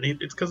buried underneath.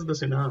 It's because of the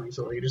tsunami,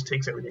 so like it just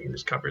takes everything and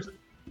just covers it.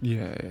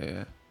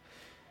 Yeah.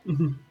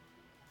 Mm-hmm.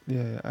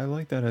 Yeah, I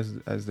like that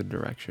as the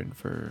direction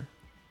for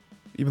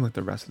even like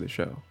the rest of the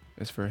show.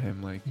 Is for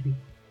him like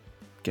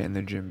getting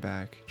the gym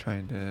back,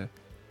 trying to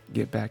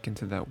get back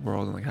into that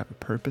world and like have a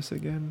purpose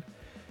again.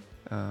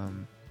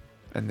 And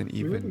then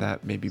even Really?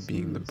 that maybe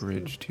being the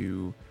bridge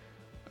to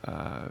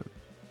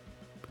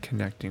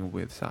connecting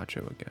with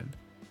Sancho again.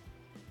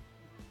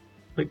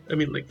 Like, I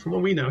mean, like from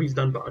what we know, he's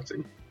done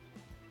boxing.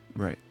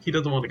 Right. He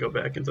doesn't want to go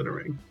back into the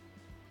ring.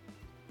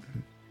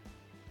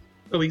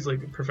 At least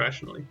like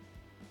professionally,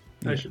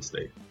 I should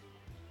state.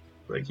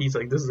 Like he's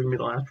like, this is gonna be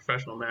the last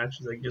professional match.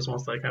 He's like, he just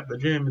wants to like have the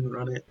gym and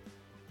run it.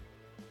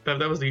 That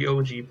was the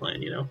OG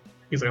plan, you know.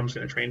 He's like, I'm just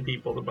gonna train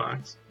people to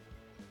box.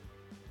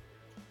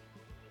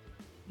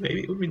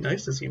 Maybe it would be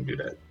nice to see him do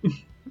that.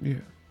 Yeah.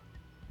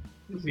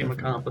 See him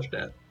accomplish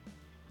that.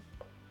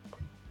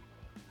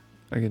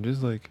 Again,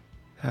 just like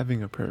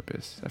having a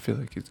purpose, I feel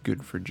like it's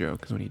good for Joe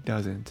because when he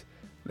doesn't,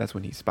 that's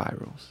when he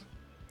spirals.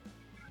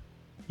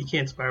 He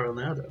can't spiral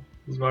now though.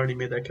 He's already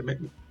made that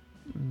commitment.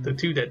 The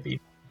two dead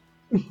people.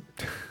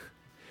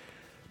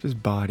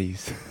 Just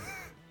bodies.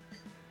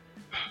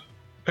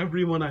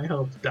 Everyone I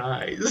helped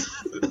dies.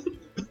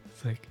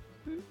 It's like,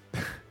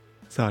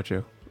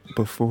 Sancho,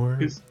 before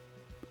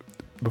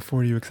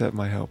you accept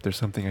my help, there's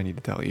something I need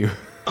to tell you.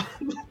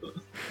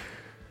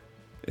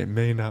 It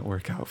may not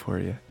work out for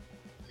you.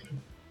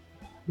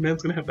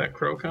 Man's gonna have that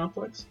crow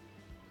complex.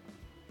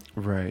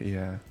 Right,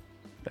 yeah.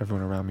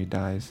 Everyone around me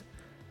dies.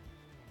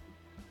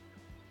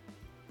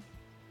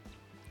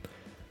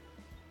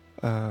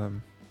 But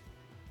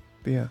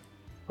yeah.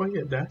 Oh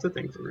yeah, that's a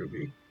thing for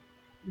Ruby.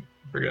 I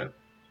forgot.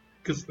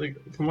 Because like,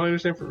 from what I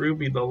understand for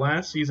Ruby, the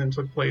last season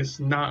took place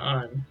not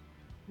on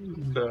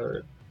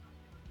the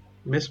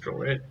Mistral,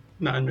 right?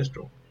 Not in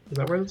Mistral. Is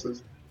that where this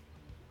is?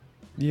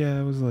 Yeah,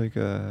 it was like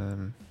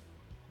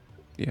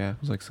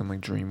some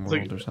like dream world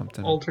like or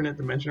something. Alternate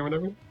dimension or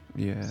whatever.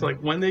 Yeah. So like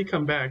when they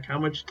come back, how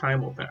much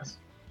time will pass?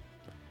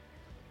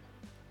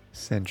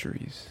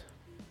 Centuries.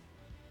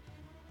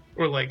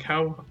 Or like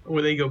how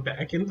will they go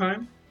back in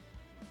time?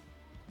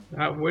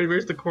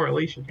 Where's the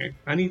correlation here?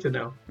 I need to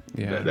know.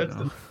 Yeah, That's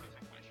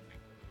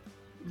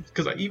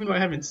because even though I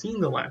haven't seen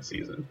the last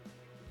season,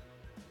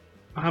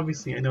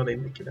 obviously I know they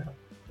make it out.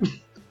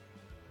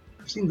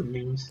 I've seen the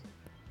memes.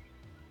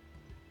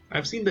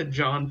 I've seen the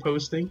John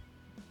posting.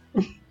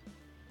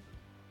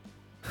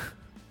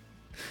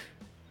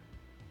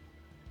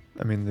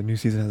 I mean, the new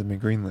season hasn't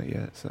been greenlit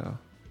yet, so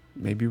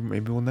maybe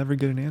we'll never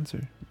get an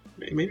answer.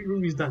 Maybe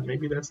Ruby's done.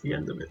 Maybe that's the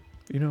end of it.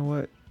 You know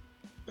what?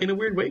 In a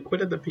weird way,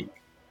 quit at the peak.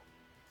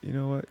 You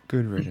know what?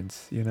 Good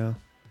riddance, you know?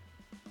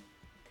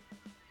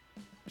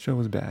 The show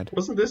was bad.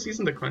 Wasn't this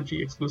season the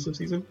Crunchy exclusive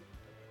season?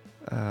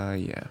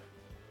 Yeah.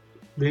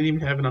 They didn't even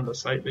have it on the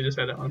site. They just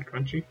had it on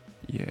Crunchy.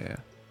 Yeah.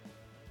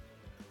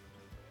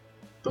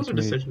 Those are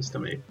decisions to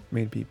make.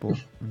 Made people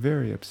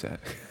very upset.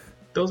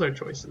 Those are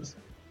choices.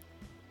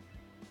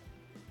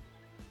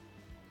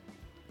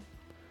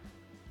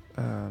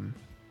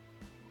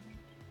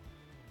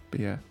 But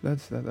yeah,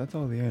 that's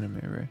all the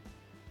anime, right?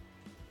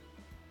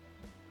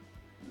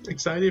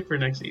 Excited for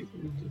next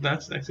season.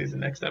 That's next season,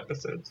 next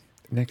episodes.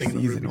 Next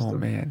season, oh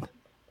man.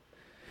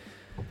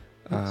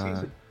 Next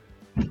season.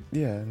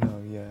 Yeah,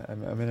 no, yeah. I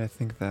mean, I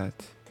think that,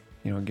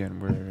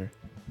 again,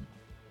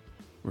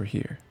 we're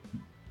here,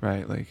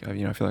 right? Like,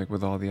 I feel like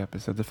with all the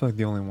episodes, I feel like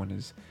the only one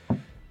is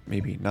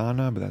maybe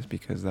Nana, but that's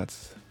because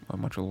that's a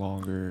much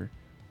longer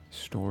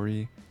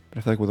story. But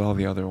I feel like with all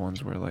the other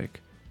ones, we're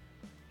like,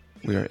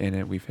 we are in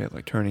it. We've hit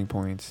like turning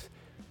points.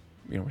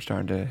 We're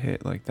starting to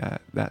hit like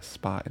that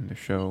spot in the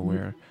show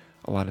where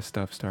a lot of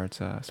stuff starts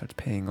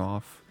paying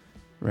off,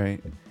 right?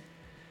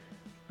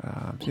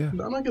 Yeah.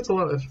 Nana gets a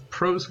lot of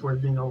pros for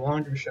it being a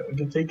longer show. It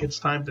can take its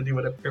time to do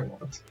whatever it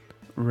wants.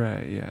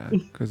 Right. Yeah.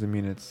 Because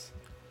it's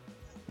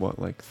what,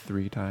 like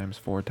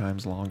 4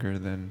 times longer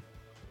than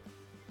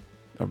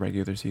a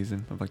regular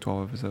season of like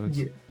 12 episodes.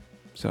 Yeah.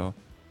 So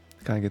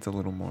it kind of gets a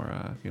little more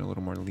a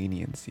little more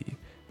leniency.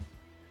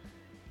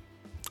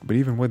 But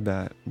even with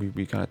that,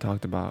 we kind of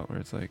talked about where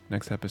it's like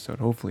next episode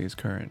hopefully is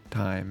current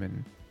time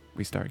and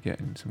we start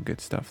getting some good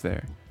stuff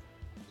there.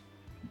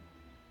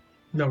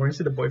 No, we're gonna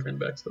see the boyfriend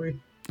backstory.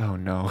 Oh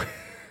no.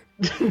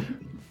 I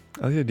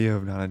like the idea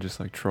of Nana just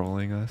like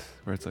trolling us,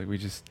 where it's like we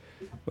just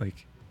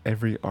like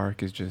every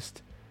arc is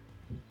just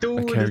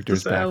Dude, a character's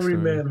it's the salary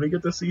backstory. man. We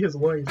get to see his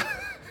wife.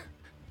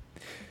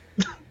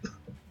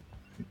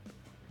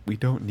 We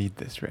don't need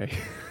this, Ray.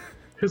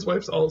 His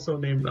wife's also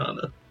named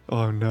Nana.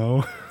 Oh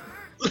no.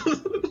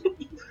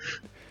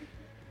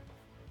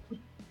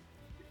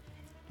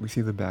 We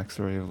see the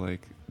backstory of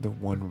like the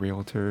one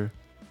realtor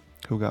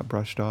who got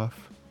brushed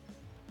off.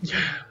 Yeah.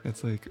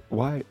 It's like,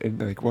 why?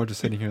 And like we're just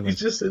sitting here like, He's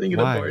just sitting in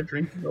why? a bar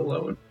drinking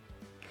alone.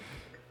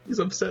 He's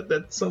upset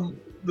that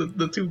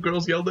the 2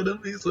 girls yelled at him.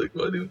 He's like,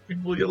 why do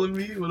people yell at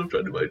me when I'm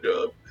trying to do my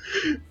job?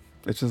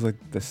 It's just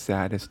like the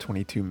saddest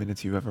 22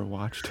 minutes you ever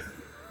watched.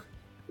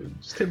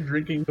 Just him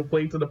drinking,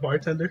 complaining to the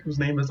bartender, whose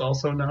name is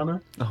also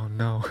Nana. Oh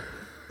no.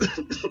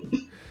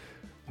 The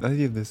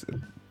idea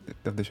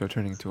of the show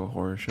turning into a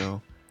horror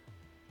show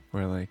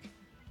where like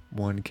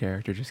one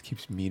character just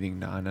keeps meeting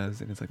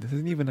Nanas and it's like, this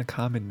isn't even a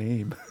common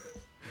name.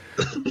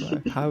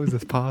 Like, how is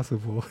this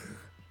possible?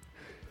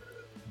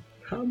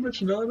 How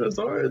much Nanas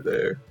are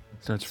there?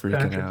 Starts freaking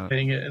Patrick out.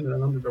 saying it, and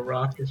then under the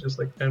rock is just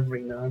like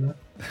every Nana.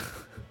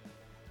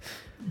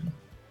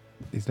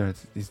 He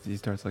starts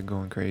like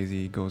going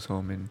crazy. He goes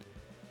home and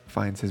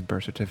finds his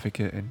birth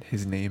certificate and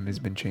his name has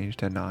been changed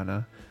to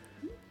Nana.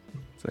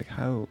 It's like,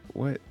 how?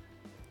 What?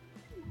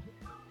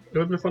 It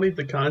would be funny if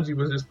the kanji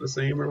was just the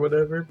same or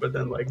whatever, but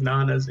then like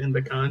Nana's in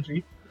the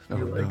kanji. Oh,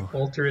 You like no.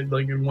 alter it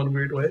like in one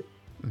weird way.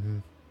 Mm-hmm.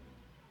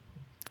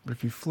 But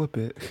if you flip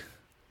it,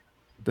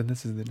 then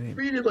this is the name.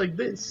 Read it like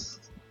this.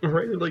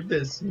 Write it like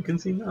this. You can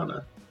see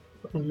Nana.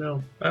 Oh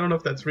no. I don't know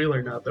if that's real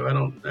or not though. I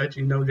don't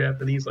actually know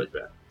Japanese like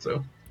that.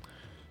 So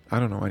I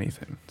don't know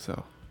anything,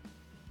 so.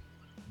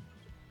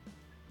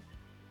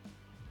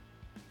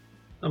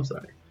 I'm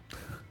sorry.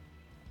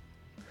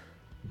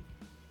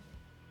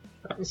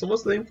 So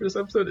what's the name for this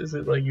episode? Is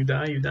it like you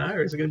die,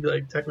 or is it gonna be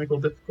like technical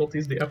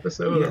difficulties the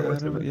episode? Or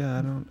what's I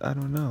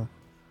don't know.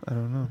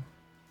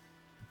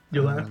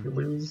 You laugh, you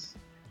lose.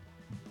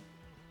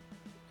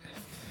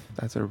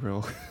 That's a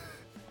real.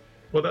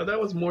 Well, that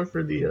was more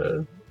for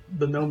the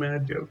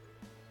NOMAD joke.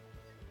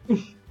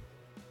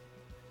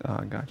 Oh,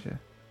 gotcha.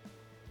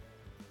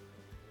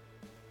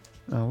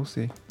 Oh, we'll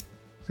see.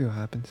 See what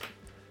happens.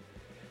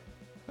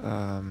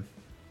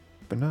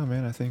 But no,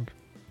 man. I think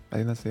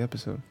that's the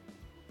episode.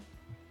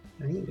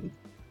 Dang.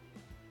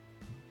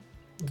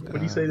 What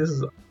do you say? This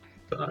is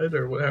side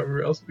or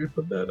whatever else we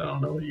put that? I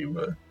don't know. You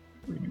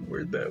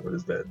word that. What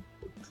is that?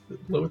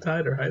 Low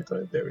tide or high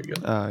tide? There we go.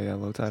 Oh yeah,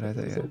 low tide, high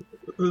tide. Yeah.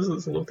 This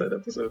is a low tide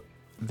episode.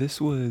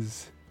 This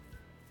was,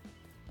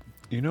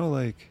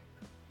 like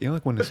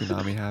when the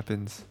tsunami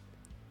happens,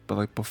 but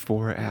like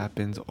before it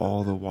happens,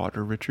 all the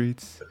water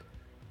retreats.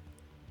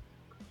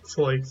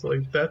 So like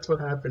that's what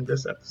happened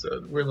this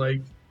episode. We're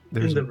like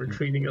in the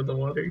retreating of the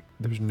water.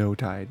 There's no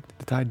tide.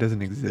 The tide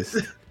doesn't exist.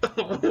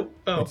 Oh.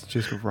 It's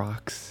just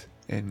rocks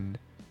and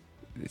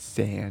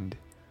sand.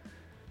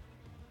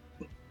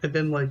 And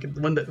then like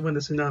when the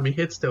tsunami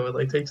hits though, it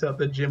like takes out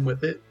the gym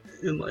with it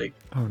and like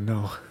Oh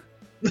no.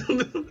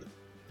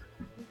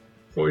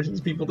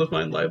 forces people to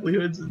find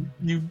livelihoods and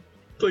new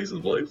places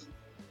of life.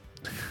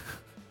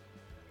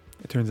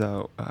 It turns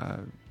out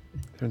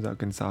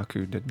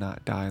Gensaku did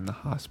not die in the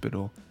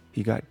hospital.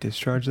 He got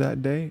discharged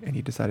that day, and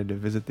he decided to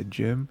visit the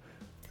gym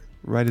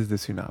right as the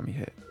tsunami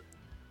hit.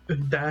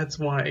 And that's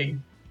why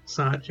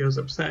Sanchio's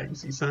upset. You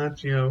see,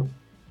 Sanchio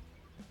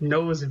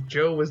knows if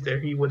Joe was there,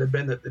 he would have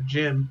been at the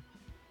gym,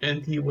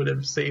 and he would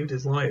have saved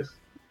his life.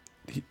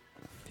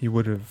 He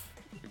would have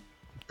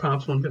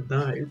Pops wouldn't have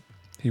died.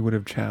 He would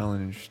have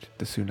challenged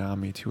the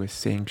Tsunami to a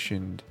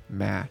sanctioned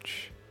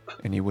match,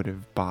 and he would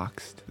have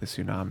boxed the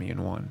Tsunami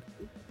and won.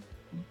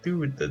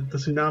 Dude, the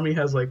Tsunami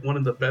has like one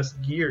of the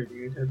best gear,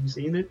 dude. Have you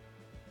seen it?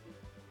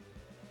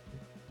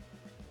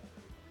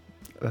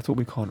 That's what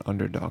we call an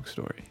underdog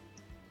story.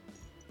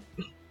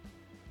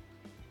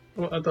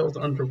 Well, I thought it was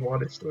an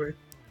underwater story.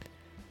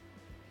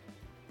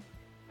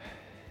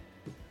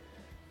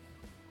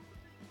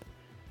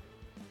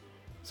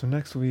 So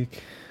next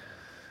week,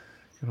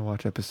 I'm gonna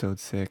watch episode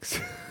 6.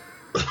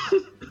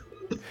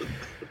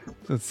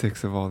 Episode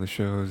 6 of all the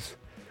shows.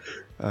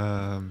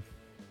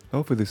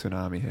 Hopefully the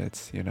Tsunami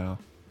hits, you know,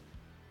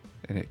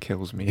 and it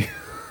kills me.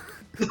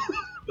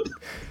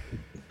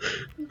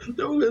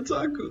 No,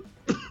 Mitsaku.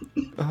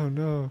 Oh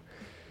no.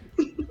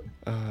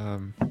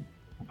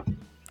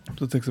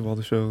 Episode 6 of all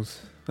the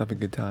shows. Have a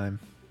good time.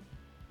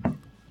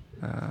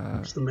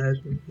 Just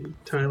imagine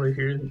Tyler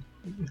here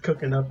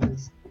cooking up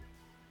his,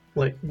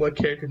 like, what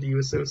character do you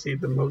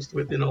associate the most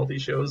with in all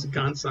these shows?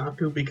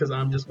 Gansaku, because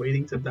I'm just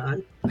waiting to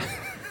die.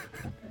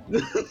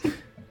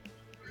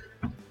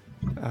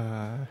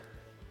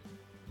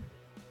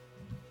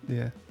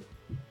 Yeah.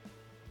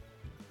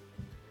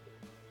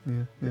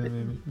 Yeah,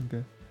 maybe.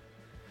 Okay.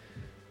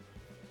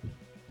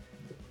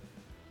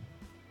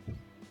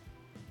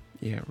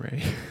 Yeah,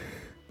 Ray.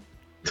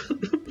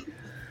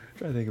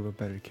 Try to think of a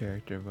better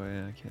character, but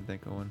yeah, I can't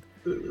think of one.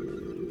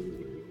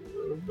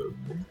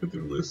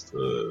 List.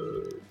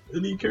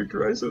 Any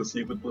character I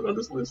associate with on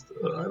this list?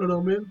 I don't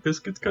know, man.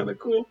 Biscuit's kind of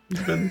cool.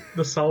 He's been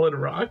the solid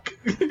rock.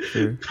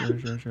 Sure.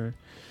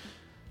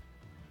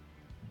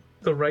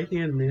 The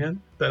right-hand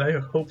man that I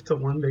hope to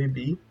one day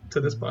be to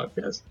this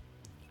podcast.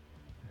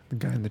 The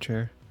guy in the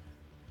chair.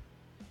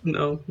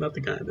 No, not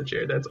the guy in the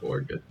chair. That's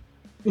Orga.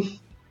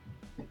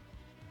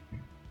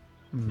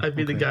 I'd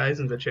be the guys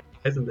in the chair.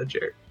 Guys in the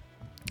chair.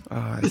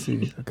 Ah, I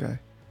see. Okay.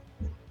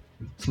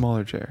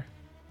 Smaller chair.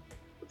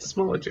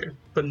 Smaller chair,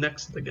 but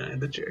next to the guy in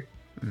the chair.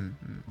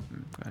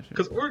 Gotcha.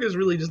 Because Org is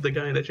really just the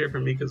guy in the chair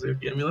for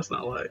Mikazuki. I mean, let's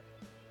not lie.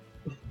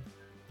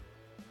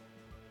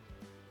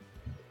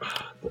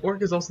 But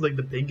Org is also like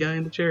the big guy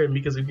in the chair, and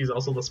Mikazuki's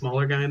also the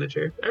smaller guy in the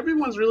chair.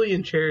 Everyone's really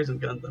in chairs in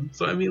Gundam.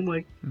 So I mean,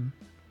 like,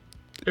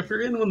 if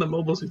you're in one of the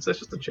mobile suits, that's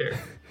just a chair.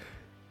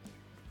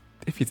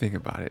 If you think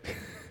about it,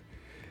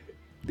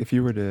 if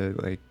you were to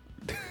like,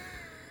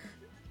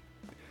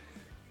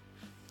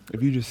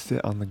 if you just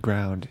sit on the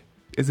ground,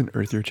 isn't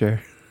Earth your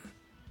chair?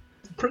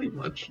 Pretty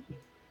much.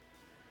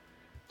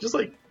 Just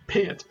like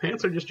pants.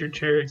 Pants are just your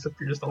chair, except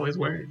you're just always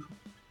wearing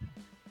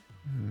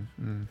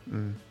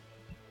them.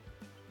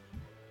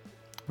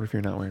 What if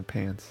you're not wearing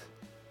pants?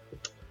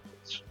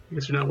 I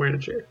guess you're not wearing a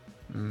chair.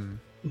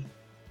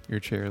 You're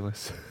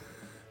chairless.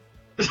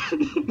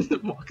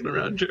 Walking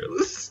around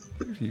chairless.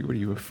 What are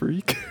you, a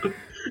freak?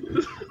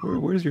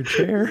 Where's your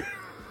chair?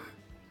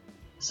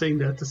 Saying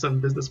that to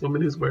some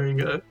businesswoman who's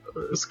wearing a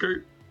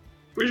skirt.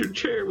 Where's your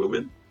chair,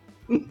 woman?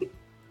 The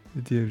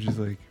idea of just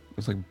like, it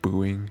was like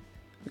booing.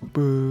 Like,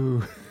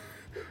 boo.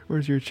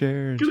 Where's your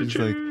chair? And Get a she's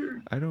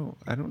chair. like,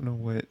 I don't know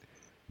what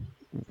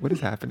is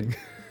happening.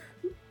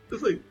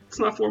 It's like, it's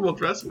not formal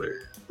dress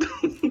wear.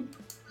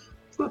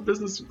 It's not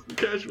business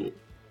casual.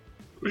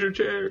 Where's your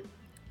chair?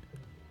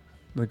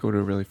 Like go to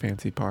a really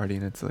fancy party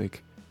and it's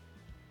like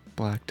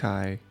black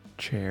tie,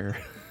 chair.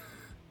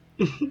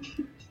 So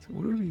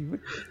what?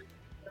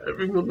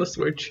 Everyone must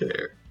wear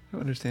chair. I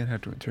don't understand how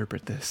to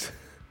interpret this.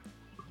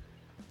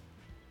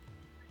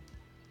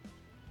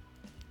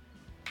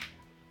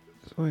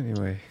 So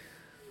anyway,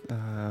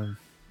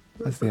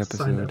 that's the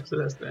episode.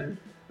 That's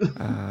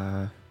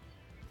that.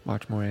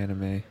 Watch more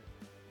anime.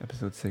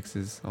 Episode 6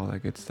 is all that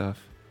good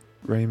stuff.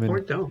 Rayman.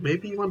 Or don't.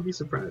 Maybe you want to be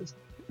surprised.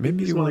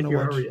 Maybe you want to hear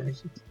our watch.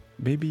 reactions.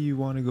 Maybe you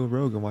want to go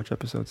rogue and watch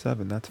episode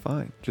 7. That's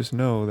fine. Just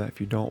know that if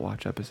you don't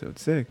watch episode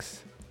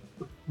 6,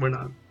 we're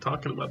not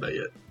talking about that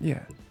yet.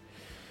 Yeah.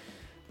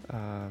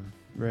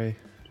 Ray,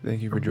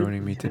 thank you for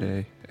joining me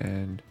today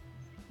and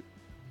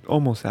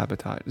almost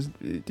sabotage.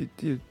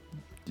 You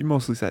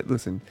mostly said,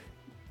 listen,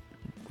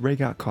 Ray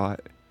got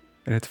caught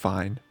and it's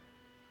fine.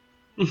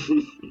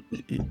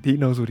 he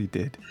knows what he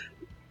did.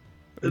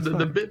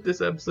 The bit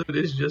this episode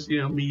is just,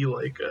 me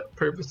like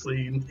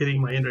purposely hitting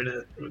my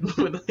internet with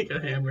like a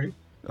hammer.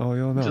 Oh,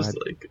 you'll know. Just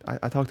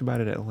I talked about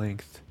it at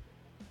length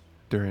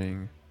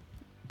during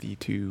the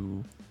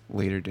 2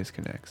 later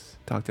disconnects.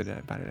 Talked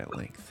about it at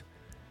length.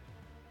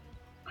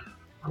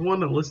 I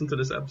want to listen to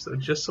this episode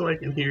just so I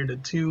can hear the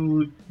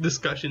 2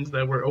 discussions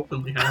that we're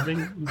openly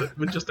having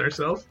with just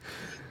ourselves.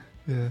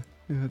 Yeah,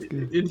 that's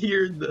good. And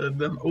hear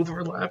them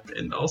overlap,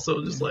 and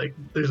also just like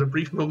there's a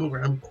brief moment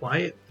where I'm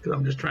quiet because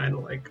I'm just trying to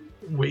like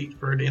wait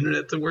for the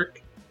internet to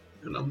work,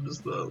 and I'm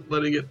just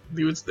letting it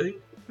do its thing.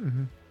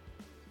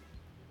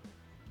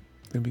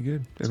 It'll be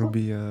good. It'll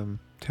be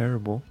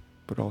terrible,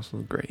 but also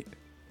great.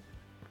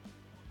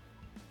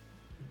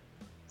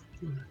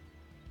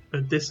 A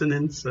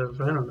dissonance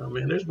of, I don't know,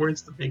 man. There's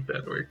words to make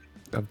that work.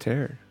 Of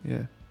terror,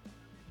 yeah.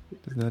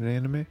 Isn't that an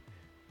anime?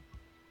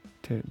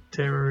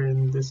 Terror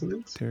and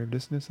dissonance? Terror of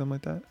dissonance, something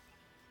like that?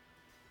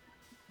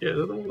 Yeah, they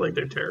look like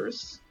they're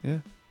terrorists. Yeah,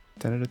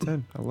 10 out of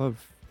 10. I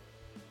love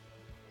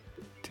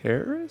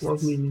terrorists.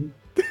 Love me.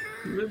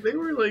 They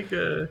were like,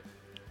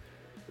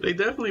 they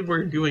definitely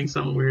were doing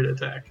some weird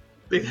attack.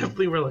 They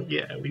definitely were like,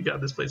 yeah, we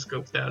got this place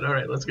scoped out. All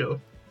right, let's go.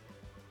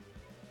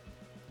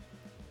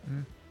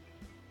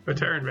 But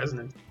Terran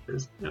Resonance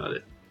is not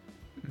it.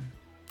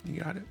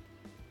 You got it.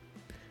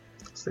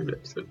 Same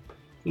episode.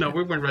 No,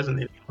 we weren't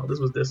resonating. Oh, this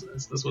was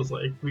dissonance. This was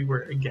like we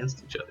were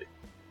against each other.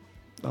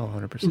 Oh,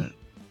 100%.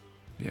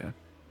 Yeah.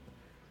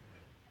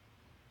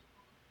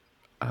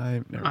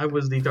 I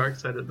was the dark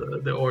side of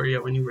the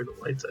Oreo, and you were the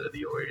light side of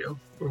the Oreo.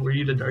 Or were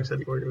you the dark side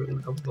of the Oreo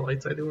and I was the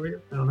light side of the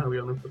Oreo? I don't know how we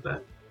only put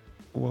that.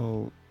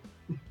 Well,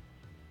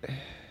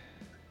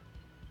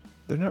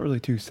 they're not really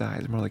two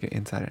sides. More like an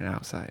inside and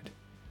outside.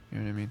 You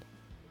know what I mean?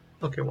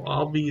 Okay, well,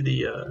 I'll be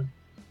the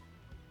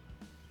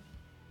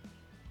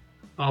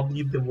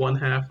one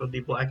half of the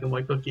black and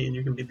white cookie, and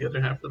you can be the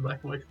other half of the black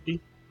and white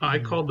cookie. I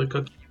called the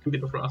cookie. You can be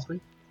the frosting.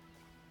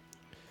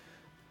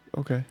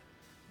 Okay.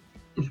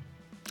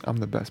 I'm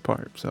the best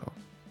part, so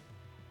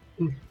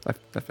I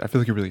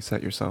feel like you really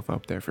set yourself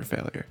up there for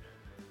failure.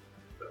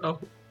 Oh.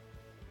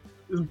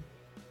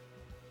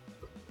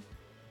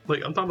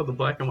 Like, I'm talking about the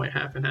black and white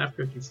half and half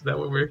cookies. Is that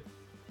what we're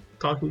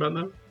talking about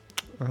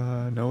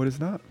now? No, it is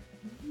not.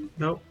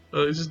 No?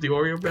 It's just the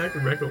Oreo bag, the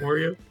regular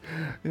Oreo?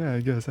 Yeah,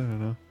 I guess. I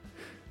don't know.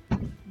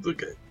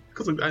 Okay.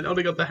 Because I know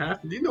they got the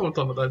half. Do you know what I'm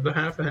talking about? The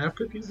half and half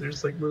cookies? They're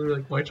just like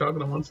literally like white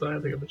chocolate on one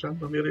side, they got the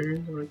chocolate on the other.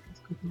 Like,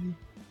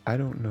 I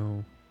don't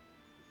know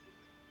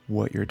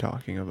what you're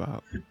talking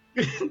about.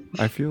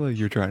 I feel like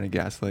you're trying to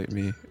gaslight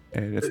me,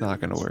 and it's not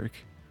going to work.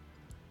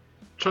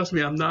 Trust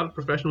me, I'm not a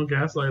professional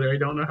gaslighter. I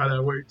don't know how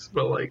that works,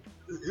 but like,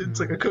 it's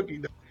like a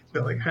cookie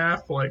that like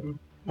half like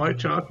white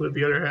chocolate,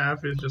 the other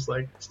half is just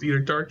like it's either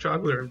dark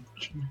chocolate or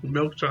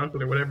milk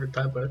chocolate or whatever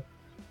type of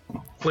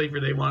flavor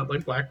they want,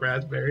 like black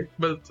raspberry.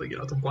 But it's like,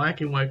 it's a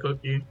black and white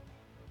cookie,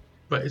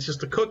 but it's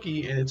just a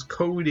cookie and it's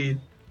coated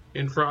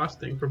in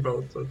frosting for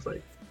both. So it's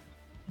like,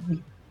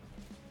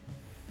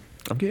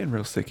 I'm getting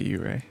real sick of you,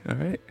 Ray. All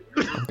right,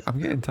 I'm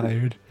getting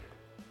tired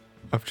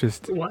of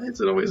just. Why is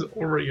it always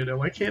Oreo though?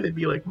 Why can't it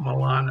be like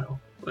Milano,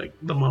 like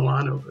the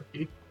Milano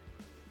cookie?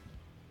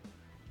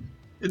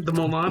 The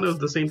Milano is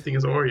the same thing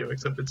as Oreo,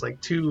 except it's like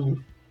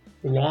two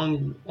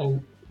long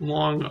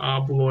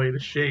obloid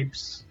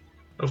shapes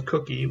of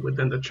cookie with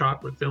then the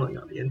chocolate filling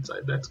on the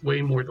inside. That's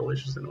way more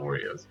delicious than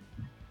Oreos.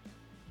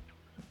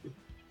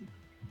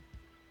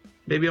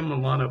 Maybe I'm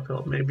Milano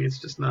pill. Maybe it's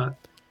just not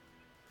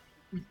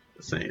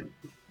the same.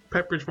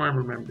 Pepperidge Farm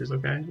remembers,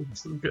 okay?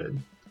 It's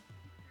good.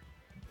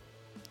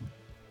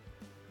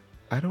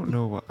 I don't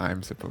know what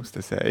I'm supposed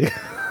to say.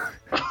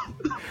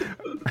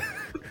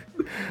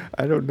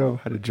 I don't know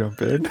how to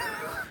jump in.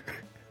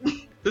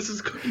 This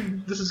is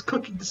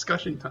cookie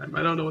discussion time.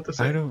 I don't know what to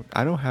say. I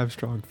don't have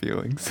strong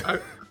feelings. I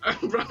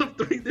brought up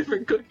 3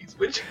 different cookies.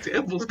 Which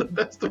example is the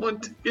best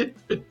one to give?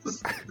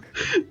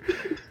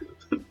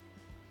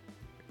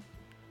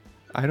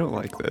 I don't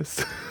like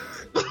this.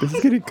 This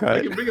is getting cut.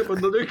 I can bring up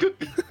another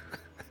cookie.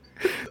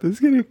 This is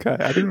getting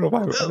cut. I don't know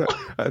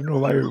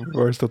why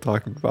we're still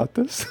talking about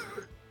this.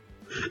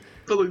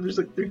 But look, there's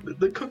like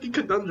the cookie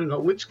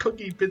conundrum. Which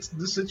cookie fits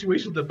the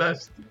situation the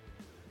best?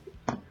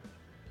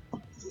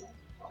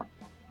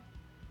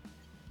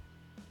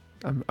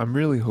 I'm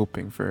really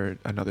hoping for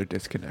another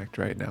disconnect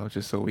right now,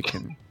 just so we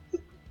can.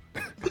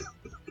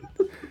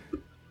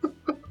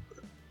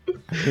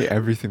 I hate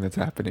everything that's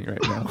happening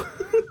right now.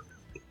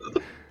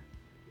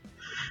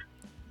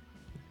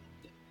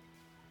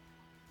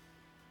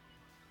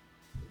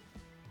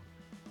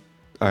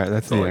 All right,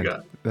 that's the end.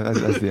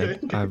 That's the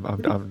end.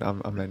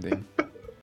 I'm ending.